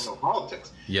Yes. if you don't know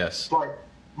politics. Yes. But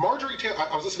Marjorie Taylor,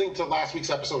 I was listening to last week's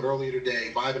episode earlier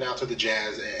today, vibing out to the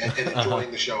jazz and enjoying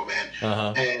the show,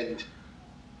 man. And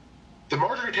the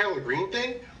Marjorie Taylor Greene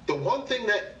thing, the one thing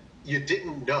that you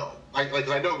didn't know, I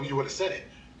know you would have said it,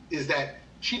 is that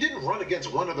she didn't run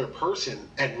against one other person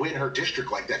and win her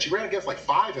district like that. She ran against like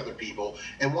 5 other people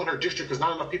and won her district because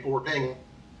not enough people were paying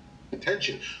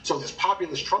attention. So this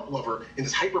populist Trump lover in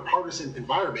this hyper-partisan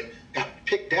environment got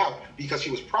picked out because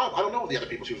she was proud. I don't know the other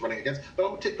people she was running against, but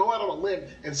I'm going to go out on a limb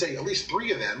and say at least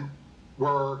 3 of them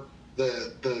were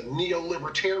the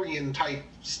neo-libertarian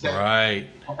types that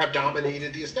have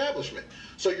dominated the establishment.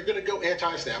 So you're going to go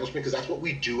anti-establishment because that's what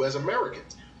we do as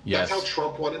Americans. Yes. That's how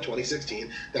Trump won in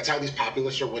 2016. That's how these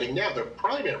populists are winning now. They're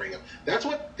primarying him. That's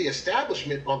what the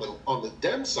establishment on the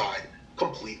Dem side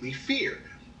completely fear.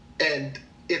 And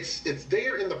it's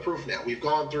there in the proof now. We've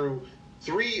gone through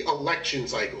 3 election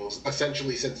cycles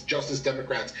essentially since Justice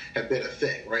Democrats have been a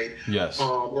thing, right? Yes.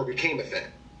 Or became a thing.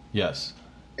 Yes.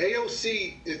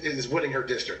 AOC is winning her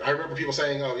district. I remember people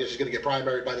saying, "Oh, yeah, she's going to get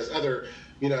primaried by this other,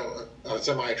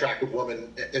 semi-attractive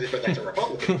woman," but that's a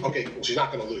Republican. Okay, cool. She's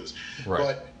not going to lose. Right.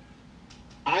 But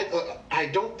I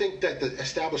don't think that the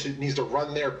establishment needs to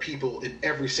run their people in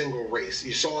every single race.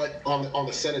 You saw it on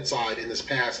the Senate side in this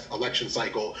past election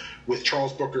cycle with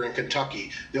Charles Booker in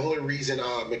Kentucky. The only reason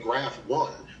McGrath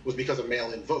won was because of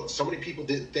mail-in votes. So many people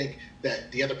didn't think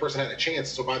that the other person had a chance.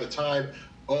 So by the time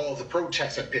all the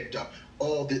protests had picked up,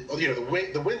 all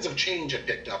the winds of change had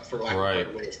picked up, for lack of a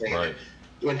better way of saying it.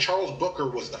 When Charles Booker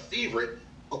was the favorite,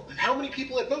 how many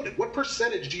people had voted? What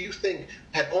percentage do you think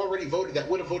had already voted that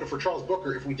would have voted for Charles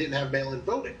Booker if we didn't have mail-in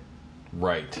voting?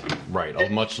 Right. A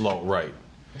much lower, right.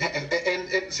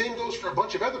 And same goes for a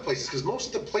bunch of other places, because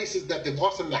most of the places that they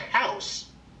lost in the House,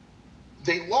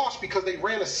 they lost because they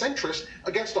ran a centrist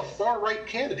against a far-right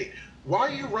candidate. Why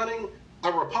are you running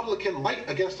a Republican light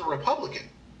against a Republican?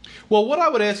 Well, what I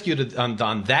would ask you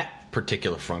on that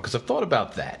particular front, because I've thought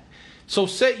about that. So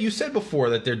you said before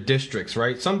that they're districts,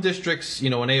 right? Some districts,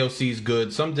 an AOC is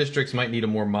good. Some districts might need a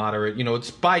more moderate.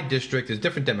 It's by district. There's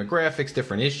different demographics,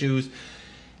 different issues.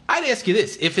 I'd ask you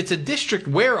this. If it's a district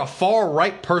where a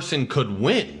far-right person could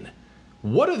win,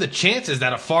 what are the chances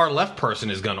that a far-left person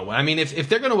is going to win? I mean, if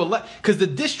they're going to elect... Because the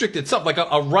district itself, like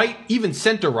a right, even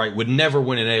center-right, would never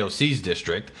win in AOC's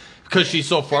district because she's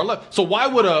so far left. So why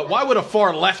would a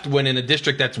far-left win in a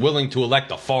district that's willing to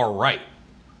elect a far-right?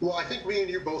 Well, I think me and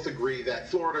you both agree that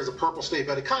Florida is a purple state,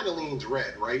 but it kind of leans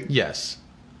red, right? Yes.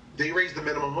 They raised the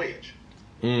minimum wage.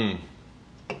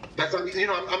 That's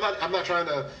I'm not trying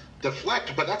to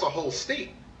deflect, but that's a whole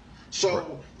state.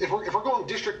 So if we're going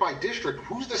district by district,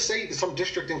 who's to say that some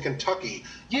district in Kentucky?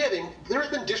 Yeah, there's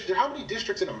been how many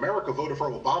districts in America voted for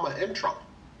Obama and Trump?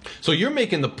 So you're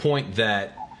making the point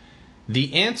that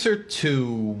the answer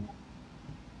to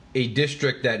a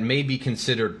district that may be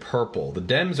considered purple, the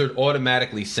Dems are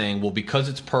automatically saying, well, because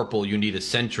it's purple, you need a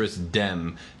centrist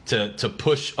Dem to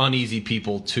push uneasy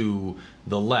people to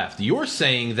the left. You're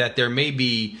saying that there may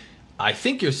be, I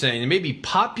think you're saying there may be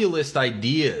populist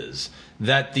ideas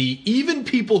that even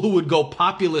people who would go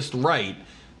populist right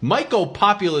might go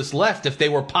populist left if they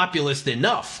were populist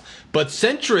enough. But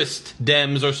centrist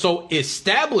Dems are so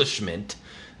establishment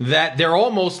that they're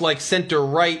almost like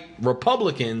center-right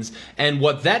Republicans, and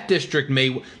what that district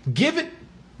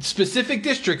specific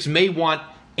districts may want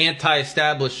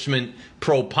anti-establishment,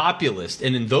 pro-populist,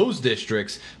 and in those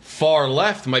districts,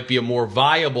 far-left might be a more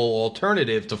viable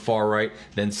alternative to far-right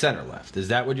than center-left. Is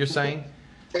that what you're saying?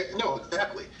 No,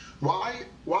 exactly. Why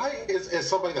is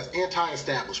somebody that's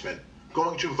anti-establishment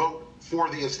going to vote for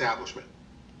the establishment?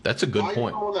 That's a good point. Why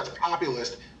is someone that's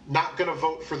populist not going to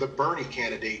vote for the Bernie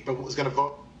candidate, but is going to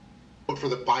vote for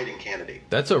the Biden candidate?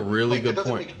 That's a really good point.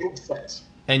 That doesn't make any sense.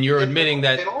 And you're admitting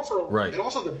that... And also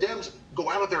the Dems go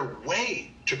out of their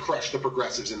way to crush the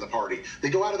progressives in the party. They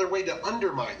go out of their way to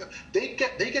undermine them. They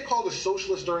get called a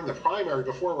socialist during the primary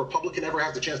before a Republican ever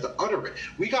has the chance to utter it.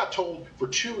 We got told for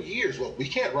 2 years, well, we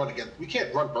can't run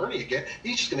Bernie again.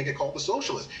 He's just going to get called a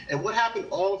socialist. And what happened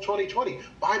all of 2020?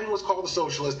 Biden was called a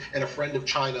socialist and a friend of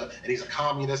China, and he's a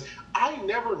communist. I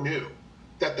never knew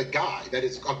that the guy that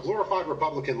is a glorified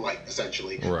Republican light,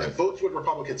 essentially, that votes with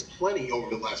Republicans plenty over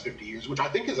the last 50 years, which I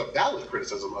think is a valid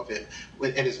criticism of him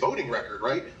and his voting record,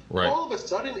 right? All of a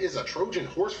sudden is a Trojan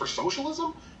horse for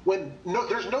socialism when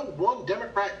there's no one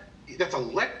Democrat that's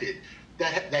elected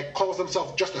that calls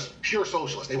themselves just a pure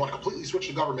socialist. They want to completely switch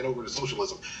the government over to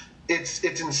socialism. It's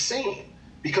insane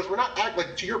because we're not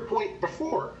like to your point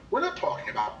before. We're not talking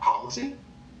about policy.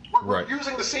 We're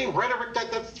using the same rhetoric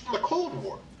that's from the Cold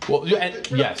War. Well,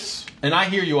 yes, and I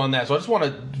hear you on that. So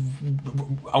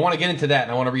I want to get into that,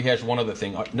 and I want to rehash one other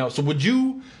thing. No, so would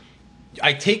you?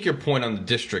 I take your point on the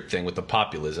district thing with the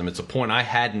populism. It's a point I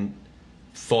hadn't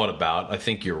thought about. I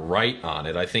think you're right on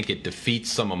it. I think it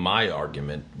defeats some of my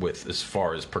argument with as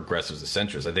far as progressives and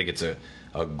centrists. I think it's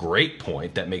a great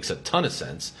point that makes a ton of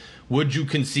sense. Would you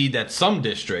concede that some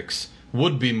districts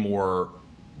would be more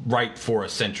right for a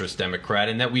centrist Democrat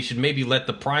and that we should maybe let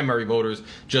the primary voters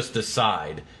just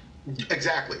decide?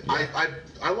 Exactly. Yeah.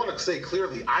 I want to say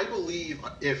clearly, I believe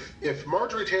if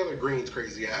Marjorie Taylor Greene's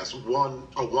crazy ass won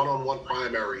a one-on-one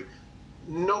primary,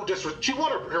 no disrespect, she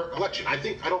won her election. I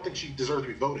don't think she deserved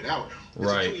to be voted out. It's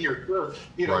right. a 2-year term.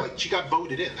 Like she got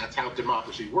voted in. That's how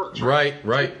democracy works.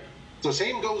 Right. So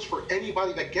same goes for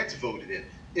anybody that gets voted in.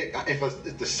 If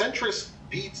the centrist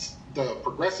beats the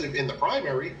progressive in the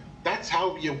primary, that's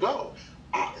how you go.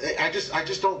 I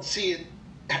just don't see it.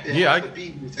 It has to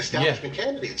be establishment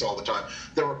candidates all the time.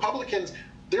 The Republicans,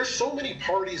 there's so many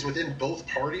parties within both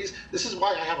parties. This is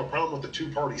why I have a problem with the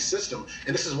two-party system,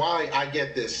 and this is why I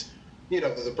get this,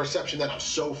 the perception that I'm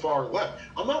so far left.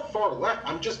 I'm not far left.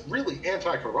 I'm just really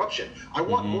anti-corruption. I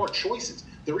want more choices.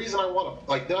 The reason I want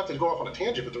to, not to go off on a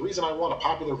tangent, but the reason I want a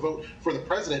popular vote for the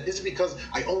president isn't because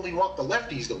I only want the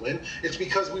lefties to win. It's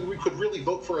because we could really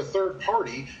vote for a third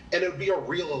party, and it would be a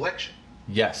real election.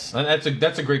 Yes, and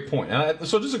that's a great point.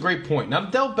 So this is a great point. Now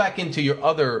to delve back into your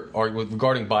other argument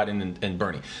regarding Biden and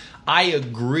Bernie, I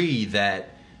agree that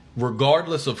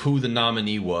regardless of who the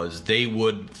nominee was, they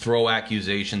would throw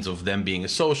accusations of them being a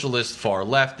socialist, far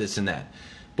left, this and that.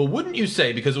 But wouldn't you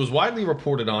say, because it was widely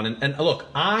reported on, and look,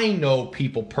 I know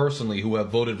people personally who have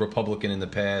voted Republican in the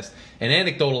past, and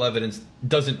anecdotal evidence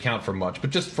doesn't count for much, but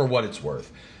just for what it's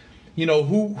worth.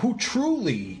 Who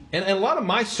truly, and a lot of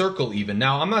my circle even,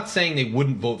 now I'm not saying they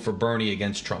wouldn't vote for Bernie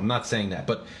against Trump, I'm not saying that,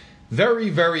 but very,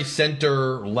 very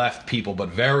center-left people, but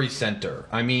very center.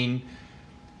 I mean,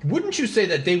 wouldn't you say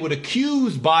that they would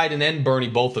accuse Biden and Bernie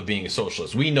both of being a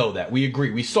socialist? We know that. We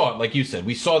agree. We saw it, like you said.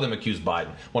 We saw them accuse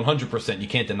Biden. 100%. You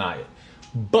can't deny it.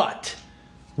 But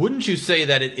wouldn't you say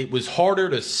that it was harder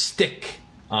to stick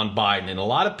on Biden? And a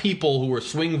lot of people who were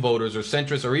swing voters or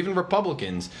centrists or even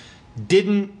Republicans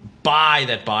didn't buy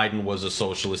that Biden was a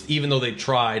socialist, even though they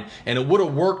tried, and it would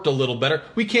have worked a little better.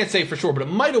 We can't say for sure, but it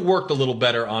might have worked a little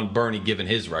better on Bernie given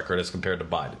his record as compared to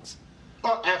Biden's.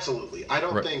 Absolutely.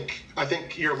 I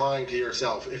think you're lying to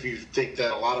yourself if you think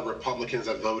that a lot of Republicans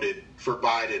that voted for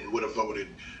Biden would have voted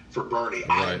for Bernie.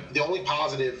 Right. The only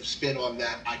positive spin on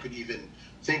that I could even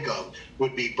think of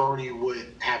would be Bernie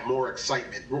would have more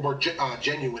excitement, more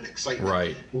genuine excitement,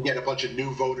 right, and get a bunch of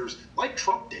new voters like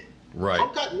Trump did. Right.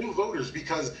 Trump got new voters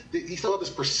because he still had this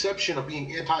perception of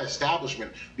being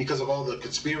anti-establishment because of all the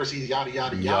conspiracy, yada,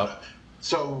 yada, yada.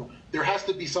 So there has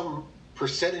to be some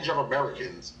percentage of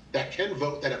Americans that can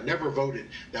vote, that have never voted,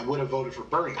 that would have voted for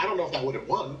Bernie. I don't know if that would have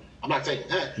won. I'm not saying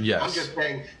that. Yes. I'm just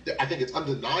saying that I think it's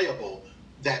undeniable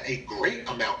that a great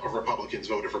amount of Republicans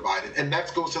voted for Biden, and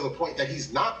that goes to the point that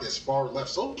he's not this far left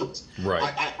socialist. Right.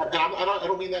 I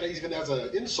don't mean that even as an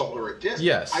insult or a diss.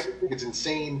 Yes. I just think it's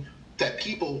insane that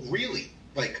people really,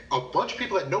 like a bunch of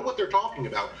people that know what they're talking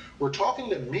about, were talking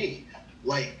to me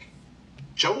like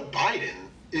Joe Biden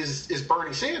is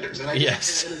Bernie Sanders, and and it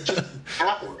just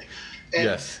baffled me.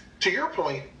 And to your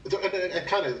point, and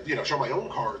kind of show my own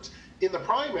cards in the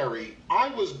primary, I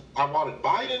wanted I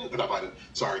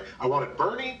wanted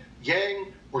Bernie,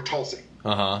 Yang, or Tulsi.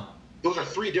 Those are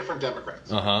three different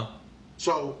Democrats.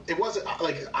 So it wasn't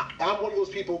like I'm one of those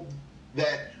people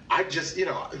that I just,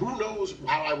 who knows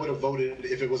how I would have voted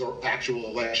if it was an actual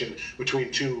election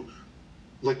between two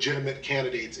legitimate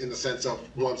candidates in the sense of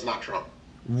one's not Trump.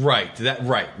 Right.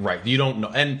 Right. You don't know.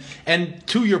 And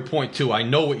to your point, too, I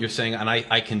know what you're saying, and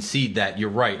I concede that you're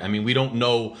right. I mean, we don't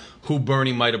know who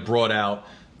Bernie might have brought out.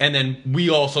 And then we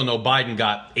also know Biden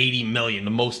got 80 million,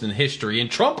 the most in history, and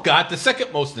Trump got the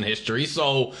second most in history.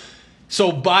 So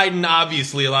Biden,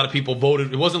 obviously, a lot of people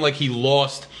voted. It wasn't like he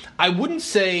lost. I wouldn't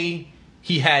say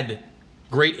he had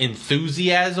great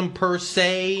enthusiasm per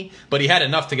se, but he had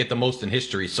enough to get the most in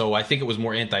history. So I think it was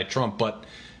more anti-Trump, but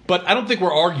I don't think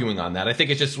we're arguing on that. I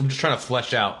think I'm just trying to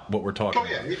flesh out what we're talking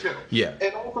about. Oh, yeah, me too. Yeah.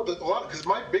 And also, because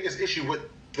my biggest issue with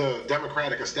the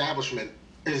Democratic establishment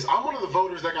is I'm one of the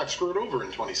voters that got screwed over in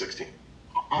 2016.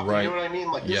 Right. You know what I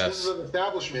mean? Like, this is an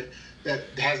establishment that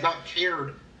has not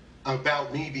cared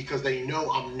about me because they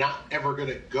know I'm not ever going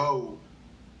to go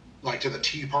like to the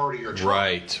Tea Party or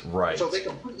Trump. Right. So they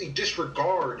completely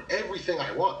disregard everything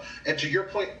I want. And to your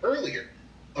point earlier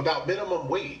about minimum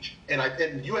wage,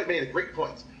 and you had made a great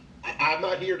point. I'm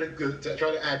not here to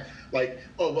try to act like,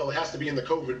 oh, well, it has to be in the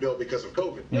COVID bill because of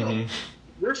COVID. No. Mm-hmm.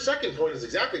 Your second point is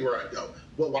exactly where I'd go.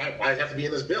 Well, why does it have to be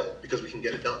in this bill? Because we can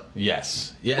get it done.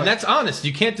 Yes. Yeah, and that's honest.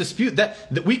 You can't dispute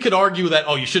that. We could argue that,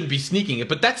 oh, you shouldn't be sneaking it,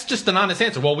 but that's just an honest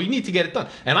answer. Well, we need to get it done.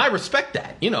 And I respect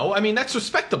that. I mean, that's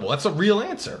respectable. That's a real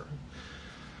answer.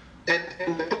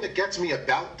 And the thing that gets me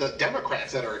about the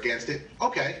Democrats that are against it,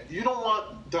 okay, you don't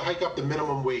want to hike up the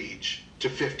minimum wage to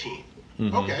 15.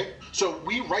 Mm-hmm. Okay, so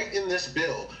we write in this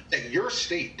bill that your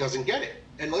state doesn't get it.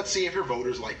 And let's see if your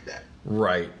voters like that.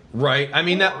 Right. I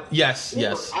mean, yes.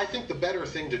 I think the better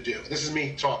thing to do, this is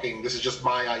me talking, this is just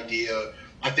my idea.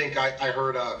 I think I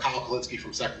heard Kyle Kalinske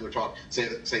from Secular Talk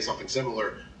say something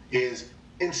similar, is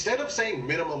instead of saying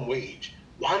minimum wage,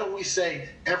 why don't we say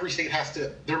every state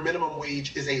their minimum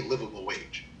wage is a livable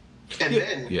wage? And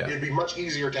then it'd be much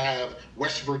easier to have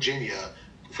West Virginia,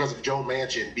 because of Joe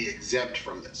Manchin, be exempt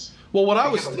from this. Well,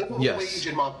 a livable wage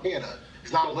in Montana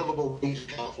is not a livable wage in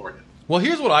California. Well,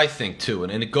 here's what I think too,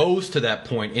 and it goes to that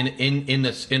point in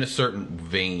a certain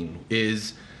vein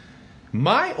is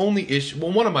my only issue.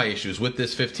 Well, one of my issues with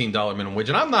this $15 minimum wage,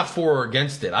 and I'm not for or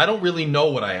against it. I don't really know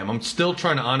what I am. I'm still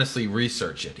trying to honestly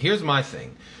research it. Here's my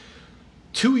thing.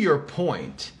 To your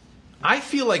point, I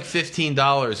feel like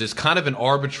 $15 is kind of an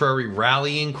arbitrary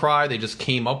rallying cry they just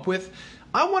came up with.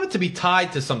 I want it to be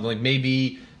tied to something, like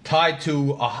maybe tied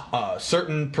to a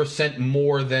certain percent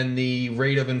more than the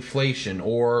rate of inflation,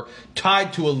 or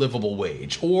tied to a livable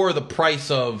wage, or the price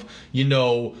of,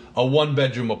 a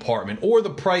one-bedroom apartment, or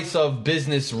the price of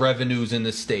business revenues in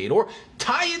the state, or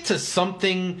tie it to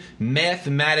something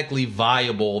mathematically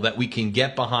viable that we can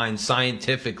get behind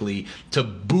scientifically to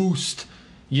boost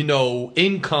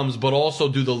incomes, but also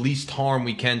do the least harm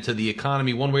we can to the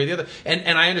economy one way or the other.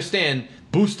 And I understand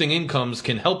boosting incomes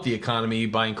can help the economy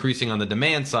by increasing on the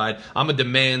demand side. I'm a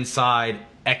demand side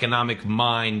economic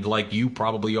mind like you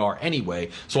probably are anyway,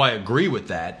 so I agree with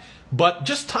that. But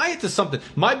just tie it to something.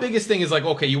 My biggest thing is like,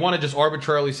 okay, you want to just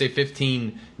arbitrarily say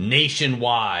 15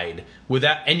 nationwide with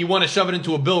that, and you want to shove it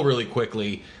into a bill really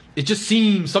quickly. It just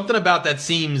seems, something about that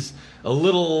seems a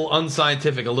little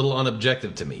unscientific, a little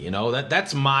unobjective to me.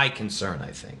 That's my concern,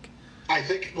 I think.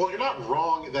 Well, you're not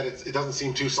wrong that it doesn't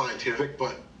seem too scientific,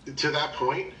 but to that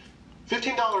point,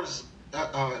 $15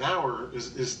 an hour is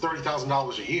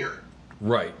 $30,000 a year.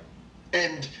 Right.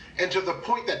 And to the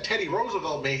point that Teddy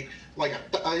Roosevelt made, like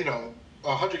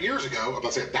 100 years ago, I'm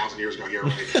about to say 1,000 years ago, yeah,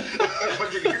 right.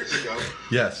 100 years ago,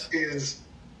 yes, is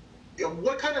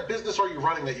what kind of business are you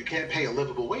running that you can't pay a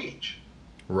livable wage?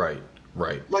 Right.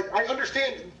 Like, I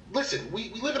understand. Listen,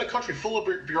 we live in a country full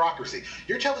of bureaucracy.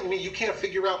 You're telling me you can't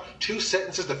figure out 2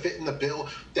 sentences to fit in the bill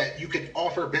that you could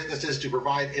offer businesses to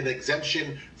provide an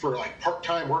exemption for, like,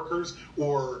 part-time workers,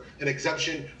 or an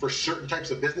exemption for certain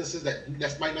types of businesses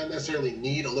that might not necessarily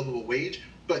need a livable wage?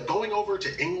 But going over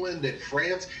to England and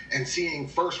France and seeing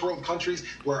first world countries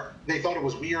where they thought it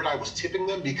was weird I was tipping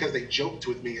them because they joked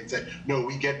with me and said, no,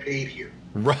 we get paid here.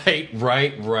 Right.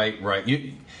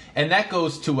 And that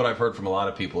goes to what I've heard from a lot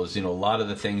of people is, a lot of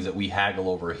the things that we haggle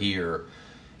over here,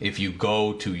 if you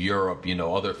go to Europe,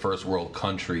 other first world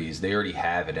countries, they already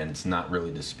have it and it's not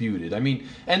really disputed. I mean,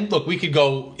 and look, we could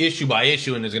go issue by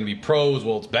issue and there's going to be pros.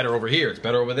 Well, it's better over here, it's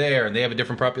better over there, and they have a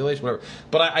different population, whatever.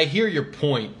 But I hear your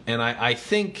point, and I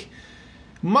think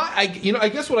I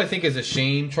guess what I think is a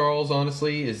shame, Charles,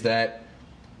 honestly, is that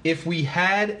if we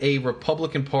had a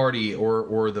Republican Party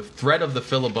or the threat of the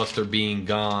filibuster being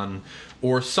gone,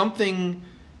 or something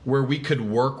where we could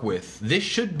work with, this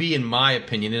should be, in my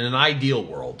opinion, in an ideal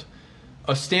world,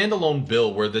 a standalone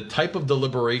bill where the type of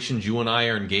deliberations you and I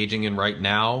are engaging in right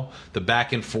now, the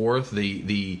back and forth,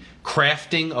 the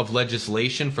crafting of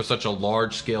legislation for such a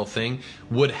large-scale thing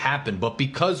would happen. But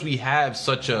because we have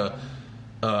such an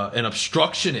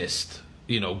obstructionist,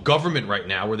 government right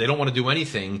now where they don't want to do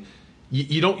anything,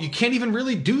 you can't even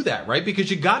really do that, right? Because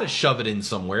you got to shove it in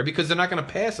somewhere because they're not going to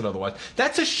pass it otherwise.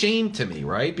 That's a shame to me,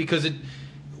 right? Because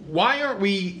why aren't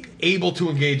we able to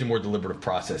engage in more deliberative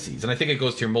processes? And I think it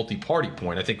goes to your multi-party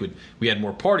point. I think we had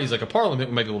more parties like a parliament,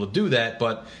 we might be able to do that.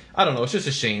 But I don't know. It's just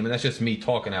a shame, and that's just me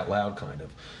talking out loud, kind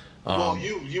of. Well,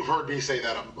 you've heard me say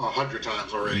that 100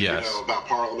 times already, yes. About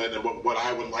Parliament and what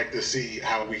I would like to see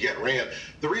how we get ran.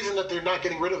 The reason that they're not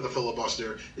getting rid of the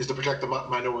filibuster is to protect the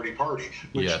minority party,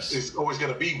 which yes. is always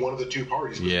going to be one of the two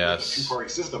parties with yes. the two-party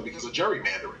system because of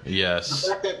gerrymandering. Yes. The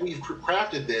fact that we've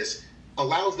crafted this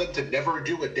allows them to never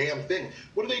do a damn thing.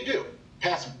 What do?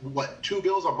 Pass, 2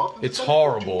 bills a month? It's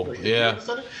horrible, yeah.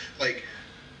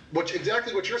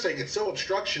 exactly what you're saying. It's so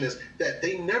obstructionist that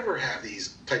they never have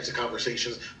these types of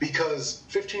conversations because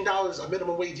 $15 a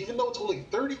minimum wage, even though it's only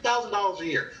 $30,000 a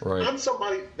year. Right. I'm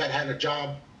somebody that had a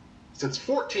job since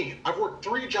 14. I've worked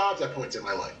 3 jobs at points in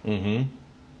my life.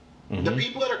 The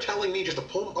people that are telling me just to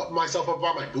pull myself up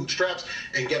by my bootstraps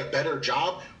and get a better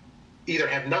job either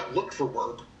have not looked for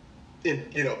work in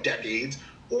decades,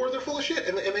 or they're full of shit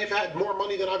and they've had more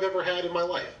money than I've ever had in my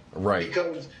life. Right.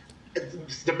 Because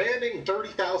demanding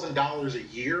 $30,000 a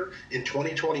year in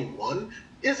 2021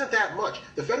 isn't that much.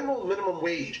 The federal minimum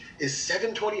wage is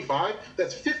 $725.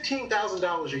 That's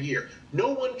 $15,000 a year.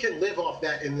 No one can live off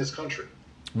that in this country.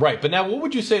 Right, but now what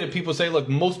would you say to people say, look,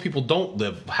 most people don't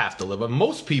have to live, but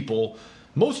most people,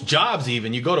 most jobs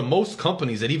even, you go to most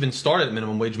companies that even start at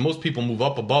minimum wage, most people move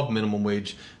up above minimum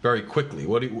wage very quickly.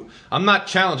 I'm not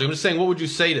challenging, I'm just saying, what would you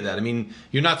say to that? I mean,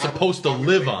 you're not supposed to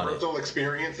live on it. Personal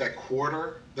experience, that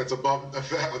quarter that's above the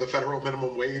federal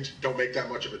minimum wage don't make that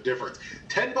much of a difference.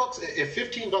 $10, if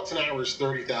 $15 an hour is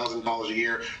 $30,000 a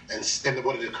year, and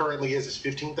what it currently is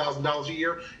 $15,000 a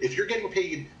year, if you're getting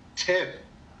paid 10,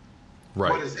 right.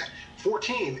 What is that?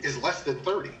 14 is less than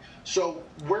 30. So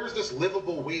where's this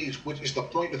livable wage, which is the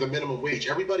point of the minimum wage?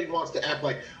 Everybody wants to act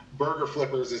like burger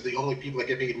flippers is the only people that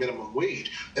get paid minimum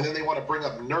wage, and then they want to bring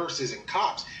up nurses and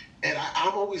cops. And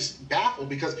I'm always baffled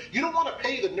because you don't want to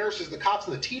pay the nurses, the cops,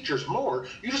 and the teachers more.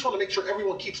 You just want to make sure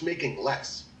everyone keeps making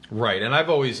less. Right, and I've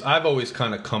always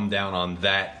kind of come down on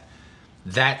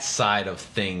that side of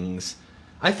things.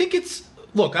 I think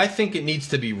it needs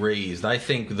to be raised. I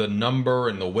think the number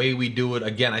and the way we do it,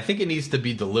 again, I think it needs to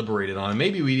be deliberated on.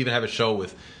 Maybe we'd even have a show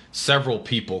with several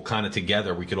people kind of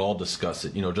together. We could all discuss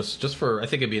it, just for, I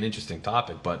think it'd be an interesting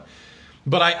topic. But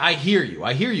I hear you.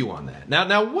 I hear you on that.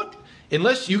 Now what,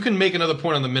 unless you can make another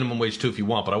point on the minimum wage too if you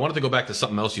want, but I wanted to go back to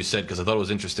something else you said because I thought it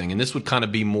was interesting. And this would kind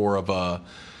of be more of a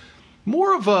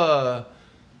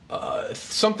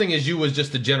something as you as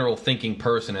just a general thinking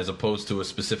person as opposed to a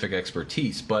specific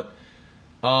expertise. But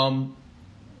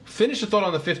finish a thought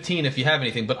on the 15 if you have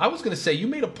anything. But I was going to say, you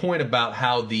made a point about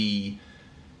how the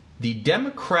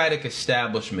Democratic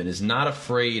establishment is not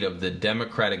afraid of the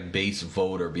Democratic base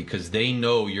voter because they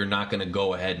know you're not going to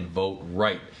go ahead and vote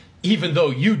right, even though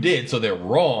you did, so they're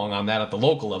wrong on that at the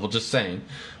local level, just saying.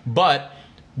 But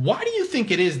why do you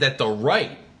think it is that the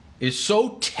right is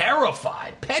so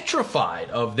terrified, petrified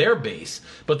of their base,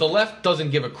 but the left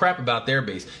doesn't give a crap about their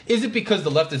base? Is it because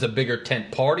the left is a bigger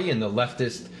tent party and the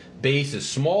leftist base is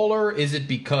smaller? Is it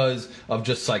because of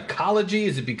just psychology?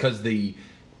 Is it because the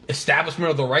establishment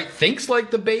of the right thinks like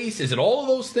the base? Is it all of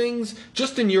those things?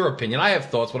 Just in your opinion. I have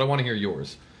thoughts, but I want to hear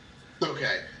yours.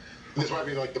 Okay. This might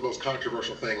be like the most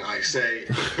controversial thing I say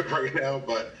right now,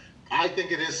 but I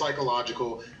think it is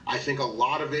psychological. I think a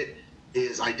lot of it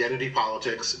is identity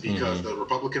politics because the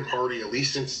Republican Party, at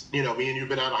least since, me and you've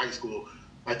been out of high school,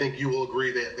 I think you will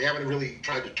agree that they haven't really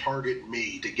tried to target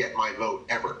me to get my vote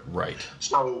ever. Right.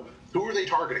 So who are they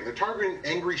targeting? They're targeting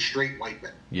angry straight white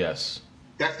men. Yes.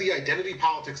 That's the identity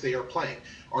politics they are playing.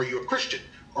 Are you a Christian?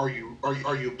 Are you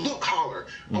blue collar?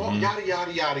 Oh, yada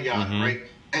yada yada yada, right?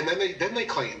 And then they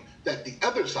claim that the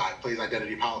other side plays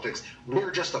identity politics. We're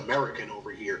just American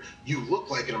over here. You look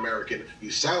like an American.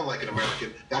 You sound like an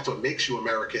American. That's what makes you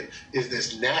American. Is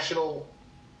this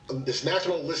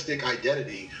nationalistic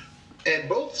identity, and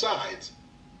both sides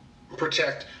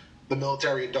protect the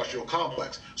military-industrial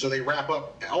complex. So they wrap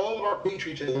up all of our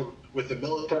patriotism with the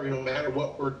military, no matter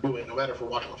what we're doing, no matter if we're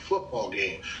watching a football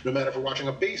game, no matter if we're watching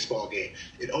a baseball game.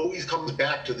 It always comes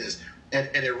back to this, and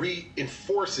it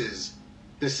reinforces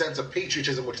this sense of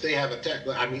patriotism, which they have attacked.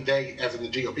 I mean, they, as in the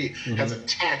GOP, has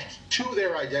attached to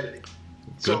their identity.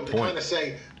 So to kind of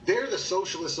say, they're the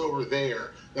socialists over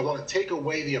there that want to take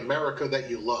away the America that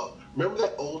you love. Remember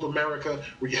that old America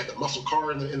where you had the muscle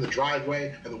car in the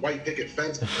driveway and the white picket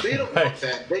fence? They don't want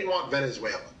that. They want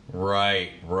Venezuela.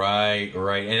 Right.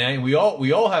 And we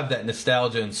all have that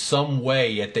nostalgia in some way,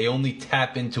 yet they only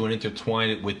tap into and intertwine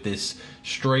it with this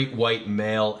straight white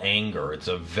male anger. It's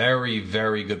a very,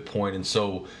 very good point. And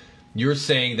so you're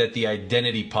saying that the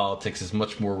identity politics is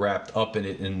much more wrapped up in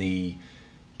it, and the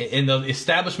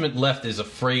establishment left is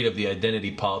afraid of the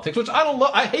identity politics, which I don't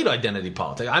love. I hate identity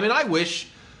politics. I mean, I wish,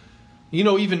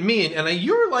 even me, and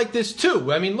you're like this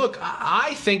too. I mean, look,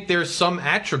 I think there's some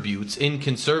attributes in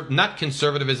not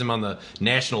conservatism on the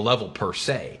national level per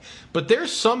se, but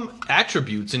there's some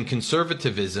attributes in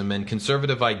conservatism and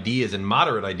conservative ideas and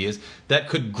moderate ideas that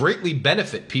could greatly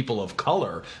benefit people of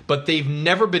color, but they've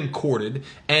never been courted,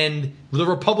 and the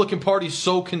Republican Party is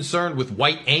so concerned with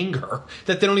white anger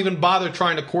that they don't even bother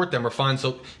trying to court them or find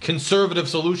conservative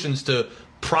solutions to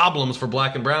problems for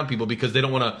black and brown people because they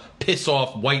don't want to piss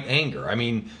off white anger. I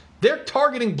mean, they're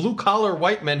targeting blue-collar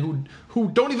white men who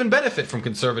don't even benefit from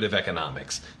conservative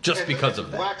economics just because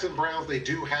of that. Blacks and browns they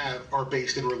do have are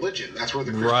based in religion. That's where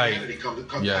the Christianity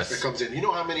comes in. You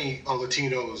know how many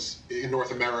Latinos in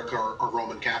North America are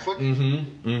Roman Catholic?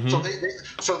 Mm-hmm.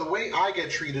 Mm-hmm. So the way I get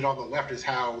treated on the left is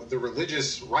how the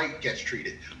religious right gets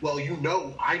treated. Well,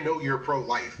 I know you're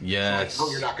pro-life. Yes. So I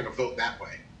know you're not going to vote that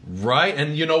way. Right,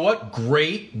 and you know what?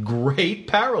 Great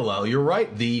parallel. You're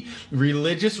right. The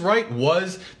religious right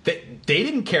was that they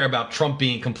didn't care about Trump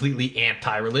being completely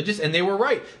anti-religious, and they were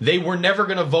right. They were never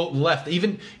going to vote left.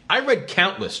 Even I read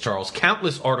countless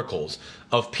articles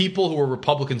of people who were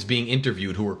Republicans being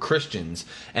interviewed who were Christians,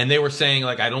 and they were saying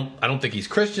like, I don't think he's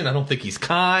Christian, I don't think he's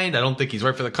kind, I don't think he's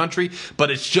right for the country,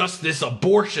 but it's just this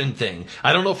abortion thing.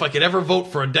 I don't know if I could ever vote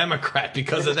for a Democrat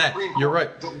because of that. You're right.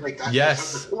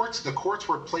 Yes. The courts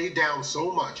were played down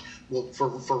so much, well,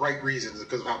 for right reasons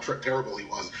because of how terrible he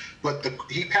was. But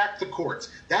he packed the courts.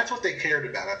 That's what they cared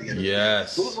about at the end of the day.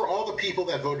 Yes. Those were all the people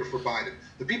that voted for Biden.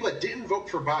 The people that didn't vote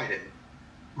for Biden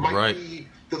might be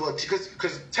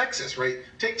because Texas, right?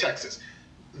 Take Texas.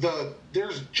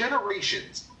 There's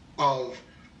generations of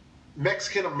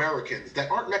Mexican Americans that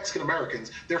aren't Mexican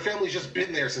Americans. Their family's just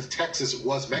been there since Texas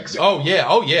was Mexico. Oh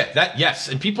yeah. Yes.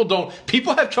 And people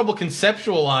have trouble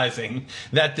conceptualizing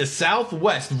that the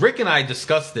Southwest. Rick and I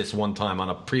discussed this one time on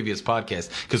a previous podcast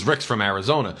because Rick's from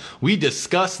Arizona. We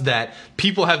discussed that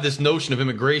people have this notion of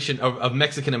immigration of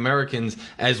Mexican Americans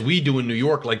as we do in New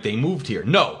York, like they moved here.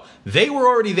 No, they were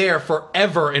already there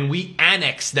forever, and we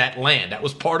annexed that land. That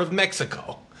was part of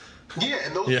Mexico. Yeah,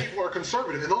 and those people are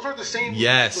conservative, and those are the same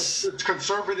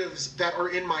conservatives that are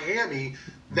in Miami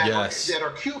that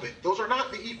are Cuban. Those are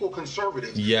not the equal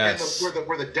conservatives. Yes, and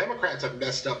where the Democrats have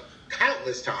messed up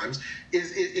countless times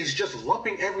is just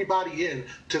lumping everybody in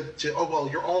to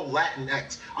you're all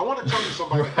Latinx. I want to tell you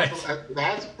somebody that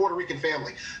has a Puerto Rican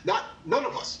family. None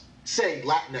of us say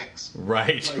Latinx.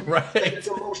 Right.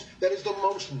 That is the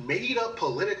most made up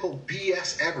political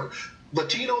BS ever.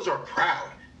 Latinos are proud.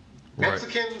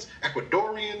 Mexicans,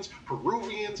 Ecuadorians,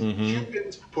 Peruvians,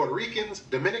 Cubans, Puerto Ricans,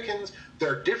 Dominicans,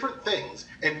 they're different things,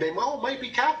 and they all might be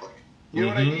Catholic. You know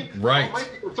what I mean? Right. They all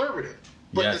might be conservative.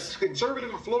 But the conservative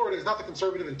in Florida is not the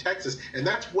conservative in Texas, and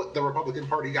that's what the Republican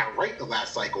Party got right the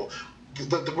last cycle. What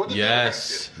the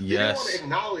Democrats did. They didn't want to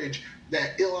acknowledge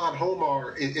that Ilhan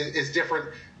Omar is different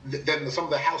than some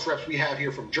of the House reps we have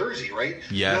here from Jersey, right?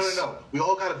 Yes. No. We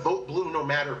all got to vote blue no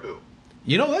matter who.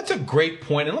 You know, that's a great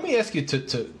point. And let me ask you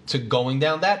to going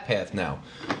down that path now.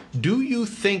 Do you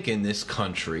think in this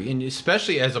country, and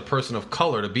especially as a person of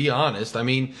color, to be honest, I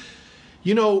mean,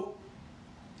 you know,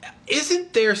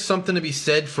 isn't there something to be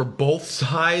said for both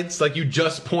sides? Like you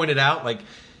just pointed out, like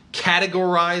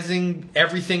categorizing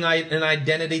everything in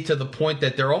identity to the point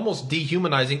that they're almost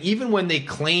dehumanizing, even when they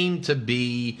claim to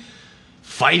be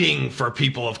fighting for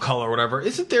people of color or whatever.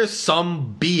 Isn't there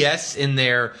some BS in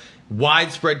their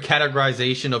widespread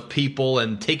categorization of people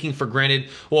and taking for granted,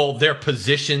 their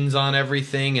positions on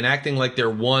everything and acting like they're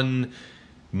one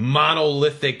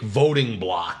monolithic voting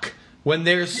block when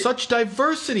there's such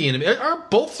diversity in it?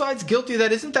 Aren't both sides guilty of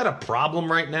that? Isn't that a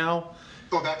problem right now?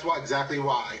 Well, that's exactly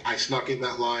why I snuck in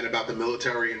that line about the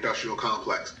military-industrial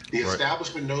complex. The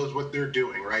establishment knows what they're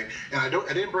doing, right? And I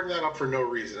didn't bring that up for no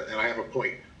reason, and I have a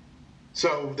point.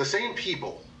 So the same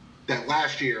people that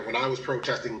last year, when I was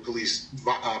protesting police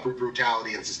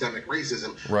brutality and systemic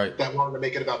racism, that wanted to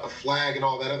make it about the flag and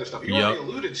all that other stuff. You already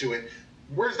alluded to it.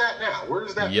 Where's that now?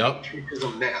 Where's that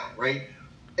patriotism now, right?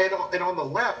 And on the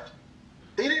left,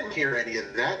 they didn't hear any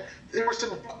of that. There was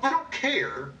some, I don't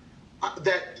care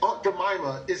that Aunt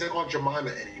Jemima isn't Aunt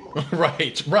Jemima anymore.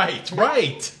 Right.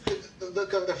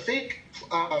 The fake,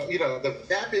 the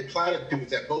vapid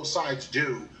platitudes that both sides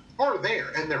do are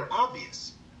there, and they're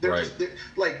obvious. They're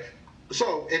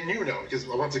so, and because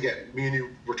once again, me and you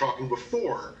were talking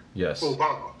before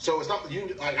Obama. So it's not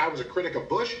I was a critic of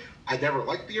Bush. I never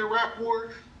liked the Iraq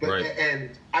War,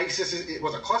 and ISIS it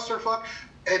was a clusterfuck.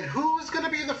 And who is going to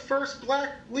be the first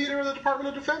black leader of the Department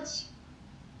of Defense?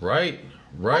 Right.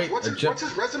 What's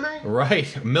his resume?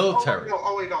 Right, military.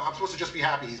 Oh wait, no, I'm supposed to just be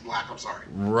happy he's black. I'm sorry.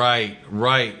 Right.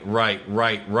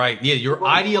 Yeah, your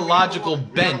ideological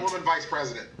bent. A woman vice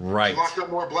president. Right. She locked up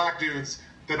more black dudes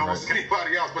than almost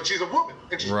anybody else, but she's a woman.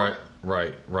 And she's right.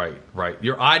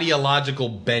 Your ideological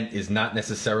bent is not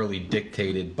necessarily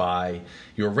dictated by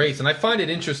your race. And I find it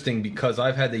interesting because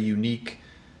I've had the unique,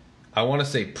 I want to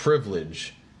say,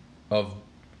 privilege of,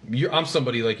 I'm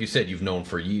somebody, like you said, you've known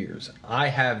for years. I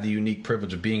have the unique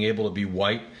privilege of being able to be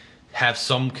white, have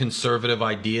some conservative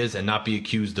ideas and not be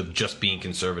accused of just being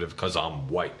conservative because I'm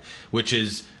white, which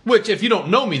if you don't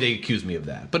know me, they accuse me of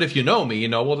that. But if you know me, you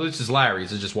know, well, this is Larry.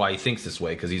 This is just why he thinks this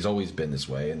way, because he's always been this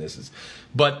way, and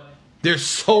but there's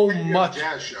so much. A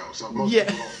jazz show, so most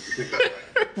people don't think that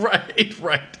way.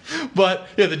 Right. But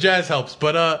yeah, the jazz helps.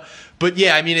 But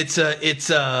yeah, I mean, it's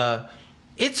a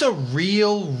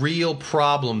real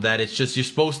problem that it's just you're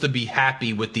supposed to be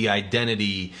happy with the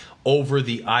identity over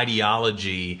the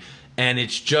ideology. And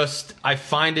it's just, I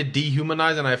find it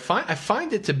dehumanizing. I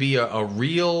find it to be a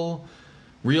real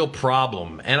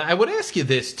problem. And I would ask you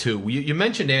this too. You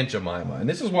mentioned Aunt Jemima, and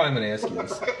this is why I'm going to ask you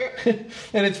this.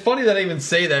 And it's funny that I even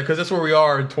say that, because that's where we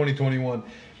are in 2021.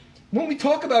 When we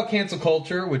talk about cancel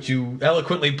culture, which you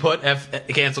eloquently put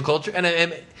cancel culture,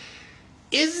 and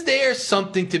is there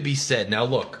something to be said? Now,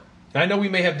 look, I know we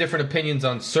may have different opinions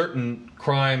on certain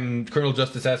criminal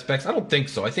justice aspects. I don't think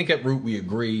so. I think at root we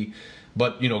agree.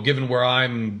 But, you know, given where I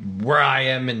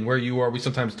am and where you are, we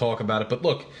sometimes talk about it. But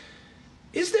look,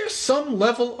 is there some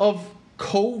level of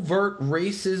covert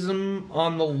racism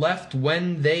on the left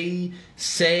when they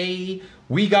say,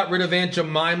 we got rid of Aunt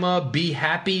Jemima, be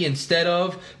happy, instead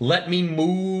of let me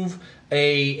move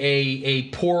a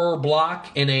poorer block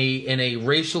in a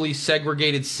racially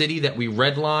segregated city that we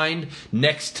redlined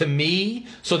next to me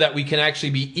so that we can actually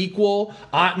be equal?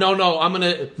 No, I'm going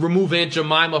to remove Aunt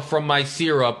Jemima from my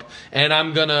syrup, and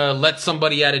I'm going to let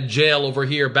somebody out of jail over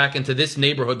here back into this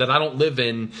neighborhood that I don't live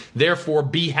in, therefore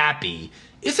be happy.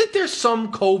 Isn't there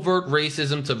some covert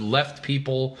racism to left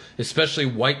people, especially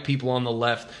white people on the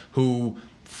left, who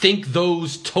think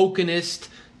those tokenist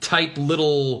type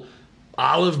little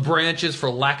olive branches, for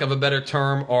lack of a better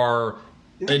term, are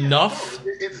enough?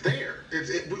 No, it's there.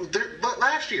 But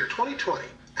last year, 2020,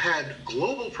 had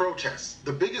global protests,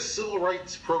 the biggest civil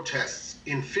rights protests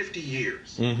in 50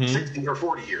 years, 60 or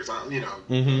 40 years,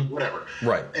 whatever.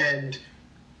 Right. And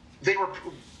they were,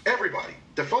 everybody,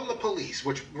 defund the police,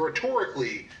 which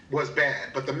rhetorically was bad,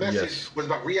 but the message was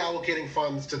about reallocating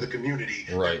funds to the community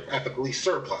at the police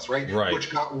surplus, right?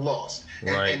 Which got lost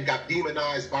and got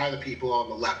demonized by the people on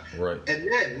the left. Right.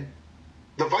 And then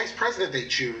the vice president they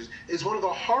choose is one of the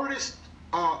hardest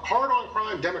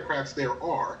hard-on-crime Democrats there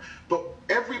are, but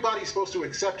everybody's supposed to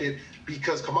accept it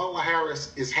because Kamala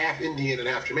Harris is half Indian and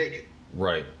half Jamaican.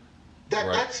 Right.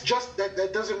 That's just,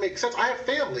 that doesn't make sense. I have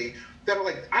family that are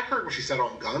like, I heard what she said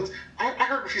on guns. I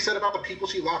heard what she said about the people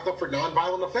she locked up for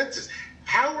nonviolent offenses.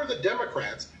 How are the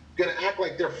Democrats going to act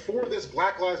like they're for this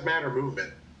Black Lives Matter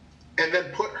movement and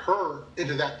then put her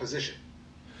into that position?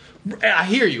 I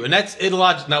hear you, and that's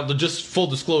illogical. Now, just full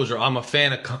disclosure, I'm a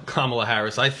fan of Kamala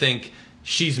Harris. I think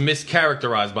she's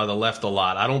mischaracterized by the left a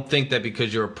lot. I don't think that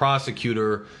because you're a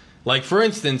prosecutor, like, for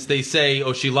instance, they say,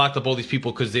 oh, she locked up all these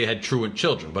people because they had truant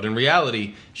children. But in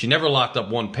reality, she never locked up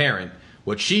one parent.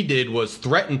 What she did was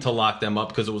threaten to lock them up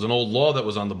because it was an old law that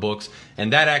was on the books,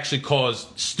 and that actually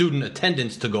caused student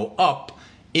attendance to go up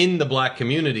in the black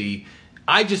community.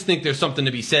 I just think there's something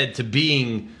to be said to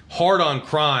being hard on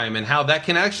crime and how that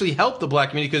can actually help the black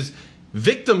community, because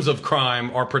victims of crime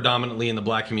are predominantly in the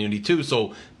black community too.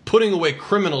 So putting away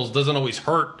criminals doesn't always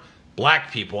hurt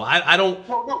black people. I don't...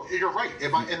 Well, no, you're right.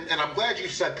 And I'm glad you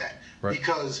said that. Right.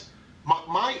 Because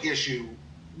my issue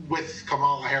with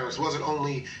Kamala Harris wasn't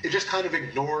only, it just kind of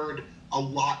ignored a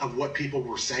lot of what people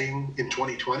were saying in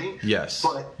 2020. Yes.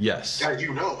 But yes, as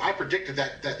you know, I predicted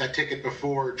that ticket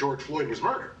before George Floyd was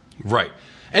murdered. Right.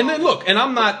 And then look,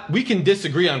 and we can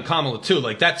disagree on Kamala too.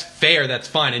 Like, that's fair, that's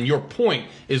fine. And your point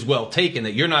is well taken,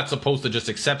 that you're not supposed to just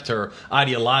accept her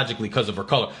ideologically because of her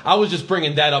color. I was just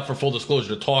bringing that up for full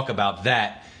disclosure to talk about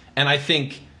that. And I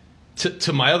think,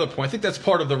 to my other point, I think that's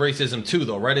part of the racism too,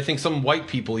 though, right? I think some white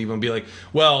people even be like,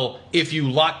 well, if you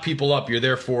lock people up, you're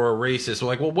therefore a racist. We're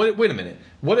like, well, wait a minute.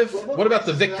 What about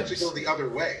the victims? Actually go the other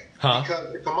way. Huh?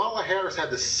 Because Kamala Harris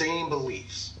had the same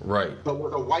beliefs. Right. But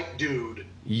with a white dude.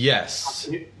 Yes.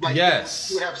 Yes.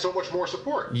 You would have so much more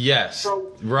support. Yes.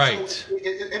 So, right. So, and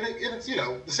it's, you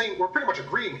know, the same. We're pretty much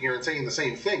agreeing here and saying the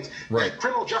same things. Right. That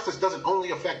criminal justice doesn't only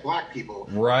affect black people.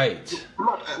 Right. I'm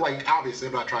not, like, obviously,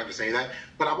 I'm not trying to say that,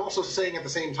 but I'm also saying at the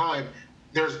same time,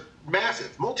 there's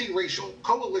massive, multiracial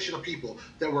coalition of people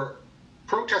that were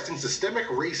protesting systemic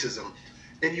racism.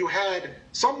 And you had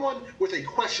someone with a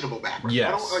questionable background.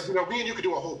 Yes. You know, me and you could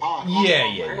do a whole pod.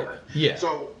 Yeah.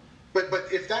 So, but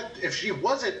if she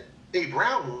wasn't a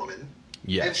brown woman,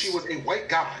 Yes. And she was a white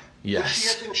guy. Yes. And she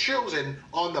had been chosen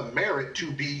on the merit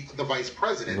to be the vice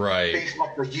president based off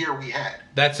the year we had.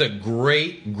 That's a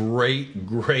great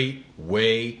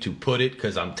way to put it,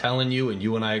 because I'm telling you, and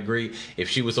you and I agree, if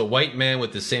she was a white man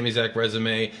with the same exact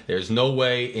resume, there's no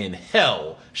way in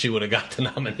hell she would have got the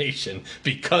nomination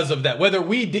because of that. Whether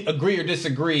we agree or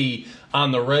disagree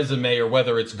on the resume or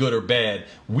whether it's good or bad,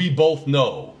 we both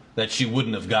know that she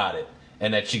wouldn't have got it,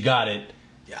 and that she got it.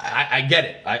 I get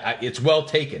it. It's well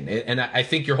taken. And I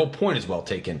think your whole point is well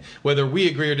taken. Whether we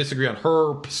agree or disagree on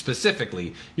her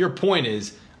specifically, your point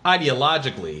is,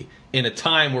 ideologically, in a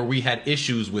time where we had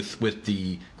issues with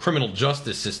the criminal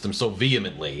justice system so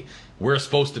vehemently, we're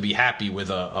supposed to be happy with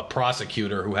a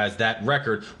prosecutor who has that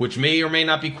record, which may or may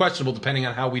not be questionable depending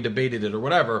on how we debated it or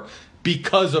whatever,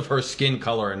 because of her skin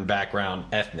color and background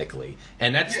ethnically.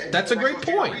 And that's a great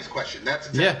point. Question. That's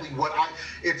exactly what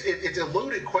it's a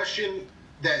loaded question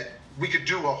that we could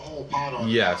do a whole pod on.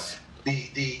 Yes.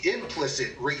 The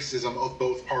implicit racism of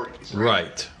both parties.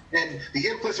 Right. And the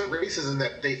implicit racism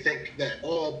that they think that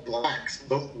all blacks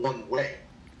vote one way.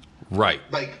 Right.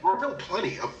 Like, I know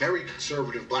plenty of very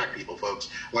conservative black people, folks.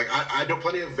 Like, I know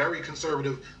plenty of very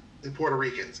conservative Puerto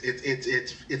Ricans.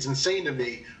 It's insane to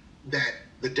me that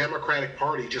the Democratic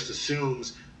Party just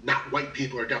assumes not white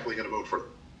people are definitely going to vote for them.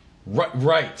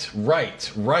 Right.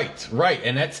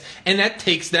 And that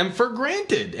takes them for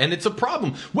granted, and it's a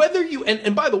problem. Whether you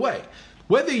and by the way,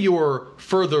 whether you're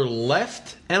further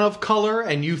left and of color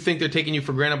and you think they're taking you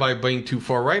for granted by being too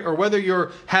far right, or whether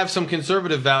you have some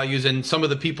conservative values and some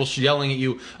of the people yelling at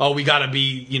you, oh, we got to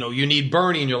be, you need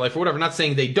Bernie in your life or whatever. I'm not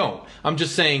saying they don't. I'm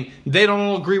just saying they don't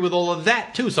all agree with all of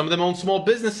that too. Some of them own small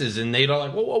businesses and they don't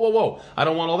like, whoa. I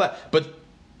don't want all that. But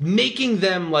making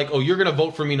them like, oh, you're going to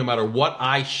vote for me no matter what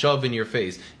I shove in your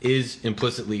face is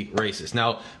implicitly racist.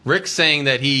 Now, Rick's saying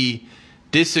that he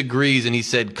disagrees, and he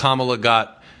said Kamala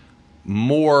got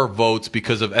more votes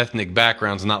because of ethnic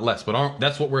backgrounds, not less. But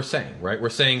that's what we're saying, right? We're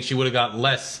saying she would have got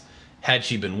less had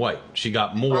she been white. She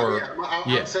got more.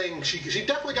 I'm saying she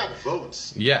definitely got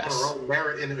votes on her own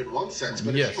merit in one sense.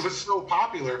 But if she was so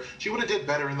popular, she would have did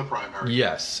better in the primary.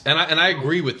 Yes, and I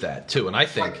agree with that too. And I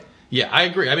think. Yeah, I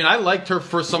agree. I mean, I liked her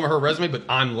for some of her resume, but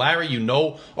I'm Larry,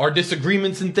 our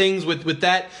disagreements and things with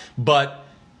that. But,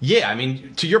 yeah, I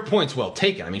mean, to your point's well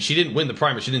taken. I mean, she didn't win the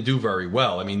primary. She didn't do very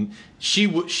well. I mean, she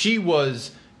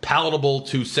was palatable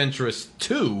to centrists,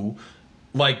 too,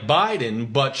 like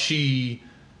Biden, but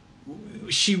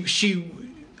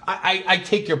I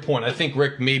take your point. I think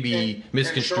Rick maybe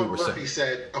misconstrued what we're saying. Murphy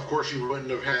said, of course, she wouldn't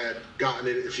have gotten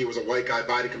it if she was a white guy.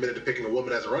 Biden committed to picking a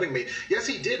woman as a running mate. Yes,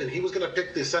 he did, and he was going to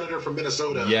pick the senator from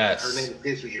Minnesota. Yes. Her name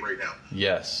is Isby right now.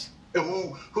 Yes.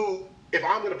 Who, if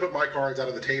I'm going to put my cards out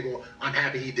on the table, I'm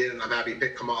happy he did, and I'm happy he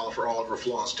picked Kamala for all of her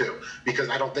flaws, too. Because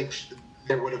I don't think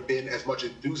there would have been as much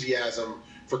enthusiasm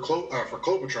for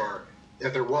Klobuchar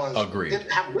if there was. Agreed.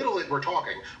 How little we're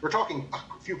talking. We're talking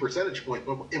a few percentage points,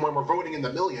 but when we're voting in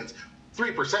the millions,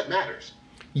 3% matters.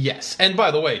 Yes. And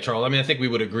by the way, Charles, I mean, I think we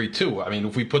would agree, too. I mean,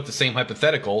 if we put the same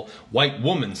hypothetical, white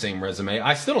woman, same resume,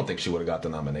 I still don't think she would have got the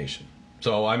nomination.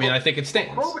 So, I mean, I think it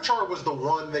stands. Klobuchar was the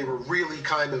one they were really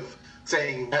kind of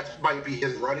saying that might be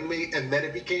his running mate, and then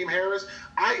it became Harris.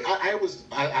 I was,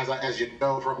 as you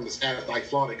know from the status, I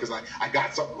flaunted because I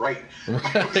got something right.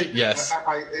 Yes.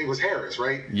 It was Harris,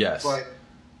 right? Yes. But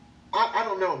I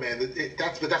don't know, man.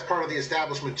 That's part of the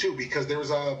establishment too, because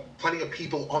there's plenty of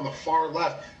people on the far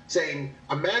left saying,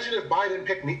 imagine if Biden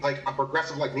picked like a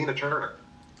progressive like Nina Turner.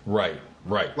 Right.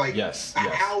 Like, yes.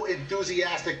 How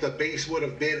enthusiastic the base would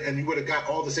have been, and you would have got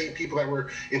all the same people that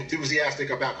were enthusiastic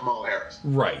about Kamala Harris.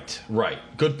 Right.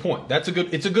 Good point. It's a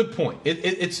good point.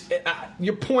 It's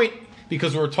your point,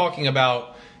 because we're talking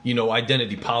about,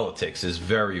 identity politics, is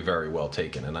very, very well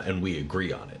taken, and we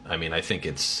agree on it. I mean, I think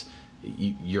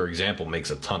your example makes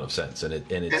a ton of sense, and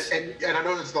it's and I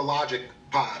know it's the logic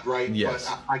pod, right? Yes.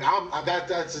 But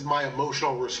that's my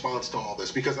emotional response to all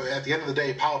this, because at the end of the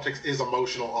day, politics is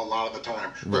emotional a lot of the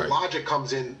time. The logic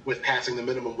comes in with passing the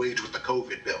minimum wage with the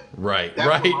COVID bill. Right.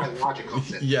 That's where my logic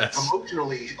comes in. Yes.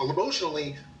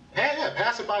 Emotionally,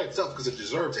 pass it by itself because it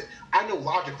deserves it. I know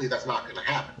logically that's not going to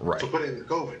happen. Right. So put it in the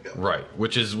COVID bill. Right.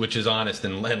 Which is honest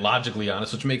and logically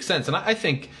honest, which makes sense. And I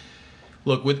think,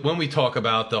 look, when we talk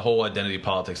about the whole identity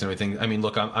politics and everything, I mean,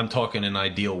 look, I'm talking an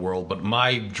ideal world, but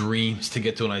my dream is to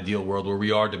get to an ideal world where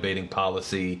we are debating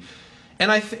policy.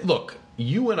 And look,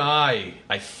 you and I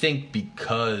think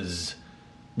because,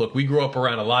 look, we grew up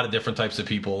around a lot of different types of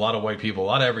people, a lot of white people, a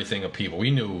lot of everything of people.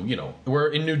 We knew, we're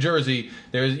in New Jersey,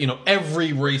 there's,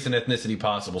 every race and ethnicity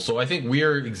possible. So I think we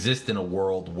exist in a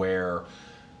world where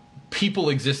people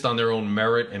exist on their own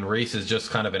merit, and race is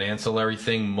just kind of an ancillary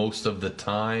thing most of the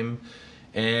time.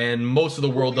 And most of the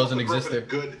world doesn't exist there. A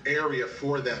good area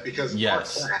for that because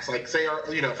yes. our class, like say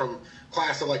from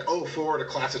class of like 04 to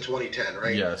class of 2010,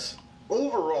 right? Yes.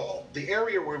 Overall, the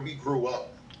area where we grew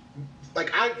up,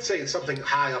 like I'd say something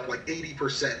high up, like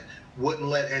 80%, wouldn't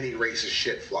let any racist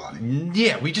shit fly.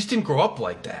 Yeah, we just didn't grow up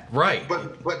like that, right?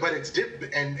 But it's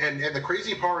different, and the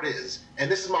crazy part is,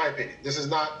 and this is my opinion. This is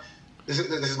not. This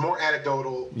is more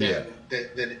anecdotal than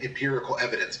empirical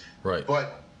evidence. Right.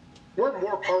 But we're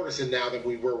more partisan now than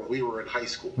we were when we were in high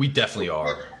school. We definitely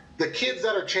are. The kids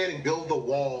that are chanting "Build the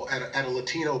Wall" at a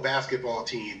Latino basketball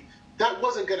team, that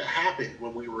wasn't going to happen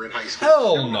when we were in high school.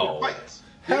 Hell no. Fights.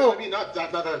 You know what I mean? Not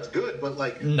that it's good, but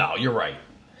like. No, you're right.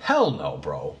 Hell no,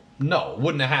 bro. No,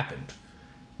 wouldn't have happened.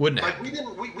 Wouldn't have.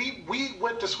 Like we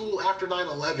went to school after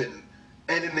 9/11,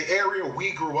 and in the area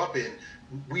we grew up in,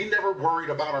 we never worried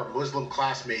about our Muslim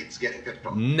classmates getting picked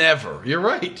up. Never. You're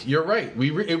right. You're right.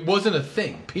 It wasn't a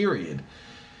thing. Period.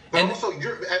 But also,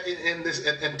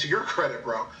 and to your credit,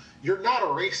 bro, you're not a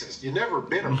racist. You've never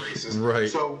been a racist. Right.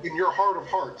 So in your heart of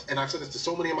hearts, and I've said this to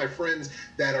so many of my friends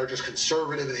that are just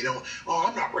conservative, and they don't. Oh,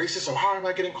 I'm not racist. So how am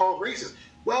I getting called racist?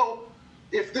 Well,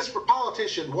 if this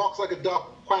politician walks like a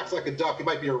duck, quacks like a duck, he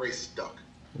might be a racist duck.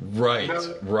 Right, you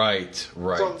know? right.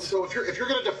 So if you're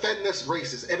going to defend this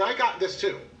racist, and I got this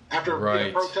too after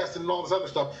protesting and all this other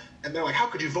stuff, and they're like, how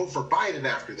could you vote for Biden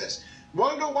after this?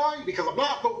 Want to know why? Because I'm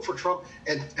not voting for Trump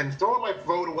and throwing my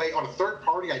vote away on a third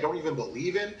party I don't even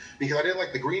believe in because I didn't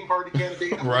like the Green Party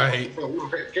candidate. I'm right. for the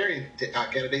Libertarian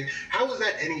candidate. How is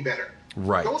that any better?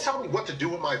 Right. Don't tell me what to do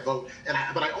with my vote.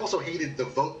 But I also hated the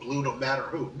vote blue no matter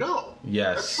who. No.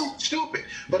 Yes. That's so stupid.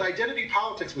 But identity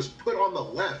politics was put on the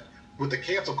left with the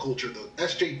cancel culture, the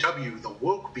SJW, the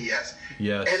woke BS.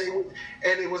 Yes.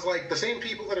 And it was like the same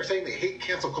people that are saying they hate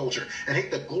cancel culture and hate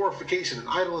the glorification and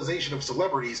idolization of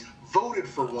celebrities voted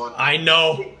for one. I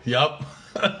know. Yup.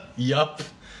 Yup.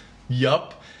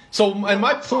 So, and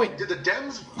my point... Did the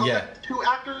Dems elect 2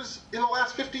 actors in the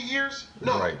last 50 years?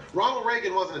 No. Right. Ronald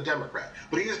Reagan wasn't a Democrat,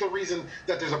 but he is the reason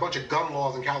that there's a bunch of gun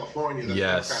laws in California that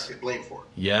Democrats get blamed for.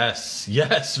 Yes.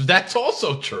 That's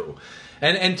also true.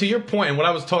 And to your point, and what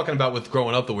I was talking about with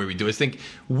growing up the way we do, is think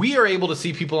we are able to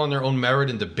see people on their own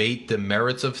merit and debate the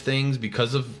merits of things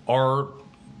because of our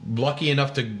lucky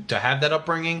enough to have that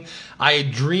upbringing. I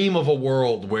dream of a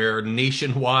world where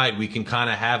nationwide we can kind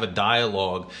of have a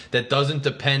dialogue that doesn't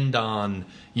depend on,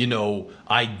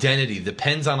 identity,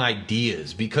 depends on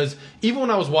ideas. Because even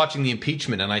when I was watching the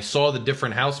impeachment and I saw the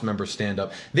different House members stand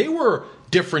up, they were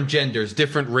different genders,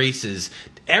 different races,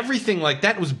 everything like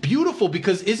that was beautiful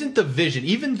because isn't the vision,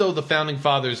 even though the founding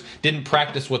fathers didn't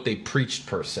practice what they preached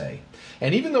per se,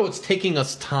 and even though it's taking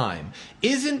us time,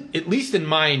 isn't, at least in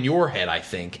my and your head, I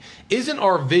think, isn't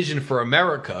our vision for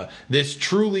America this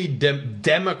truly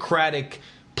democratic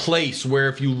place where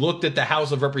if you looked at the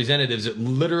House of Representatives, it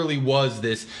literally was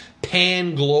this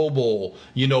pan-global,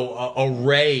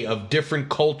 array of different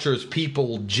cultures,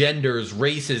 people, genders,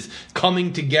 races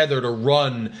coming together to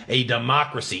run a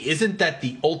democracy. Isn't that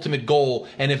the ultimate goal?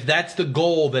 And if that's the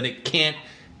goal, then it can't,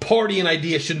 party and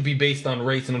idea shouldn't be based on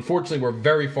race. And unfortunately, we're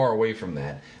very far away from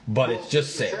that. But it's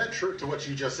just sad. Is that true to what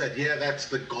you just said? Yeah, that's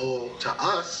the goal to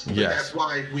us. Yes. That's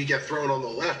why we get thrown on the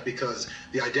left because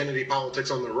the identity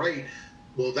politics on the right,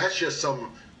 well, that's just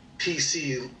some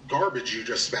PC garbage you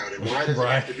just spouted. Why does it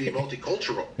have to be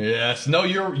multicultural? Yes. No,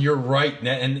 you're right.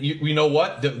 And you know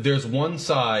what? There's one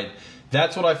side.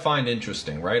 That's what I find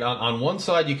interesting, right? On one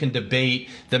side, you can debate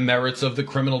the merits of the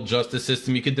criminal justice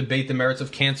system. You could debate the merits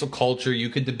of cancel culture. You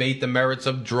could debate the merits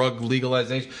of drug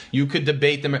legalization. You could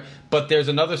debate but there's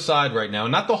another side right now,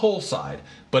 not the whole side,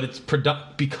 but it's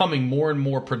becoming more and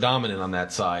more predominant on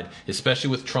that side, especially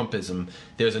with Trumpism.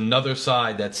 There's another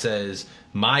side that says,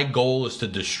 my goal is to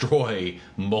destroy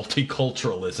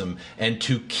multiculturalism and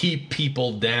to keep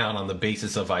people down on the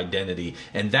basis of identity.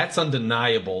 And that's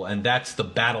undeniable, and that's the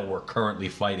battle we're currently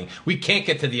fighting. We can't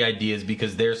get to the ideas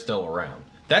because they're still around.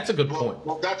 That's a good point.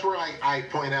 Well, that's where I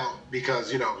point out,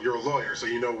 because, you're a lawyer, so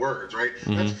you know words, right?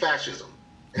 Mm-hmm. That's fascism.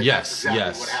 And yes, that's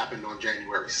exactly what happened on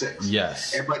January 6th.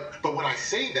 Yes. But when I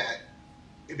say that,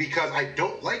 because I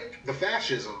don't like the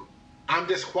fascism, I'm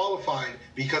disqualified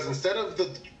because instead of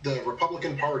the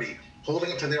Republican Party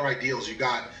holding up to their ideals, you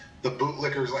got the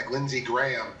bootlickers like Lindsey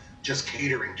Graham just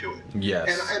catering to it.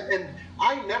 Yes. And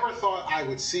I never thought I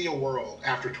would see a world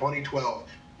after 2012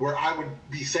 where I would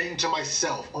be saying to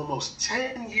myself almost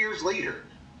 10 years later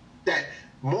that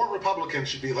more Republicans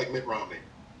should be like Mitt Romney.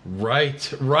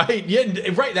 Right. Yeah,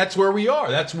 right. That's where we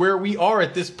are. That's where we are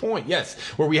at this point. Yes.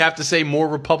 Where we have to say more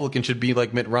Republicans should be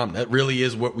like Mitt Romney. That really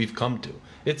is what we've come to.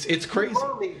 It's crazy.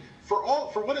 Romney,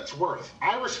 for what it's worth,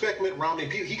 I respect Mitt Romney.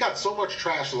 He got so much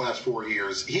trash the last 4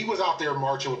 years. He was out there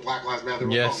marching with Black Lives Matter.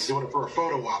 Yes. Doing it for a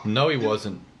photo op. No, he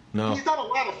wasn't. No. He's done a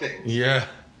lot of things. Yeah.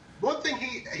 One thing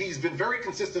he's been very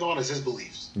consistent on is his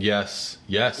beliefs. Yes.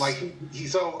 Like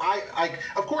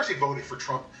of course he voted for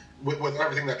Trump with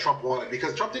everything that Trump wanted,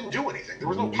 because Trump didn't do anything. There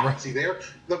was no policy there.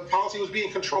 The policy was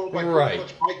being controlled by pretty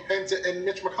much Mike Pence and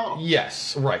Mitch McConnell.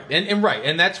 Yes, right.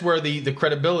 And that's where the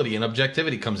credibility and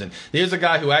objectivity comes in. There's a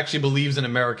guy who actually believes in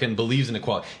America and believes in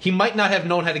equality. He might not have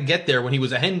known how to get there when he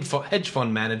was a hedge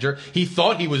fund manager. He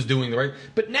thought he was doing the right,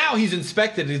 but now he's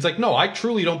inspected and he's like, no, I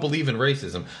truly don't believe in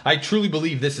racism. I truly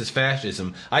believe this is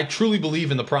fascism. I truly believe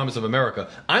in the promise of America.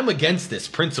 I'm against this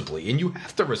principally, and you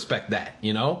have to respect that,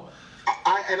 you know?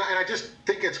 I just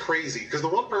think it's crazy, because the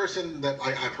one person that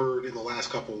I've heard in the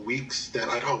last couple of weeks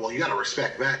that you got to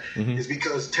respect that, is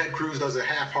because Ted Cruz does a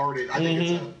half-hearted, I think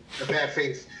it's a bad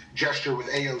faith gesture with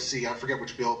AOC. I forget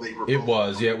which bill they were. It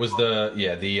was, it was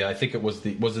I think it was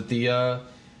the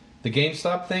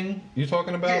GameStop thing you're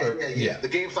talking about? Yeah. The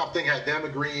GameStop thing had them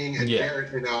agreeing, and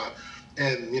Jared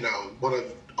and one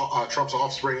of Trump's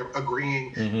offspring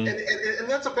agreeing, and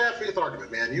that's a bad faith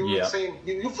argument, man. You were saying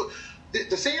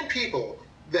the same people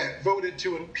that voted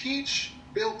to impeach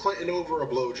Bill Clinton over a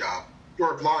blowjob,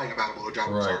 or lying about a blowjob,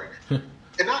 I'm sorry.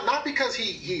 And not because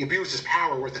he abused his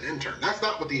power with an intern. That's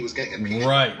not what he was getting impeached.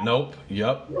 Right, nope,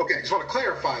 yep. Okay, I just want to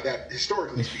clarify that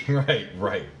historically speaking.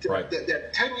 Right. That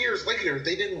 10 years later,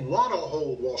 they didn't want to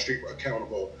hold Wall Street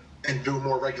accountable and do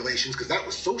more regulations, because that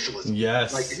was socialism.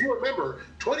 Yes. Like, if you remember,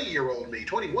 20-year-old me,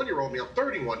 21-year-old me, I'm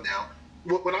 31 now,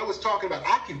 when I was talking about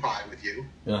Occupy with you.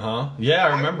 Yeah,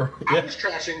 I remember. I was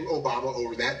trashing Obama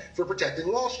over that for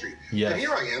protecting Wall Street. Yes. And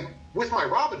here I am with my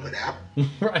Robinhood app.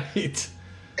 Right.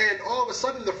 And all of a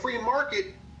sudden the free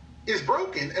market is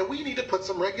broken and we need to put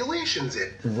some regulations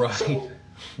in. Right. So,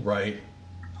 right.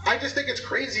 I just think it's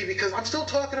crazy, because I'm still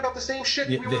talking about the same shit.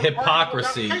 The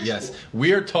hypocrisy, yes.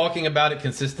 We're talking about it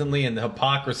consistently, and the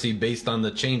hypocrisy based on the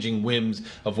changing whims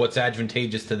of what's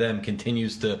advantageous to them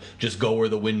continues to just go where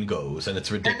the wind goes, and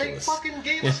it's ridiculous. And they fucking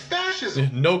gave us fascism.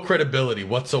 No credibility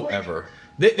whatsoever.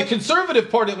 The conservative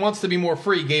part that wants to be more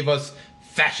free gave us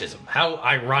fascism. How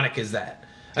ironic is that?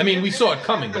 I mean, we saw it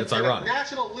coming, but it's ironic.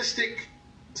 Nationalistic,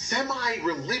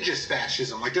 semi-religious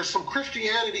fascism. Like, there's some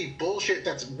Christianity bullshit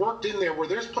that's worked in there, where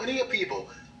there's plenty of people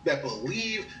that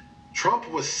believe Trump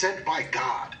was sent by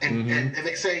God, and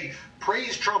they say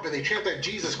praise Trump, and they chant that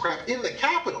Jesus crap in the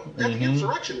Capitol at the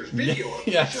insurrection. There's video of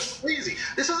it. Yes. It's just crazy.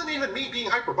 This isn't even me being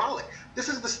hyperbolic. This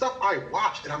is the stuff I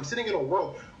watched, and I'm sitting in a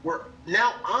world where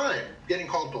now I'm getting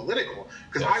called political,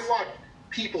 because I watch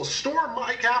people storm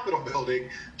my Capitol building,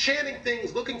 chanting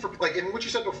things, looking for, like, and what you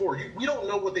said before, we don't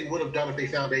know what they would have done if they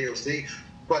found AOC,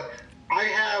 but I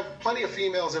have plenty of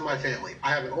females in my family. I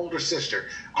have an older sister.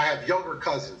 I have younger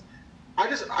cousins. I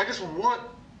just want,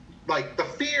 like, the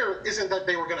fear isn't that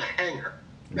they were going to hang her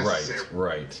necessarily.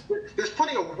 Right. There's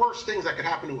plenty of worse things that could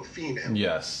happen to a female.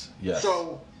 Yes.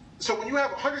 So when you have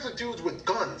hundreds of dudes with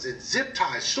guns and zip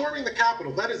ties storming the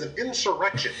Capitol, that is an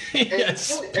insurrection.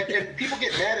 Yes. And people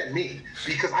get mad at me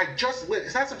because I just lived.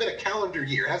 It hasn't been a calendar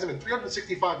year. It hasn't been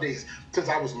 365 days since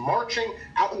I was marching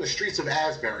out in the streets of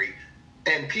Asbury,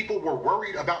 and people were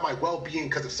worried about my well-being,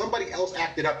 because if somebody else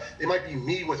acted up, it might be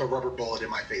me with a rubber bullet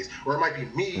in my face, or it might be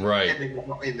me ending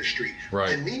up in the street. Right.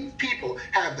 And these people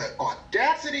have the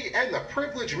audacity and the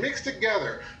privilege mixed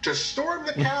together to storm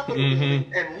the Capitol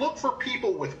building and look for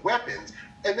people with weapons,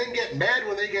 and then get mad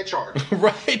when they get charged.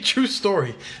 Right, true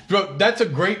story. Bro, that's a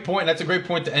great point. That's a great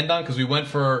point to end on, because we went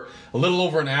for a little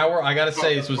over an hour. I gotta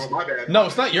say, this was... my bad. No,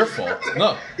 it's not your fault.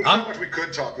 No. That's how much we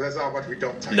could talk, but that's how much we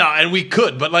don't talk. No, and we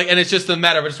could, but and it's just a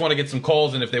matter of, I just want to get some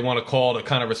calls, and if they want to call, to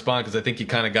kind of respond, because I think you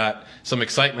kind of got some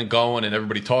excitement going and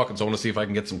everybody talking, so I want to see if I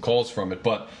can get some calls from it.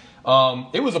 But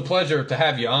it was a pleasure to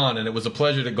have you on, and it was a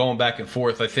pleasure to going back and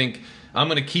forth. I think I'm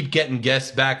going to keep getting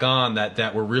guests back on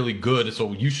that were really good.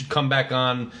 So you should come back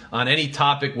on any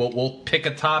topic. We'll pick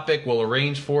a topic. We'll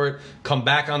arrange for it. Come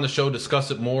back on the show,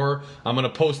 discuss it more. I'm going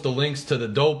to post the links to the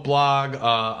Dope blog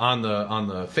on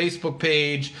the Facebook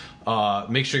page.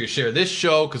 Make sure you share this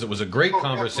show, because it was a great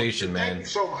conversation, man. Thank you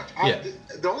so much.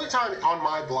 The only time on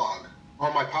my blog,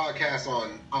 on my podcast,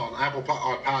 on Apple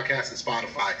Podcasts and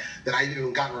Spotify, that I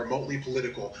even gotten remotely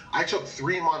political, I took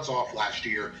 3 months off last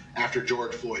year after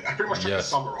George Floyd. I pretty much took the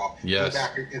summer off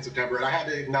back in September, and I had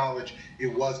to acknowledge it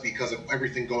was because of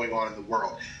everything going on in the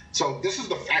world. So this is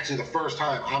actually the first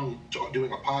time I'm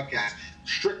doing a podcast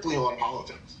strictly on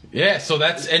politics. Yeah, so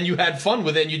and you had fun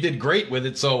with it, and you did great with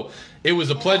it, so it was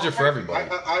a pleasure for everybody.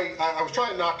 I was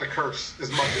trying not to curse as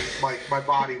much as my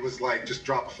body was like, just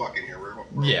drop a fuck in here.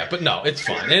 Yeah, but no, it's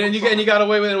fine. And you got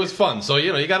away with it. It was fun. So,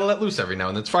 you got to let loose every now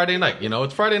and then. It's Friday night.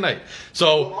 It's Friday night.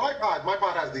 So well, my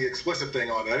pod has the explicit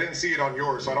thing on it. I didn't see it on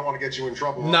yours, so I don't want to get you in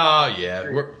trouble. No, yeah,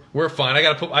 we're fine. I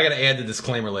got to add the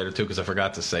disclaimer later too because I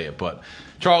forgot to say it. But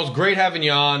Charles, great having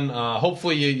you on.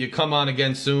 Hopefully you come on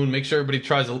again soon. Make sure everybody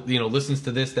tries to listens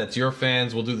to this. That's your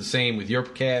fans. We'll do the same with your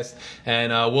cast,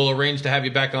 and we'll arrange to have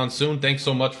you back on soon. Thanks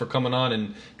so much for coming on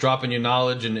and dropping your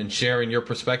knowledge and sharing your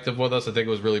perspective with us. I think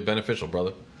it was really beneficial,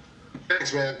 brother.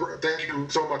 Thanks, man. Thank you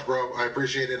so much, bro. I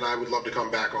appreciate it, and I would love to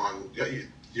come back on.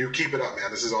 You keep it up,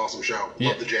 man. This is an awesome show.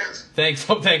 Love the jazz. Thanks,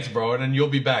 bro. And then you'll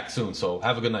be back soon. So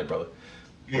have a good night, brother.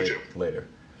 You too. Later.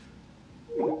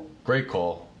 Great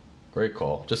call.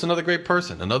 Just another great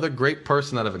person. Another great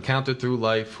person that I've encountered through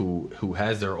life who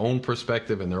has their own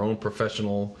perspective and their own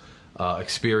professional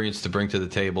experience to bring to the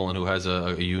table, and who has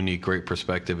a unique, great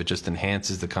perspective. It just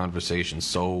enhances the conversation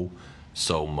so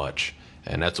much.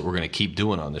 And that's what we're going to keep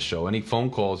doing on this show. Any phone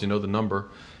calls, the number,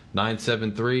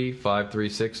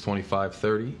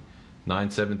 973-536-2530,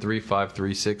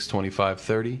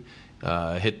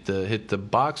 973-536-2530. Hit the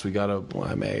box. We got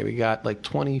like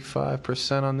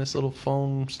 25% on this little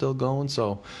phone still going,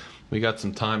 so we got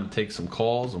some time to take some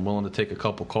calls. I'm willing to take a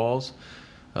couple calls.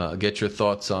 Get your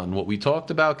thoughts on what we talked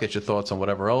about. Get your thoughts on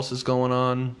whatever else is going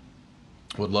on.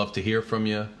 Would love to hear from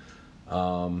you.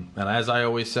 And as I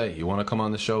always say, you want to come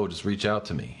on the show, just reach out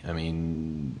to me. I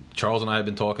mean, Charles and I have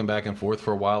been talking back and forth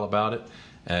for a while about it,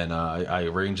 and I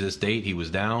arranged this date. He was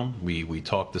down. We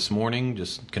talked this morning,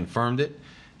 just confirmed it,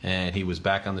 and he was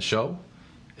back on the show.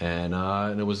 And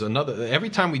it was every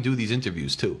time we do these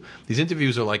interviews, too. These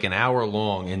interviews are like an hour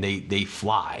long, and they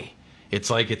fly. It's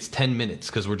like it's 10 minutes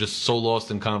because we're just so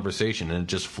lost in conversation, and it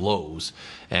just flows.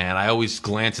 And I always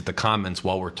glance at the comments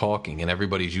while we're talking, and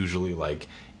everybody's usually like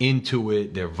into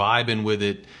it. They're vibing with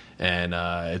it. And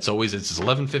it's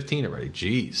 11:15 already.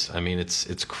 Jeez. I mean,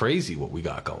 it's crazy what we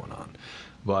got going on.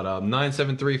 But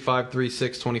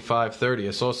 973-536-2530.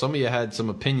 I saw some of you had some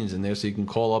opinions in there, so you can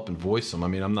call up and voice them. I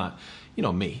mean, I'm not,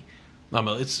 me.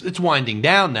 It's winding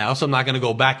down now, so I'm not going to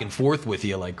go back and forth with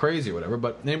you like crazy or whatever.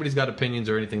 But anybody's got opinions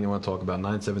or anything they want to talk about,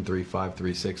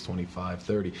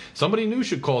 973-536-2530. Somebody new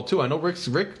should call too. I know Rick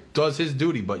does his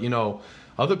duty, but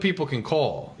other people can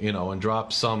call, and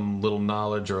drop some little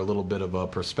knowledge or a little bit of a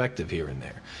perspective here and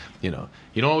there. You don't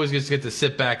always just get to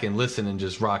sit back and listen and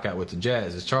just rock out with the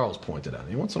jazz, as Charles pointed out.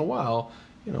 Once in a while,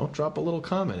 drop a little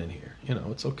comment in here.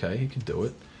 It's okay. You can do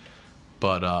it.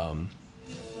 But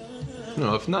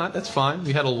if not, that's fine.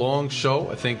 We had a long show.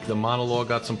 I think the monologue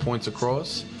got some points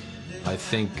across. I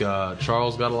think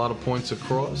Charles got a lot of points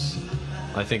across.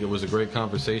 I think it was a great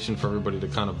conversation for everybody to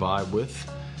kind of vibe with.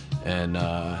 And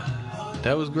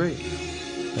that was great.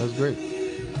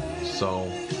 So,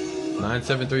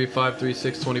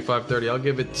 973-536-2530. I'll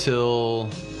give it till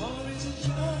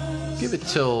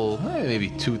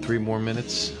maybe 2-3 more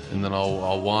minutes, and then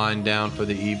I'll wind down for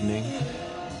the evening.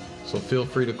 So feel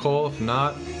free to call. If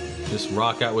not, just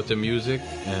rock out with the music.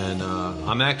 And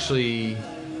I'm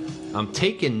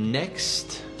taking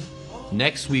next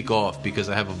week off because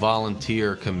I have a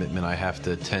volunteer commitment I have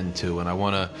to attend to, and I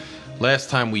want to. Last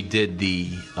time we did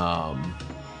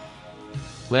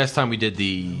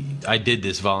I did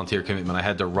this volunteer commitment. I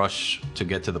had to rush to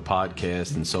get to the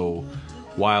podcast, and so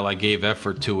while I gave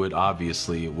effort to it,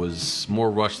 obviously it was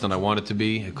more rushed than I wanted to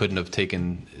be. I couldn't have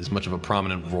taken as much of a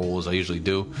prominent role as I usually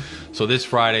do. So this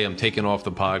Friday, I'm taking off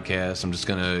the podcast. I'm just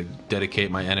going to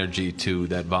dedicate my energy to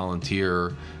that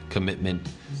volunteer commitment.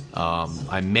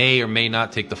 I may or may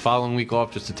not take the following week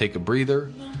off just to take a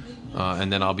breather,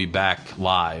 and then I'll be back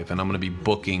live, and I'm going to be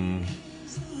booking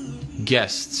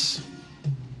guests.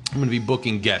 I'm going to be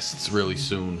booking guests really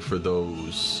soon for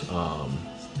those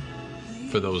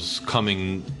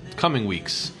coming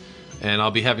weeks, and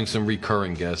I'll be having some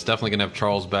recurring guests. Definitely gonna have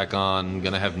Charles back on,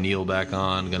 gonna have Neil back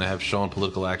on, gonna have Sean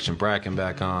Political Action Bracken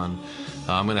back on.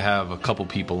 I'm gonna have a couple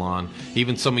people on,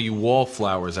 even some of you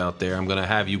wallflowers out there. I'm gonna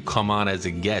have you come on as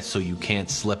a guest so you can't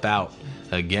slip out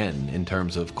again in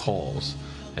terms of calls,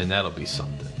 and that'll be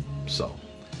something. So,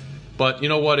 but you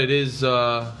know what? It is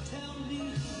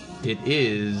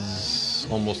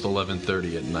almost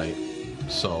 11:30 at night,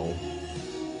 so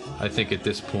I think at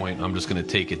this point, I'm just going to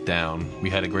take it down. We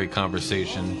had a great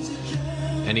conversation.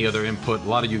 Any other input? A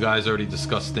lot of you guys already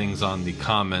discussed things on the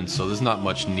comments, so there's not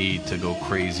much need to go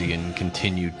crazy and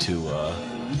continue to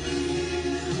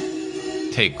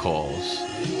take calls.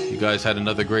 You guys had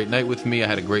another great night with me. I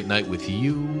had a great night with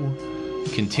you.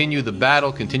 continue the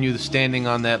battle, continue standing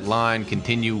on that line,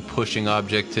 continue pushing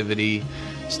objectivity,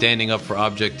 standing up for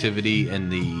objectivity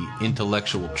and the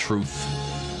intellectual truth.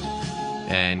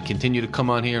 And continue to come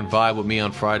on here and vibe with me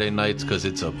on Friday nights, because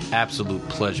it's an absolute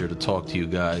pleasure to talk to you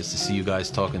guys, to see you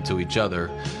guys talking to each other,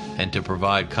 and to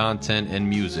provide content and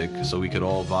music so we could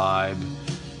all vibe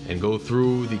and go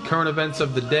through the current events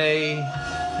of the day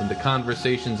and the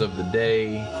conversations of the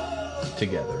day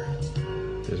together.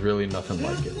 There's really nothing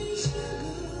like it.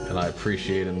 And I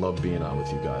appreciate and love being on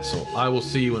with you guys. So I will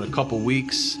see you in a couple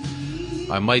weeks.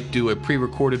 I might do a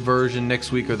pre-recorded version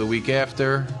next week or the week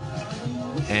after.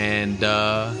 And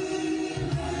I'll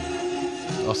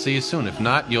see you soon. If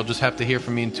not, you'll just have to hear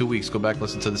from me in 2 weeks. Go back and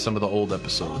listen to some of the old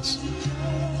episodes.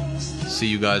 See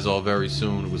you guys all very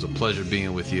soon. It was a pleasure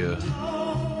being with you.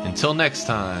 Until next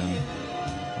time,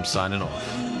 I'm signing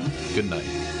off. Good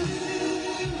night.